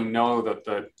we already know that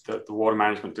the Water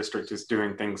Management District is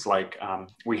doing things like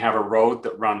we have a road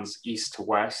that runs east to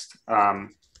west.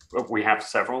 We have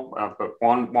several, but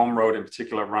one road in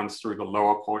particular runs through the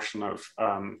lower portion of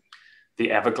the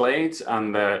Everglades,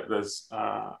 and there's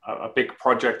a big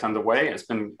project underway. It's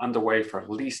been underway for at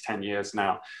least 10 years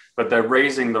now, but they're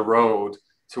raising the road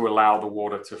to allow the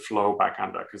water to flow back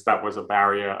under, because that was a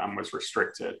barrier and was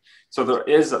restricted. So there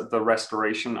is the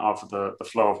restoration of the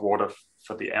flow of water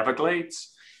for the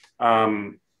Everglades.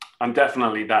 And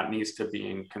definitely that needs to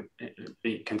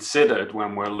be considered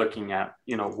when we're looking at,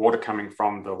 water coming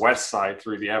from the west side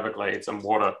through the Everglades and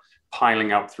water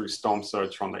piling up through storm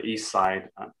surge from the east side.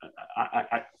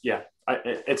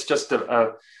 It's just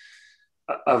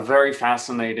a very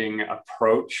fascinating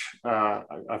approach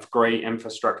of great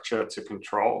infrastructure to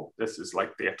control. This is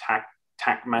like the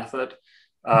attack method.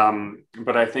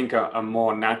 But I think a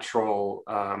more natural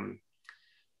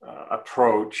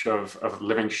approach of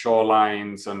living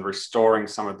shorelines and restoring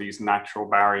some of these natural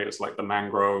barriers like the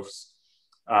mangroves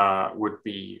would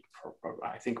be,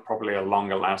 I think, probably a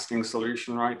longer lasting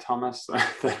solution, right, Thomas?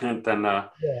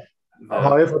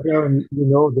 However, Darren, you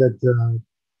know that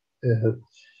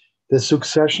the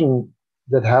succession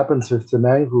that happens with the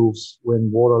mangroves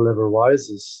when water level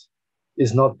rises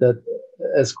is not that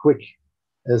as quick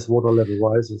as water level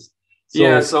rises.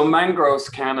 So mangroves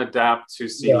can adapt to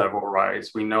sea level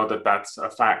rise. We know that that's a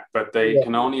fact, but they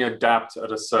can only adapt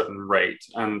at a certain rate.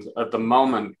 And at the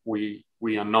moment, we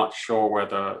are not sure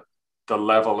whether the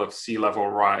level of sea level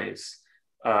rise,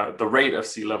 the rate of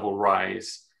sea level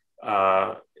rise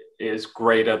is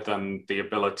greater than the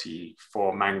ability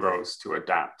for mangroves to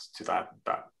adapt to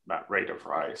that rate of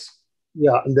rise.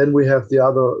 Yeah, and then we have the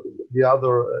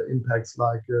other impacts,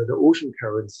 like the ocean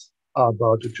currents are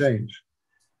about to change.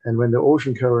 And when the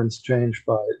ocean currents change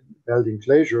by melting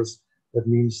glaciers, that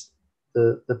means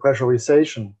the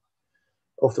pressurization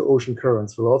of the ocean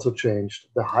currents will also change,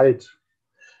 the height.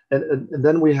 And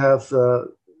then we have,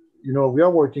 we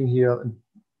are working here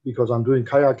because I'm doing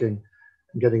kayaking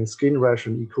and getting skin rash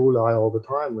and E. coli all the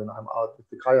time when I'm out with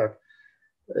the kayak.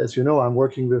 As you know, I'm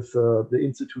working with the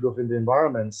Institute of the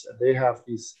Environments, and they have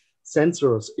these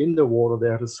sensors in the water.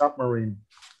 They have a submarine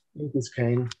in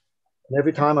Biscayne. And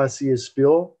every time I see a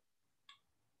spill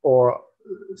or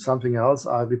something else,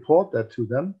 I report that to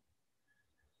them.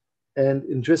 And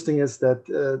interesting is that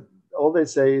all they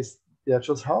say is they're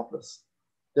just helpless.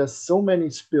 There's so many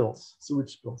spills,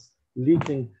 sewage spills,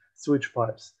 leaking sewage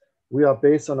pipes. We are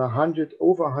based on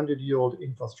over 100-year-old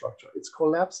infrastructure. It's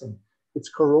collapsing. It's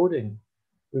corroding.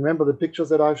 Remember the pictures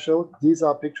that I showed? These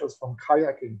are pictures from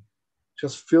kayaking,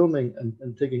 just filming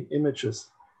and taking images.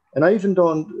 And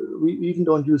we even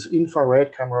don't use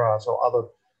infrared cameras or other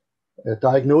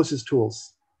diagnosis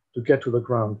tools to get to the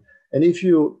ground. And if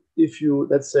you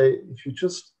let's say, if you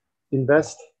just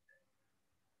invest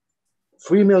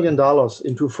 $3 million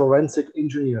into forensic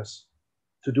engineers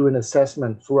to do an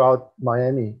assessment throughout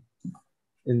Miami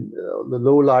in the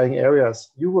low-lying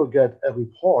areas, you will get a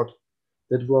report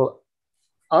that will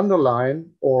underline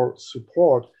or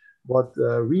support what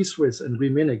Re-Swiss and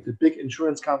Reminic, the big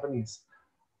insurance companies,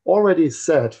 already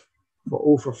said for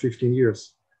over 15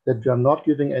 years, that we are not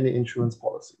giving any insurance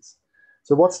policies.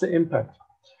 So what's the impact?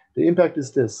 The impact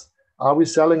is this. Are we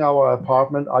selling our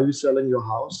apartment? Are you selling your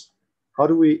house? How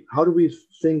do we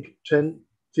think 10,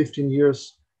 15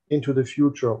 years into the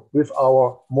future with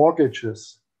our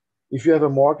mortgages? If you have a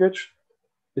mortgage,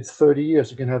 it's 30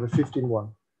 years. You can have a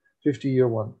 50-year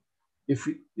one.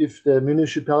 If the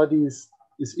municipality is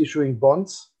issuing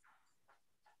bonds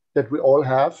that we all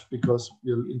have because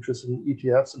we're interested in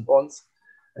ETFs and bonds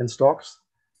and stocks,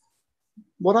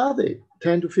 what are they?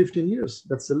 10 to 15 years.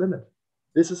 That's the limit.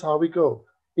 This is how we go.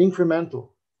 Incremental.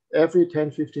 Every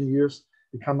 10, 15 years,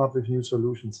 we come up with new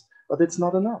solutions. But it's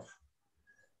not enough.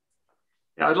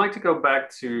 Yeah, I'd like to go back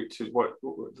to what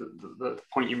the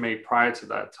point you made prior to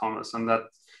that, Thomas, and that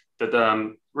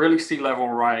really sea level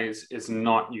rise is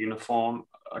not uniform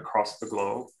across the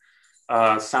globe.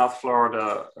 South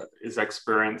Florida is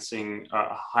experiencing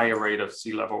a higher rate of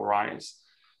sea level rise.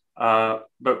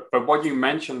 But what you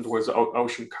mentioned was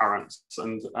ocean currents,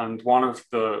 and one of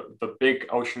the big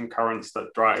ocean currents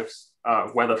that drives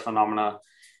weather phenomena,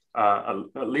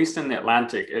 at least in the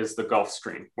Atlantic, is the Gulf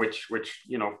Stream, which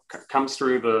comes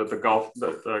through the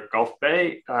Gulf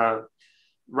Bay,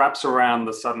 wraps around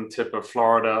the southern tip of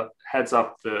Florida, heads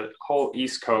up the whole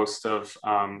east coast of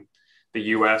the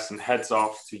US, and heads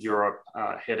off to Europe,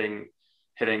 hitting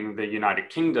the United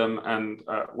Kingdom, and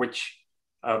which,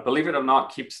 believe it or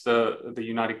not, keeps the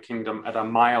United Kingdom at a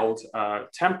mild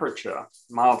temperature,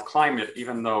 mild climate,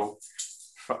 even though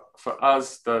for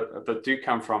us that do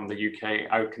come from the UK,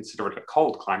 I would consider it a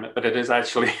cold climate, but it is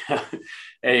actually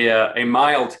a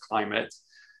mild climate.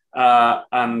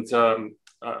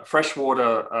 Fresh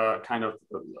water kind of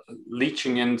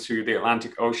leaching into the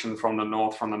Atlantic Ocean from the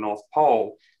North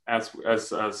Pole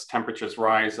as temperatures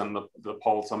rise and the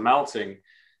poles are melting,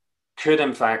 could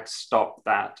in fact stop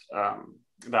that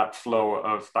that flow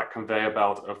of that conveyor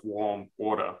belt of warm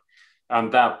water,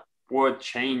 and that would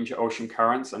change ocean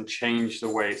currents and change the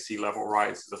way sea level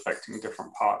rise is affecting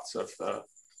different parts of the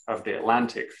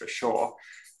Atlantic for sure.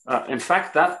 In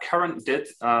fact, that current did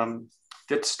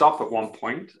stop at one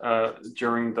point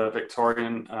during the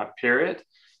Victorian period,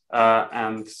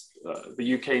 and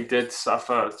the UK did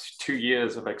suffer 2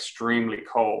 years of extremely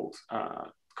cold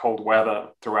weather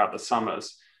throughout the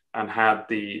summers, and had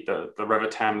the River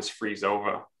Thames freeze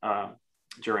over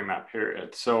during that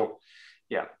period. So,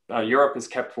 yeah, Europe is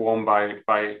kept warm by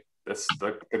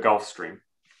the Gulf Stream.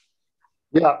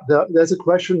 Yeah, there's a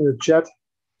question in the chat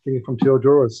from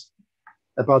Theodorus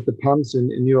about the pumps in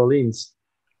New Orleans.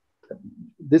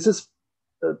 This is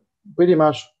pretty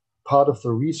much part of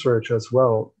the research as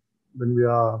well when we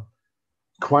are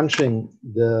crunching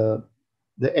the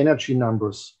energy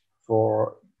numbers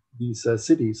for these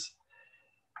cities.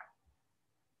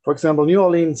 For example, New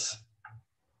Orleans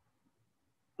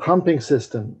pumping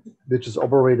system, which is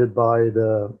operated by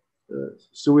the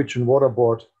Sewage and Water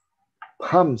Board,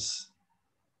 pumps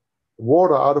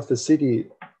water out of the city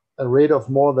at a rate of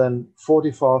more than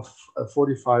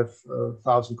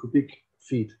 45,000 cubic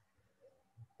feet,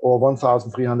 or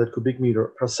 1,300 cubic meter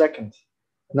per second.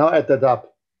 Now add that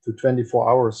up to 24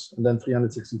 hours and then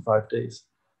 365 days.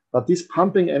 But this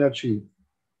pumping energy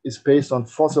is based on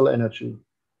fossil energy.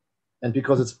 And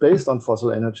because it's based on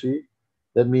fossil energy,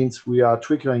 that means we are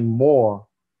triggering more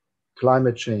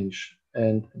climate change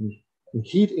and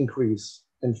heat increase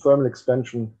and thermal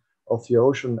expansion of the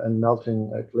ocean and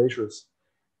melting glaciers.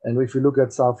 And if you look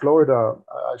at South Florida,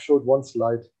 I showed one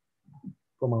slide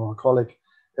from our colleague,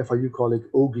 FIU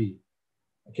colleague, Ogie.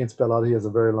 I can't spell out, he has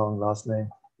a very long last name.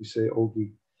 We say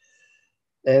Ogie.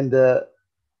 And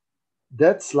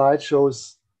that slide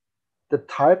shows the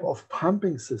type of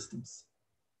pumping systems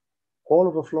all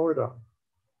over Florida,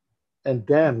 and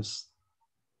dams,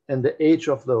 and the age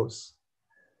of those,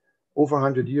 over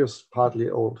 100 years, partly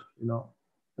old, you know,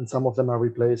 and some of them are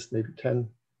replaced, maybe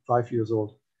 5 years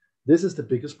old. This is the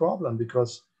biggest problem,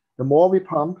 because the more we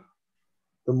pump,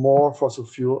 the more fossil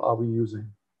fuel are we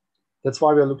using. That's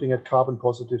why we're looking at carbon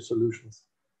positive solutions,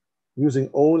 using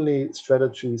only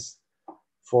strategies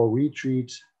for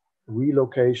retreat,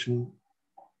 relocation,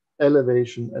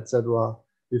 elevation, etc.,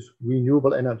 with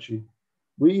renewable energy.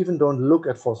 We even don't look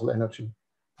at fossil energy.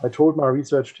 I told my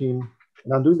research team,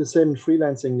 and I'm doing the same in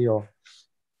freelancing, Neil.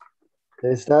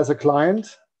 There's a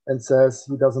client and says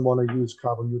he doesn't want to use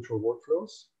carbon neutral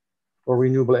workflows or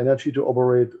renewable energy to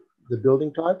operate the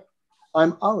building type.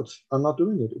 I'm out. I'm not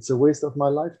doing it. It's a waste of my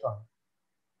lifetime.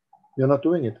 You're not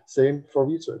doing it. Same for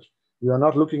research. We are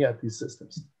not looking at these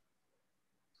systems.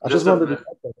 I just wanted to.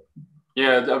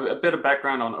 Yeah, a bit of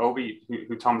background on Obi,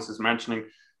 who Thomas is mentioning.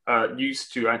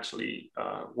 Used to actually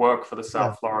work for the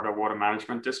South Florida Water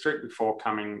Management District before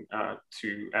coming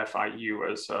to FIU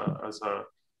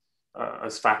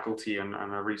as faculty and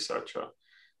a researcher.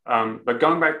 But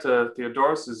going back to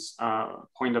Theodorus's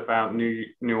point about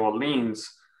New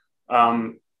Orleans,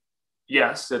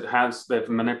 yes, they've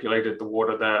manipulated the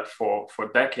water there for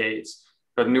decades,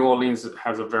 but New Orleans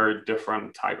has a very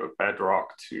different type of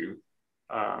bedrock to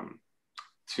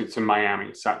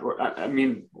Miami. I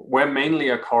mean, we're mainly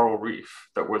a coral reef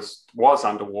that was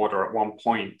underwater at one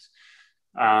point.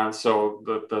 So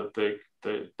the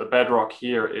bedrock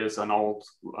here is an old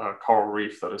coral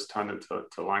reef that has turned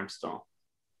into limestone.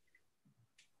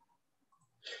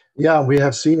 Yeah, we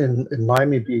have seen in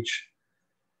Miami Beach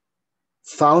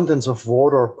fountains of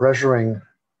water pressuring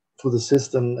through the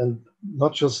system, and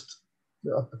not just,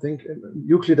 I think,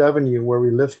 Euclid Avenue, where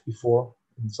we lived before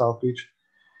in South Beach.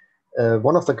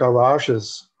 One of the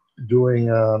garages doing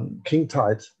king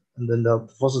tide, and then there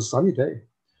was a sunny day.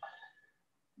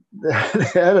 They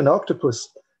had an octopus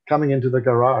coming into the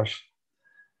garage,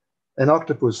 an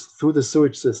octopus through the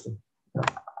sewage system.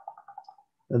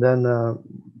 And then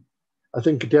I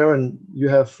think, Darren, you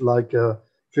have like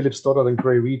Philip Stoddard and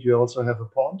Gray Reed, you also have a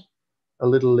pond, a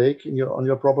little lake on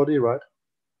your property, right?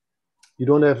 You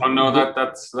don't have. Oh no,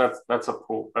 that's a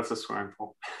pool. That's a swimming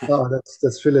pool. Oh,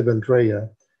 that's Philip and Gray, yeah.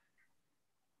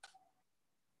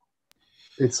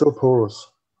 It's so porous.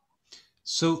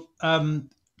 So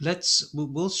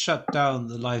we'll shut down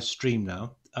the live stream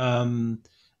now.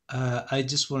 I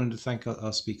just wanted to thank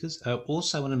our speakers.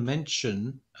 Also, I want to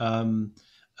mention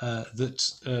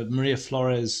that Maria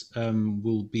Flores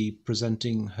will be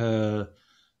presenting her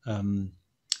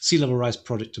Sea Level Rise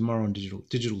project tomorrow on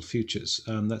digital futures.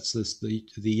 That's the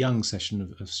young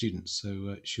session of students.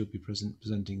 So she'll be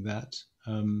presenting that.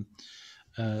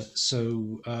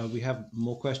 So we have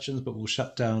more questions, but we'll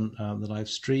shut down the live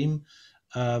stream.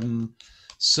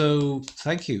 So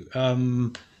thank you.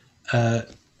 Uh,